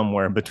spent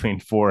somewhere between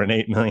 $4 and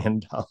 $8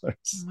 million.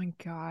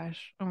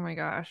 Oh my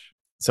gosh.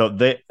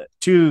 So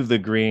to the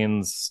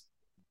Greens'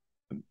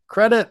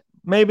 credit,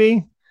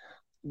 maybe,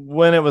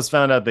 when it was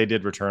found out, they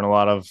did return a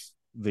lot of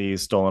the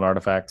stolen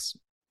artifacts,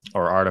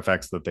 or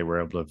artifacts that they were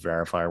able to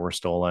verify were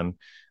stolen.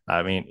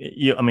 I mean,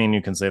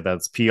 you can say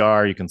that's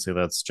PR, you can say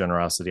that's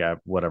generosity,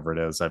 whatever it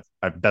is.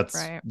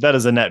 That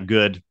is a net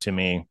good to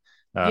me,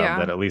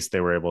 that at least they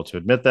were able to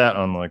admit that,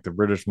 unlike the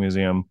British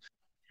Museum.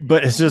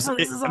 But it's just,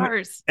 this is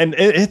ours. And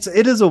it's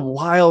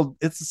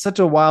such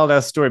a wild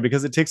ass story,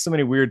 because it takes so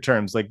many weird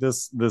terms. Like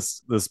this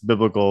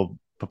biblical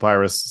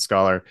papyrus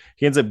scholar,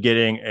 he ends up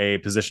getting a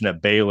position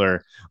at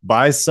Baylor,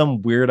 buys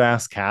some weird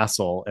ass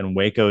castle in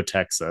Waco,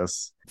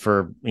 Texas,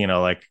 for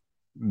like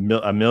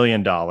 $1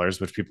 million,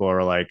 which people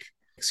are like,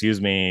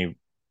 excuse me,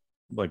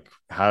 like,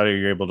 how are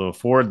you able to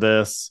afford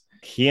this?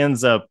 He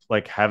ends up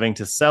like having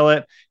to sell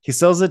it. He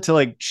sells it to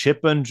like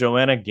Chip and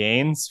Joanna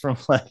Gaines from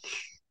like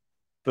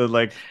the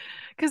like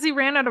because he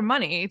ran out of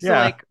money to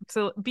Yeah.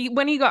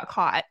 when he got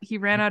caught, he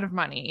ran out of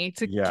money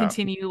to Yeah.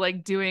 continue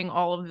like doing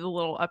all of the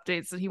little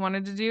updates that he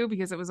wanted to do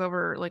because it was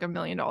over like $1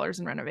 million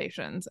in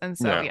renovations. And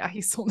so Yeah.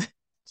 he sold it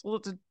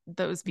to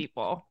those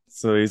people.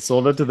 So he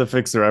sold it to the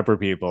fixer-upper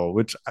people,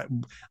 which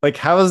like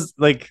how is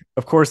like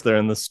of course they're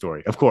in this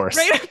story. Of course.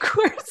 Right, of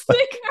course.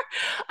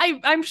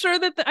 I'm sure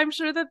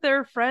that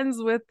they're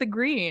friends with the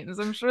Greens.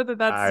 I'm sure that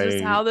that's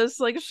just how this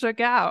like shook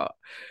out.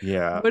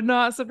 Yeah. Would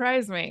not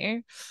surprise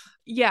me.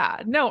 Yeah,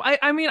 no,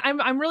 I mean,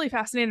 I'm really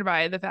fascinated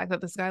by the fact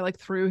that this guy like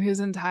threw his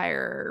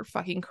entire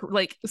fucking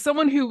like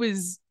someone who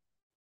was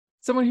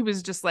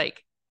just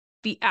like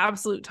the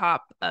absolute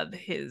top of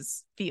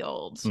his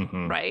field,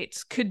 right?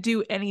 Could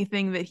do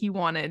anything that he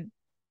wanted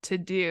to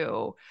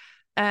do,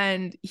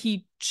 and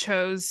he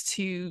chose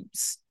to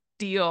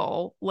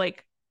steal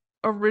like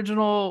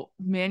original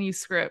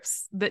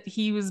manuscripts that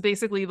he was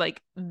basically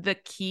like the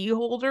key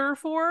holder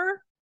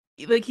for.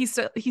 Like he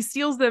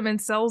steals them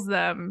and sells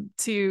them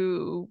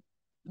to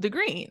the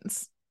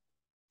Greens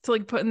to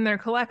like put in their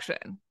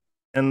collection.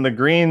 And the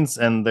Greens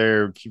and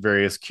their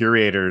various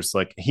curators,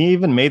 like he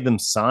even made them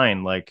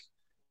sign like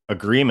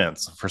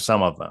agreements for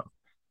some of them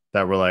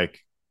that were like,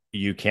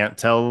 you can't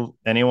tell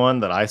anyone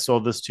that I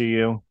sold this to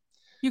you.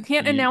 You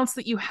can't announce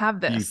that you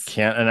have this. You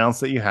can't announce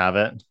that you have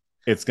it.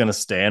 It's going to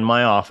stay in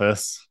my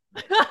office,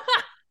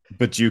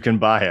 but you can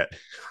buy it.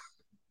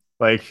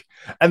 Like,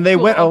 and they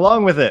went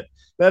along with it.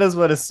 That is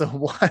what is so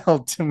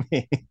wild to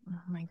me. Oh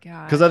my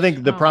god! Because I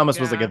think the promise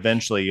was like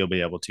eventually you'll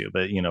be able to,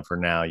 but for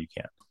now you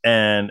can't.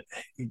 And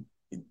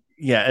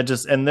yeah,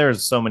 and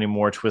there's so many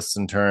more twists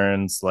and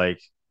turns.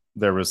 Like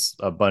there was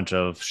a bunch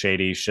of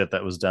shady shit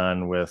that was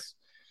done with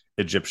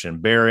Egyptian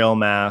burial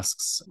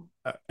masks.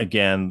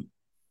 Again,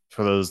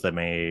 for those that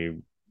may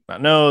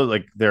not know,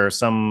 like there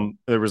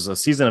was a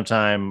season of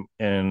time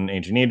in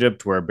ancient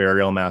Egypt where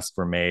burial masks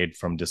were made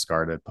from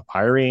discarded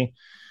papyri.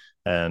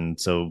 And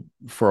so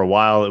for a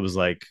while, it was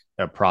like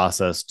a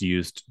process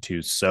used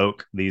to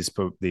soak these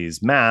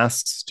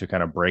masks to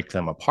kind of break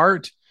them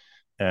apart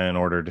in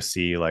order to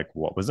see like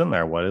what was in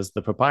there. What is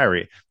the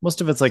papyri?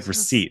 Most of it's like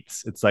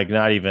receipts. It's like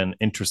not even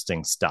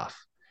interesting stuff.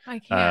 I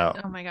can't.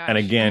 Oh my gosh. And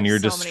again, you're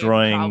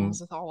destroying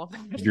with all of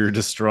them. You're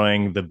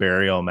destroying the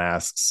burial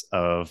masks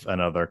of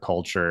another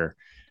culture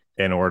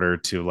in order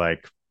to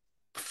like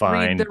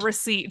find read the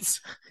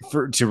receipts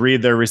to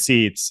read their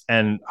receipts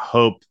and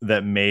hope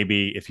that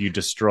maybe if you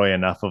destroy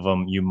enough of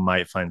them you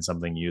might find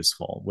something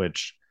useful,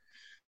 which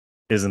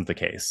isn't the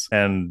case.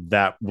 And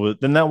that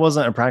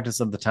wasn't a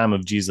practice at the time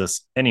of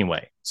Jesus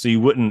anyway, so you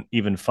wouldn't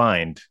even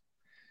find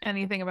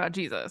anything about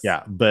Jesus.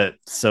 Yeah, but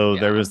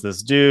there was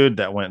this dude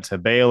that went to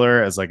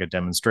Baylor as like a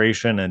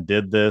demonstration and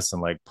did this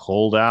and like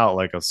pulled out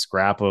like a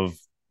scrap of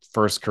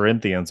First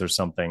Corinthians or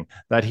something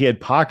that he had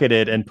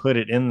pocketed and put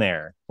it in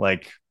there.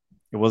 Like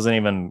it wasn't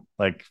even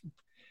like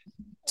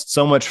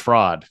so much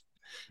fraud.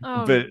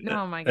 Oh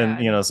my god!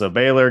 And so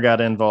Baylor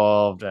got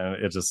involved, and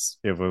it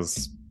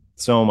was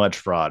so much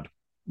fraud,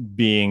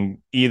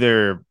 being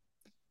either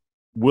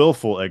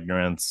willful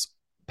ignorance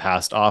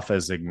passed off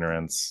as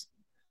ignorance,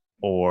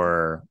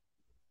 or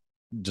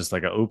just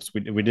like oops,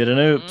 we did an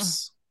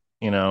oops,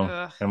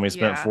 and we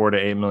spent $4 to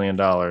 $8 million.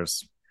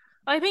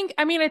 I think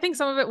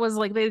some of it was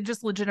like they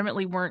just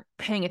legitimately weren't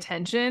paying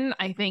attention.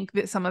 I think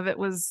that some of it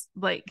was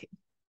like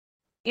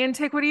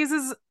antiquities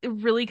is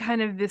really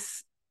kind of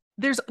this.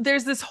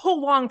 There's this whole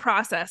long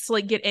process to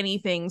like get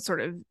anything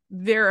sort of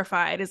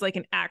verified as like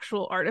an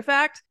actual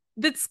artifact.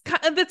 That's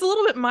a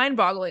little bit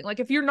mind-boggling. Like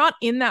if you're not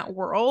in that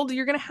world,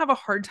 you're gonna have a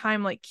hard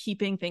time like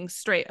keeping things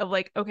straight. Of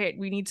like, okay,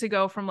 we need to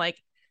go from like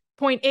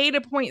point A to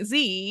point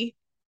Z,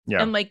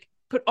 and like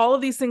put all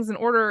of these things in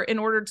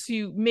order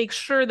to make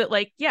sure that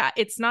like, yeah,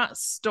 it's not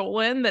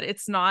stolen, that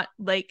it's not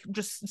like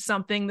just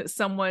something that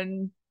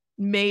someone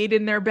made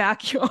in their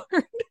backyard.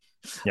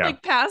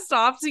 Like passed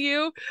off to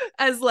you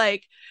as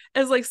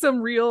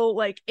some real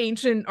like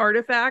ancient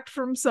artifact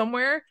from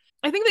somewhere.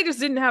 I think they just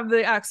didn't have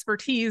the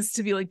expertise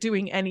to be like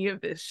doing any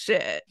of this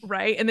shit,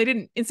 right? And they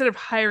didn't, instead of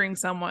hiring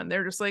someone,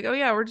 they're just like, oh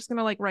yeah, we're just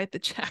gonna like write the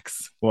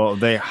checks. Well,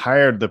 they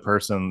hired the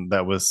person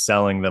that was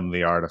selling them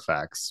the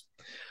artifacts.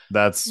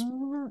 That to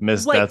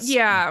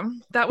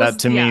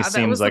me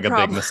seems like a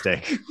big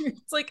mistake.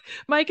 It's like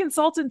my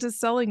consultant is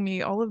selling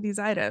me all of these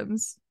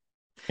items.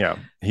 Yeah,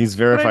 he's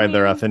verified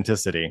their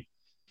authenticity.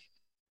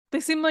 They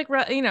seem like,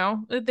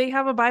 they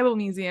have a Bible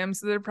museum,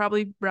 so they're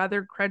probably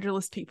rather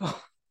credulous people.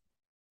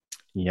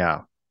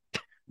 Yeah,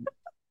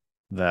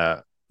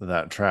 that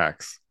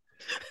tracks.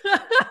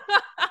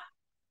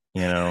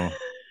 If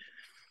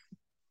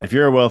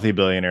you're a wealthy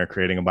billionaire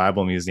creating a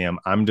Bible museum,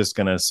 I'm just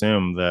going to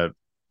assume that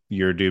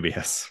you're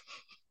dubious.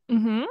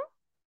 You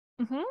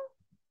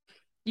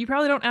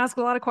probably don't ask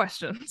a lot of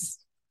questions.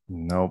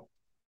 Nope.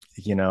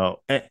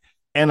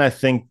 And I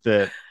think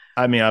that,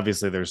 I mean,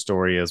 obviously their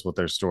story is what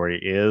their story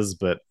is,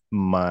 but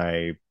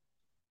I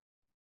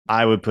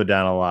would put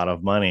down a lot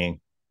of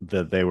money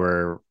that they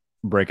were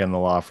breaking the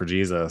law for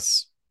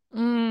Jesus.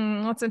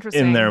 That's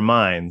interesting. In their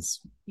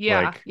minds.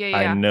 Yeah, Like, yeah,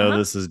 I yeah. know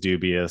this is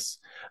dubious.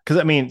 Because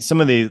I mean,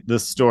 some of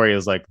this story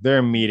is like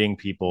they're meeting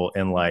people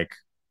in like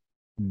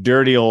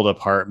dirty old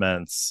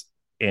apartments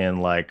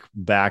in like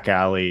back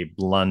alley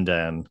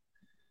London.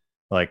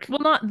 Like, Well,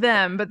 not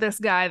them, but this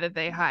guy that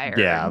they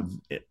yeah,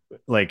 hired.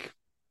 like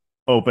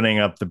opening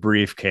up the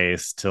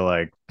briefcase to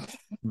like,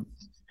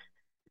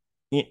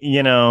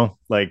 you know,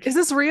 like, Is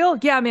this real?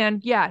 Yeah, man.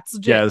 Yeah, it's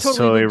yeah, legit. it's Totally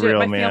totally legit. real,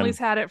 My man. family's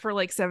had it for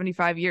like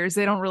 75 years.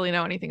 They don't really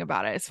know anything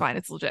about it. It's fine.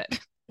 It's legit.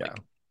 Yeah. Like,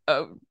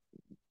 oh,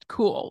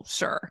 cool.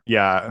 Sure.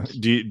 Yeah.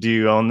 Do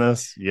you own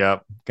this?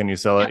 Yep. Can you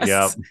sell it? Yep.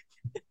 Yes.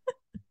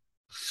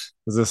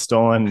 Is this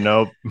stolen?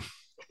 Nope.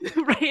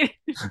 Right.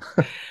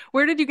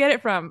 Where did you get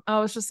it from?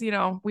 Oh, it's just,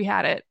 we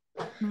had it.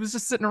 It was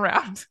just sitting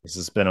around. This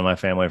has been in my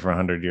family for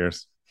 100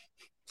 years.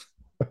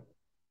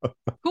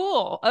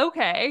 Cool.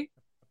 Okay.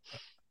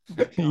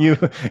 You,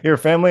 your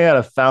family had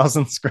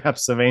 1,000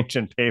 scraps of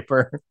ancient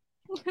paper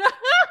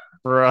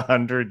for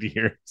 100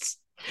 years.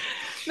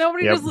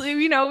 Nobody Yep. just,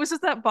 it was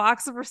just that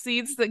box of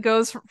receipts that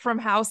goes from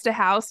house to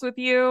house with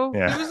you.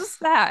 Yeah. It was just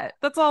that.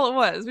 That's all it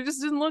was. We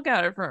just didn't look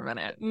at it for a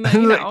minute. And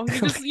then,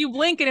 you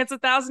blink and it's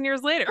 1,000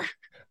 years later.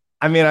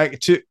 I mean,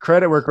 to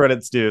credit where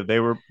credit's due, they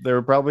were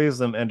probably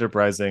some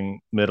enterprising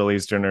Middle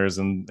Easterners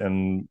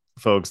and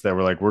folks that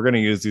were like, we're going to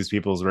use these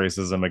people's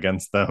racism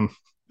against them.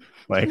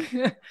 Like,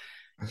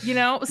 See,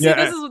 yeah, this is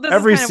kind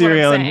of what I'm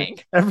saying.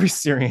 every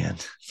Syrian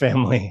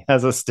family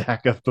has a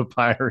stack of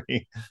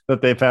papyri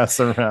that they pass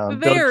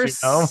around. They Don't are you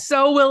know?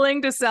 so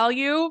willing to sell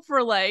you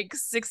for like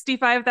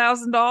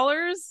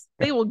 $65,000.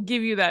 They will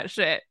give you that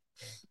shit.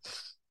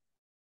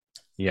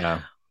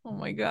 Yeah. Oh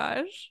my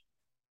gosh.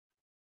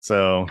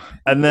 So,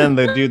 and then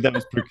the dude that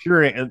was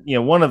procuring,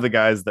 one of the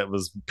guys that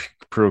was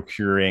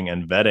procuring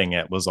and vetting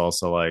it was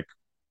also like,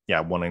 yeah,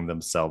 wanting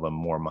them to sell them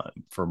more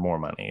money for more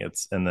money.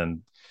 And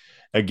then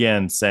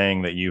again,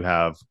 saying that you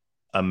have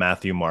a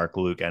Matthew, Mark,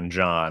 Luke, and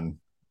John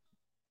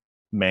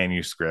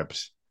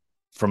manuscript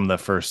from the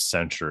first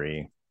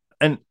century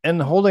and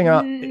holding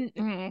up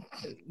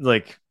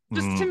like,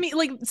 just to me,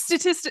 like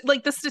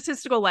the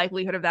statistical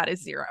likelihood of that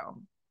is zero.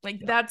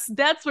 Like that's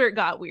where it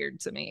got weird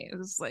to me. It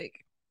was like,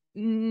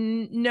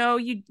 no,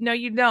 you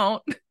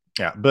don't.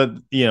 Yeah, but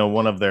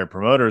one of their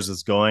promoters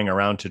is going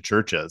around to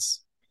churches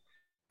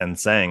and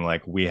saying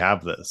like, we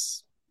have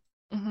this.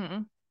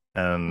 Mm-hmm.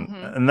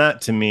 And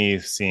that to me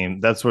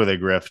that's where the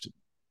grift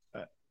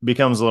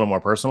becomes a little more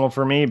personal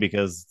for me,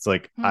 because it's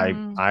like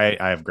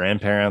I have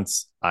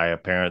grandparents, I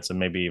have parents, and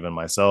maybe even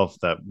myself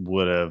that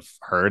would have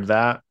heard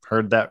that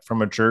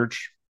from a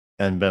church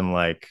and been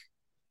like,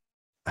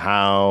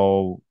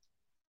 how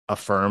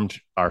affirmed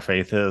our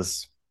faith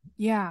is,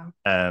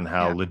 and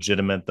how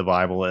legitimate the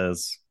Bible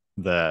is,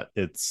 that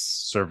it's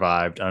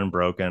survived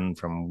unbroken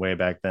from way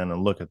back then.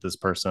 And look at this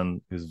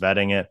person who's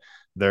vetting it,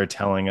 they're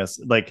telling us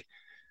like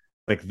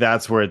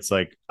that's where it's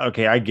like,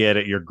 okay, I get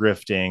it, you're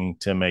grifting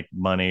to make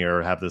money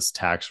or have this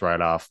tax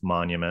write-off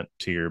monument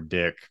to your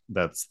dick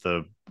that's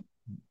the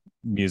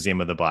Museum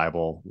of the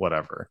Bible,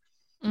 whatever.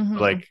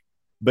 Like,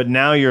 but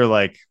now you're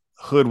like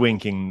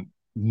hoodwinking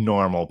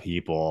normal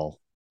people.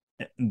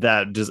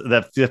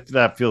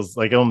 That feels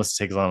like it almost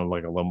takes on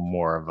like a little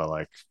more of a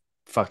like,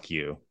 fuck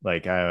you.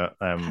 Like I'm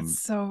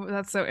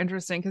that's so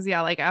interesting, because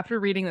like after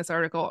reading this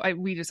article,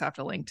 we just have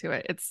to link to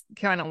it. It's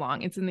kind of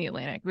long. It's in the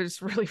Atlantic, but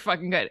it's really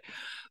fucking good.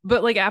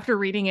 But like after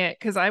reading it,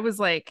 because I was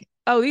like,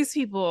 oh, these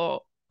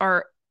people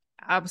are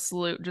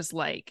absolute just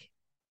like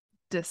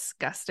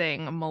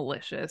disgusting,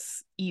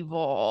 malicious,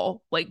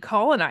 evil, like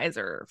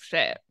colonizer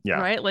shit. Yeah.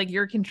 Right. Like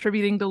you're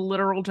contributing to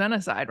literal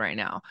genocide right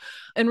now.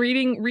 And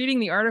reading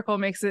the article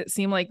makes it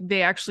seem like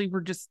they actually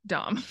were just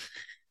dumb.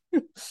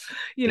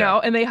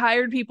 And they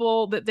hired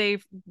people that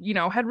they've,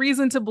 had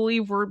reason to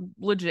believe were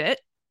legit.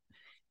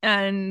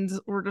 And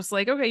we're just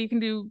like, okay, you can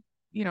do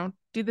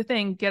the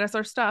thing, get us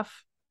our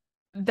stuff.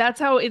 That's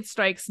how it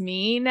strikes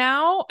me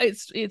now.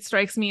 It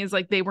strikes me as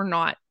like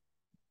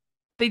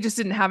they just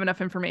didn't have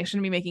enough information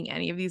to be making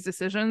any of these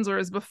decisions.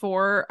 Whereas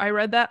before I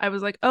read that, I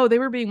was like, oh, they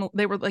were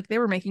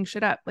making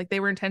shit up. Like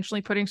they were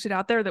intentionally putting shit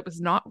out there that was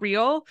not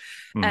real,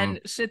 and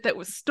shit that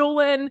was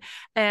stolen.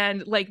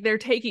 And like they're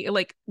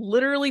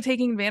literally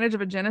taking advantage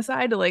of a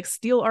genocide to like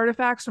steal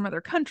artifacts from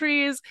other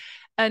countries.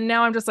 And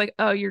now I'm just like,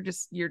 oh, you're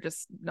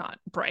just not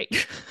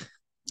bright.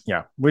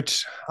 Yeah.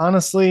 Which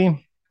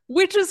honestly,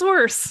 is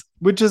worse.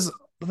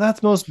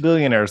 That's most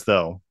billionaires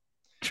though.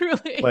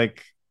 Truly.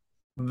 Like,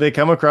 they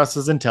come across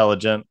as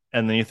intelligent,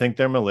 and then you think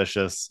they're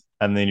malicious,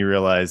 and then you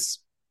realize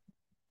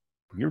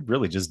you're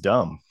really just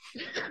dumb.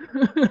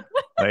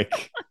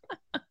 like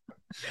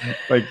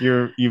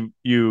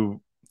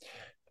you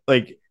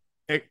like,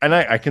 and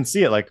I can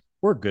see it. Like,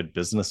 we're good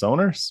business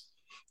owners.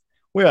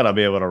 We ought to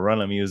be able to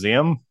run a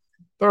museum.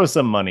 Throw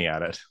some money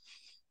at it.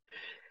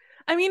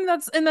 I mean,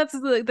 that's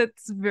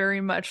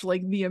very much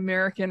like the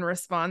American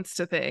response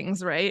to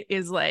things, right?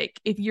 Is like,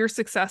 if you're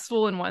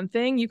successful in one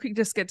thing, you could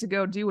just get to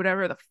go do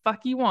whatever the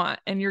fuck you want,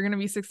 and you're going to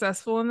be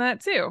successful in that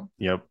too.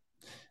 Yep.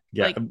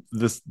 Yeah. Like,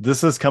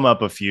 this has come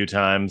up a few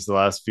times the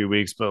last few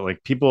weeks, but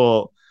like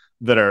people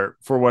that are,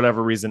 for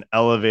whatever reason,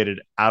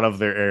 elevated out of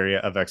their area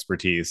of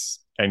expertise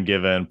and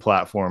given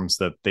platforms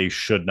that they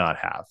should not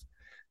have.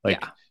 Like,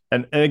 Yeah.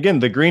 and again,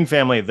 the Green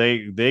family,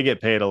 they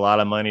get paid a lot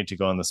of money to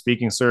go on the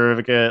speaking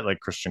circuit, like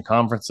Christian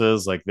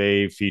conferences. Like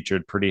they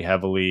featured pretty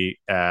heavily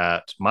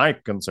at my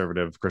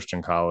conservative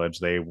Christian college.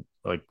 They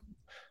like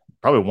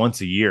probably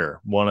once a year,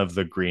 one of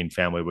the Green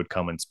family would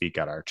come and speak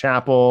at our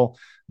chapel.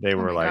 They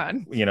were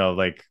like, God.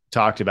 like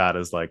talked about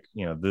as like,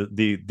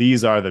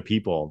 these are the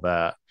people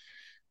that,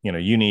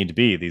 you need to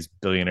be, these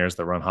billionaires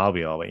that run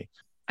Hobby Lobby.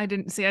 I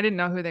didn't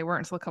know who they were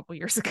until a couple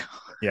years ago.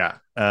 Yeah.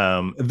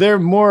 They're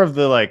more of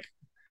the like,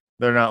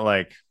 they're not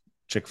like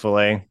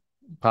Chick-fil-A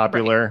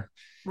popular.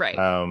 Right.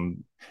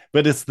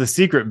 But it's the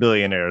secret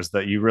billionaires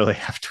that you really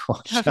have to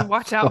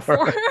watch out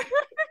for.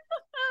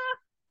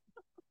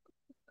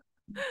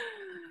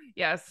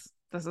 Yes,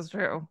 this is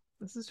true.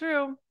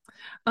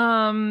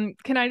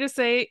 Can I just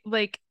say,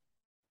 like,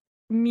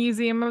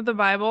 Museum of the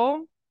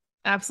Bible,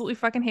 absolutely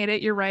fucking hate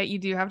it. You're right. You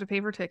do have to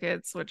pay for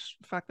tickets, which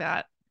fuck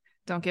that.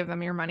 Don't give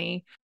them your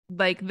money.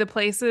 Like the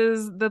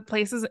places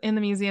in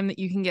the museum that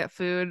you can get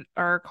food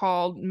are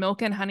called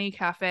Milk and Honey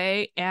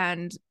Cafe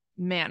and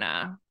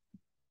Manna.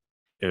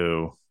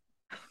 Ew.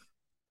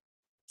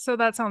 So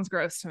that sounds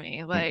gross to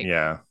me. Like,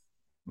 yeah.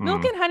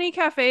 Milk and Honey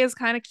Cafe is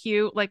kind of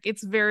cute. Like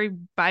it's very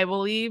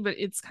Bible-y, but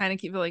it's kind of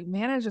cute. But like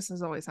Manna just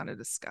has always sounded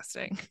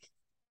disgusting.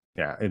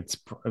 Yeah, it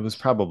was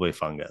probably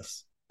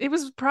fungus. It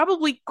was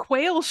probably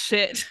quail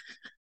shit.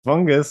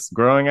 Fungus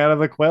growing out of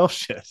the quail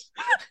shit.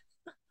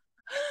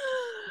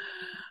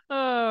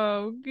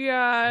 Oh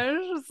gosh.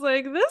 It's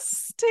like,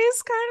 this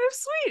tastes kind of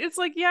sweet. It's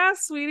like, yeah,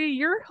 sweetie,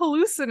 you're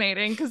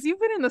hallucinating because you've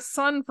been in the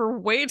sun for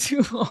way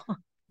too long.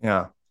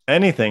 Yeah.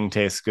 Anything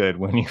tastes good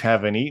when you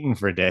haven't eaten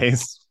for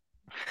days.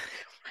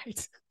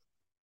 Right.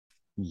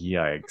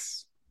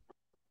 Yikes.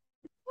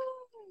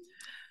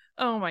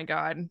 Oh my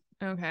God.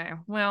 Okay.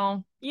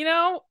 Well,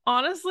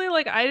 honestly,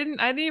 like I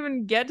didn't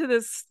even get to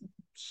this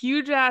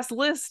huge ass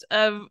list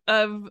of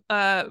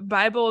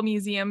Bible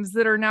museums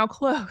that are now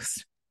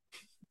closed.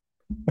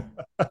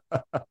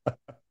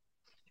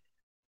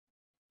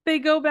 They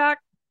go back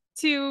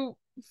to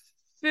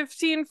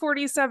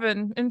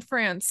 1547 in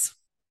France.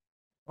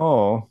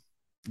 Oh,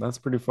 that's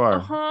pretty far.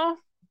 Uh-huh.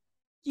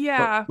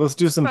 Yeah. Let's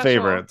do some special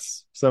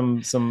favorites,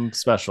 some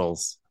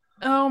specials.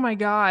 Oh my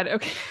God.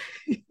 Okay.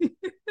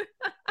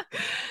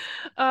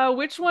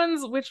 Which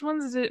ones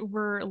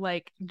were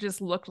like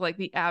just looked like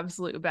the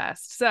absolute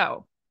best?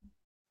 So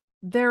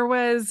there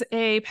was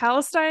a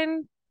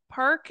Palestine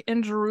park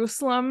in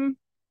Jerusalem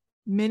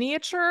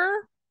miniature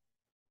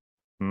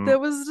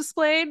that was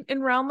displayed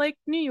in Round Lake,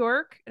 New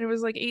York, and it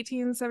was like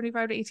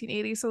 1875 to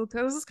 1880. So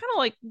this is kind of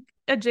like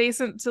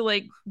adjacent to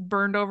like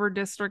burned over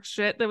district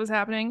shit that was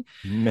happening.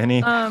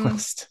 I'm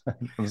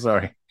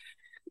sorry.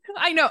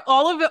 I know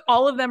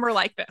all of them are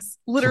like this.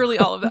 Literally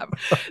all of them.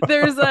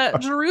 There's a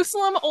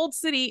Jerusalem Old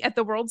City at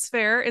the World's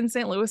Fair in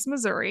St. Louis,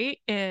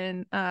 Missouri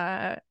in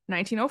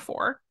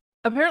 1904.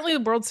 Apparently the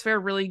World's Fair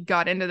really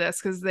got into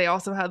this because they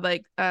also had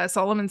like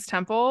Solomon's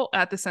Temple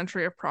at the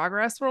Century of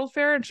Progress World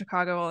Fair in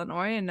Chicago,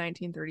 Illinois in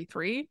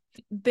 1933.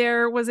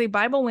 There was a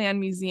Bible Land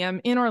Museum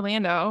in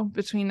Orlando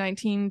between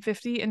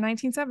 1950 and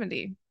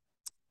 1970.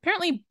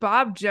 Apparently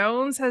Bob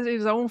Jones has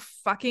his own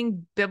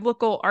fucking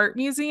biblical art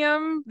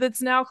museum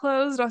that's now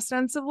closed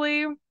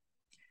ostensibly.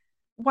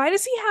 Why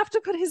does he have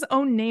to put his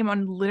own name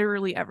on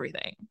literally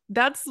everything?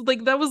 That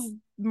was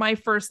my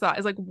first thought,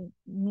 is like,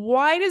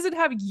 why does it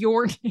have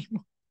your name?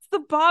 It's the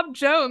Bob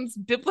Jones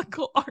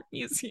Biblical Art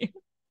Museum.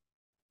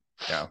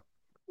 Yeah.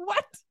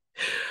 What?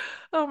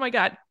 Oh my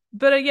God.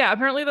 But yeah,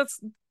 apparently that's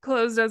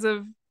closed as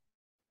of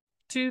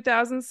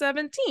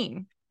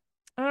 2017.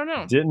 I don't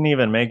know. Didn't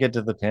even make it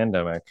to the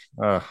pandemic.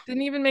 Ugh.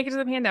 Didn't even make it to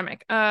the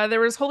pandemic. There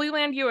was Holy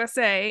Land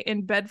USA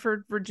in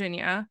Bedford,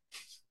 Virginia,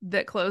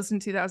 that closed in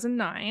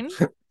 2009.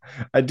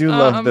 I do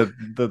love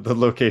the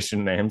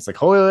location names, like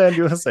Holy Land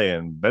USA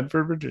in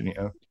Bedford,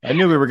 Virginia. I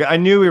knew we were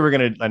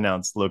going to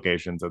announce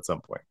locations at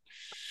some point.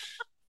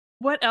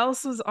 What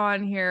else was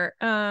on here?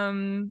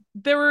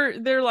 There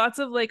were lots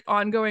of like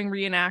ongoing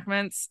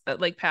reenactments,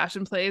 like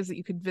passion plays that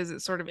you could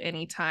visit sort of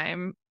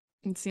anytime.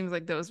 It seems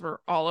like those were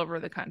all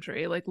over the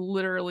country, like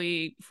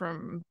literally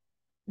from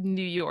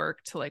New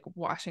York to like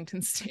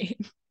Washington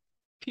State.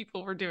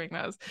 People were doing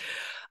those.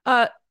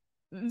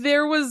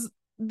 There was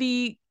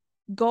the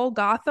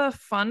Golgotha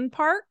Fun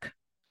Park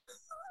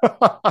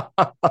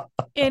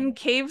in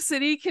Cave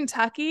City,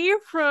 Kentucky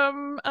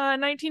from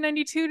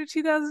 1992 to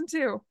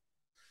 2002.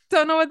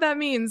 Don't know what that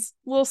means.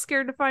 A little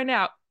scared to find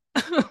out.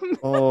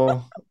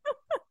 Oh,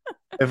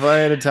 if I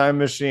had a time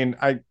machine,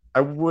 I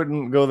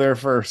wouldn't go there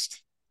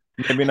first.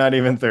 Maybe not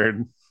even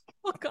third.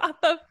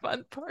 Golgotha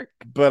Fun Park.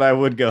 But I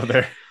would go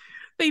there.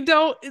 They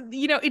don't,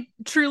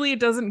 it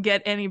doesn't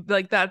get any,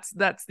 like that's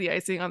the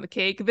icing on the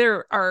cake.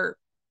 There are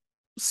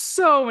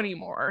so many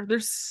more.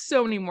 There's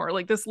so many more.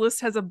 Like this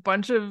list has a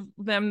bunch of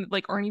them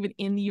like aren't even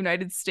in the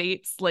United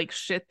States, like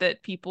shit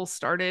that people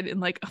started in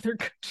like other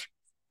countries.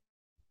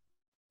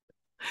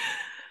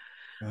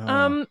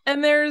 Oh.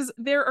 And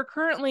there are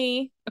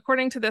currently,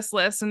 according to this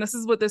list, and this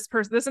is what this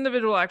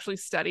individual actually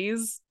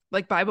studies,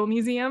 like Bible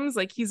museums.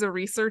 Like he's a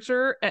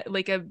researcher at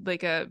like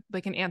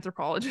an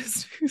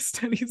anthropologist who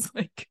studies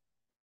like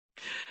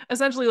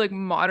essentially like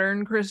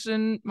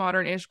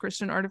modern-ish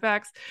Christian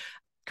artifacts.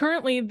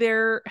 Currently,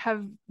 there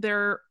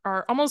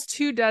are almost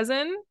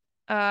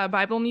 24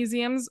 Bible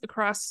museums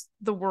across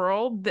the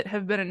world that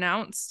have been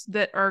announced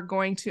that are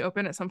going to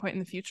open at some point in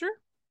the future.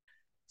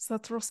 So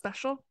that's real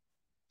special.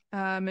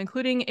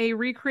 Including a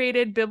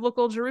recreated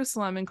biblical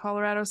Jerusalem in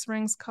Colorado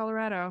Springs,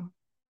 Colorado.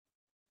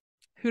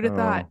 Who'd have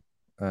thought?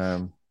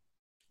 It's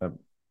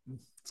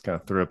kind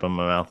of threw up in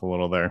my mouth a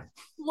little there.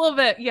 A little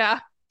bit, yeah.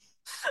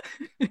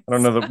 I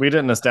don't know that we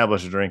didn't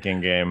establish a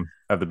drinking game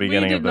at the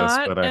beginning of this,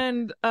 but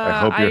I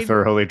hope you're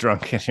thoroughly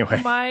drunk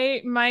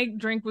anyway. My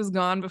drink was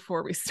gone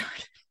before we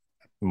started.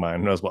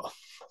 Mine as well.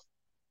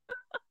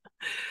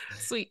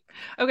 Sweet.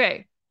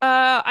 Okay.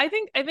 I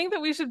think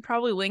that we should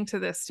probably link to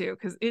this too,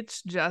 because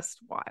it's just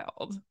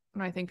wild.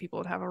 And I think people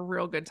would have a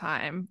real good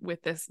time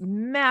with this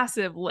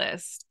massive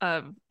list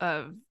of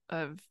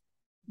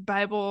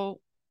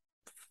Bible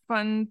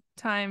fun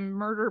time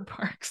murder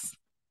parks.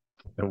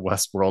 The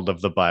Westworld of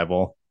the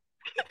Bible.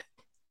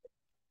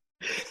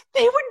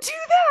 They would do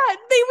that.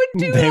 They would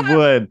do they that.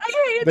 Would.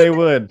 They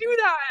would do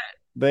that.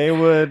 They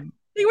would.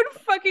 They would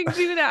fucking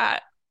do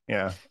that.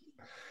 Yeah.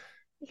 I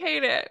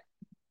hate it.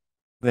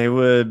 They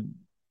would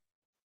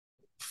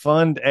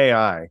fund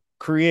AI,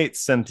 create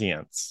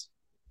sentience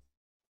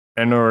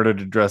in order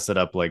to dress it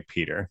up like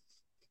Peter.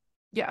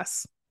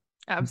 Yes,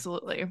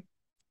 absolutely.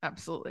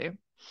 Absolutely.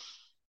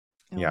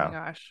 Oh yeah. my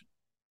gosh.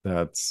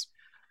 That's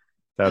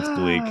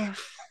bleak.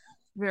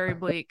 Very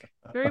bleak.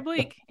 Very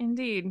bleak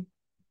indeed.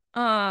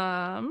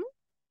 Yeah.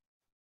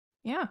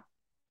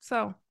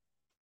 So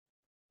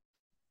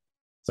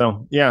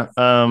yeah. This is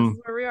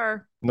where we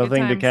are.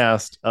 Nothing to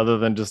cast other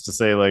than just to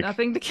say, like,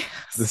 nothing to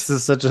cast. This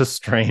is such a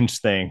strange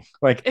thing.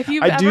 Like, if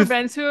you've ever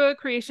been to a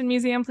creation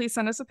museum, please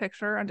send us a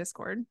picture on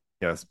Discord.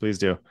 Yes, please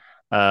do.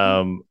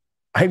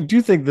 I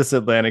do think this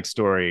Atlantic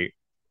story,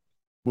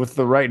 with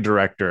the right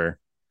director,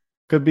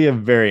 could be a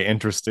very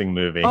interesting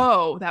movie.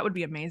 Oh, that would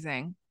be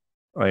amazing.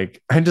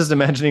 Like, I'm just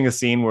imagining a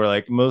scene where,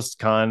 like,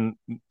 most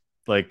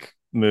like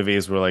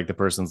movies where like the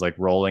person's like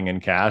rolling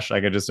in cash.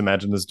 I could just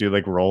imagine this dude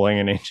like rolling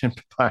in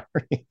ancient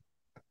papyri.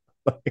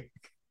 Like,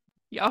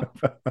 yep.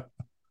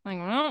 Like,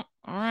 well,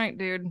 all right,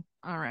 dude.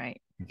 All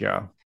right.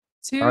 Yeah.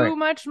 Too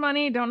much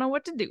money. Don't know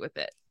what to do with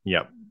it.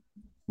 Yep.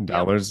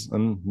 Dollars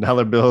and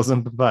dollar bills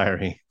and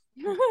papyri.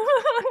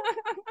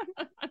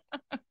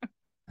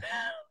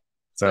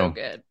 So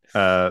good.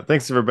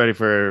 Thanks everybody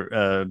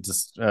for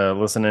just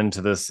listening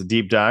to this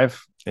deep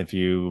dive. If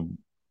you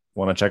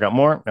want to check out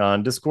more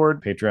on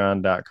Discord,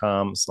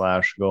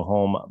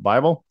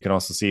 patreon.com/gohomebible. You can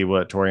also see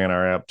what Tori and I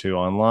are up to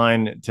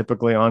online,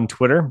 typically on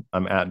Twitter.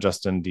 I'm at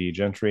Justin D.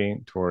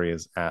 Gentry. Tori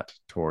is at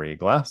Tori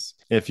Glass.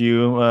 If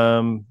you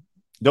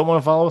don't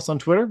want to follow us on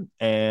Twitter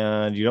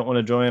and you don't want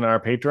to join our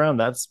Patreon,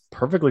 that's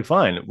perfectly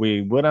fine.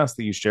 We would ask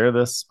that you share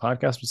this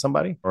podcast with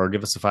somebody or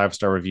give us a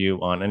 5-star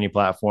review on any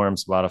platform,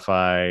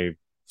 Spotify,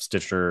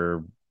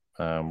 Stitcher.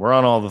 We're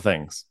on all the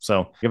things.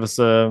 So give us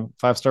a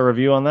 5-star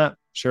review on that.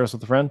 Share us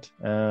with a friend,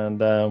 and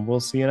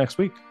we'll see you next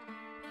week.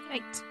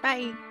 Right.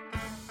 Bye.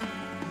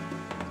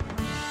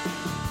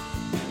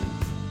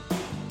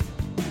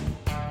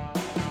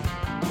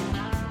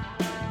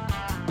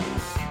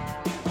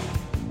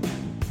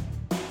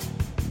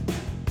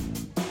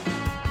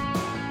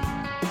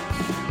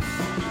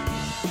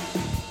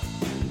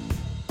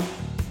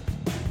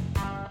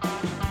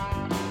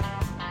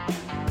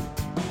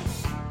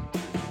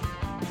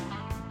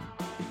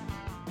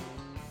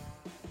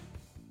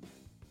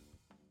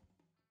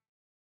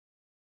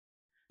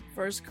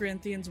 First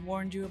Corinthians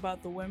warned you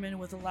about the women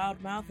with a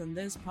loud mouth, and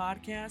this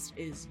podcast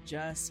is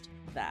just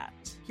that.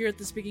 Here at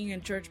the Speaking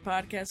in Church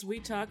podcast, we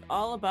talk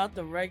all about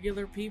the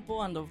regular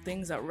people and the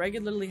things that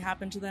regularly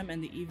happen to them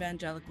in the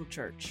evangelical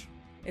church.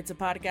 It's a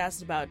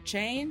podcast about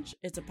change,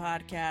 it's a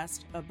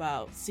podcast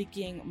about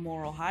seeking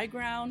moral high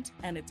ground,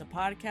 and it's a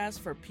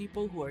podcast for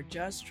people who are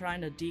just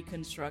trying to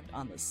deconstruct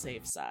on the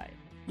safe side.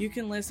 You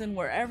can listen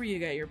wherever you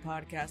get your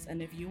podcast,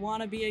 and if you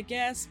want to be a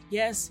guest,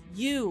 yes,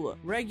 you,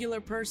 regular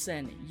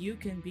person, you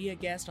can be a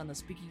guest on the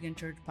Speaking in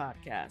Church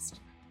podcast.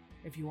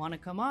 If you want to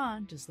come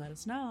on, just let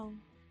us know.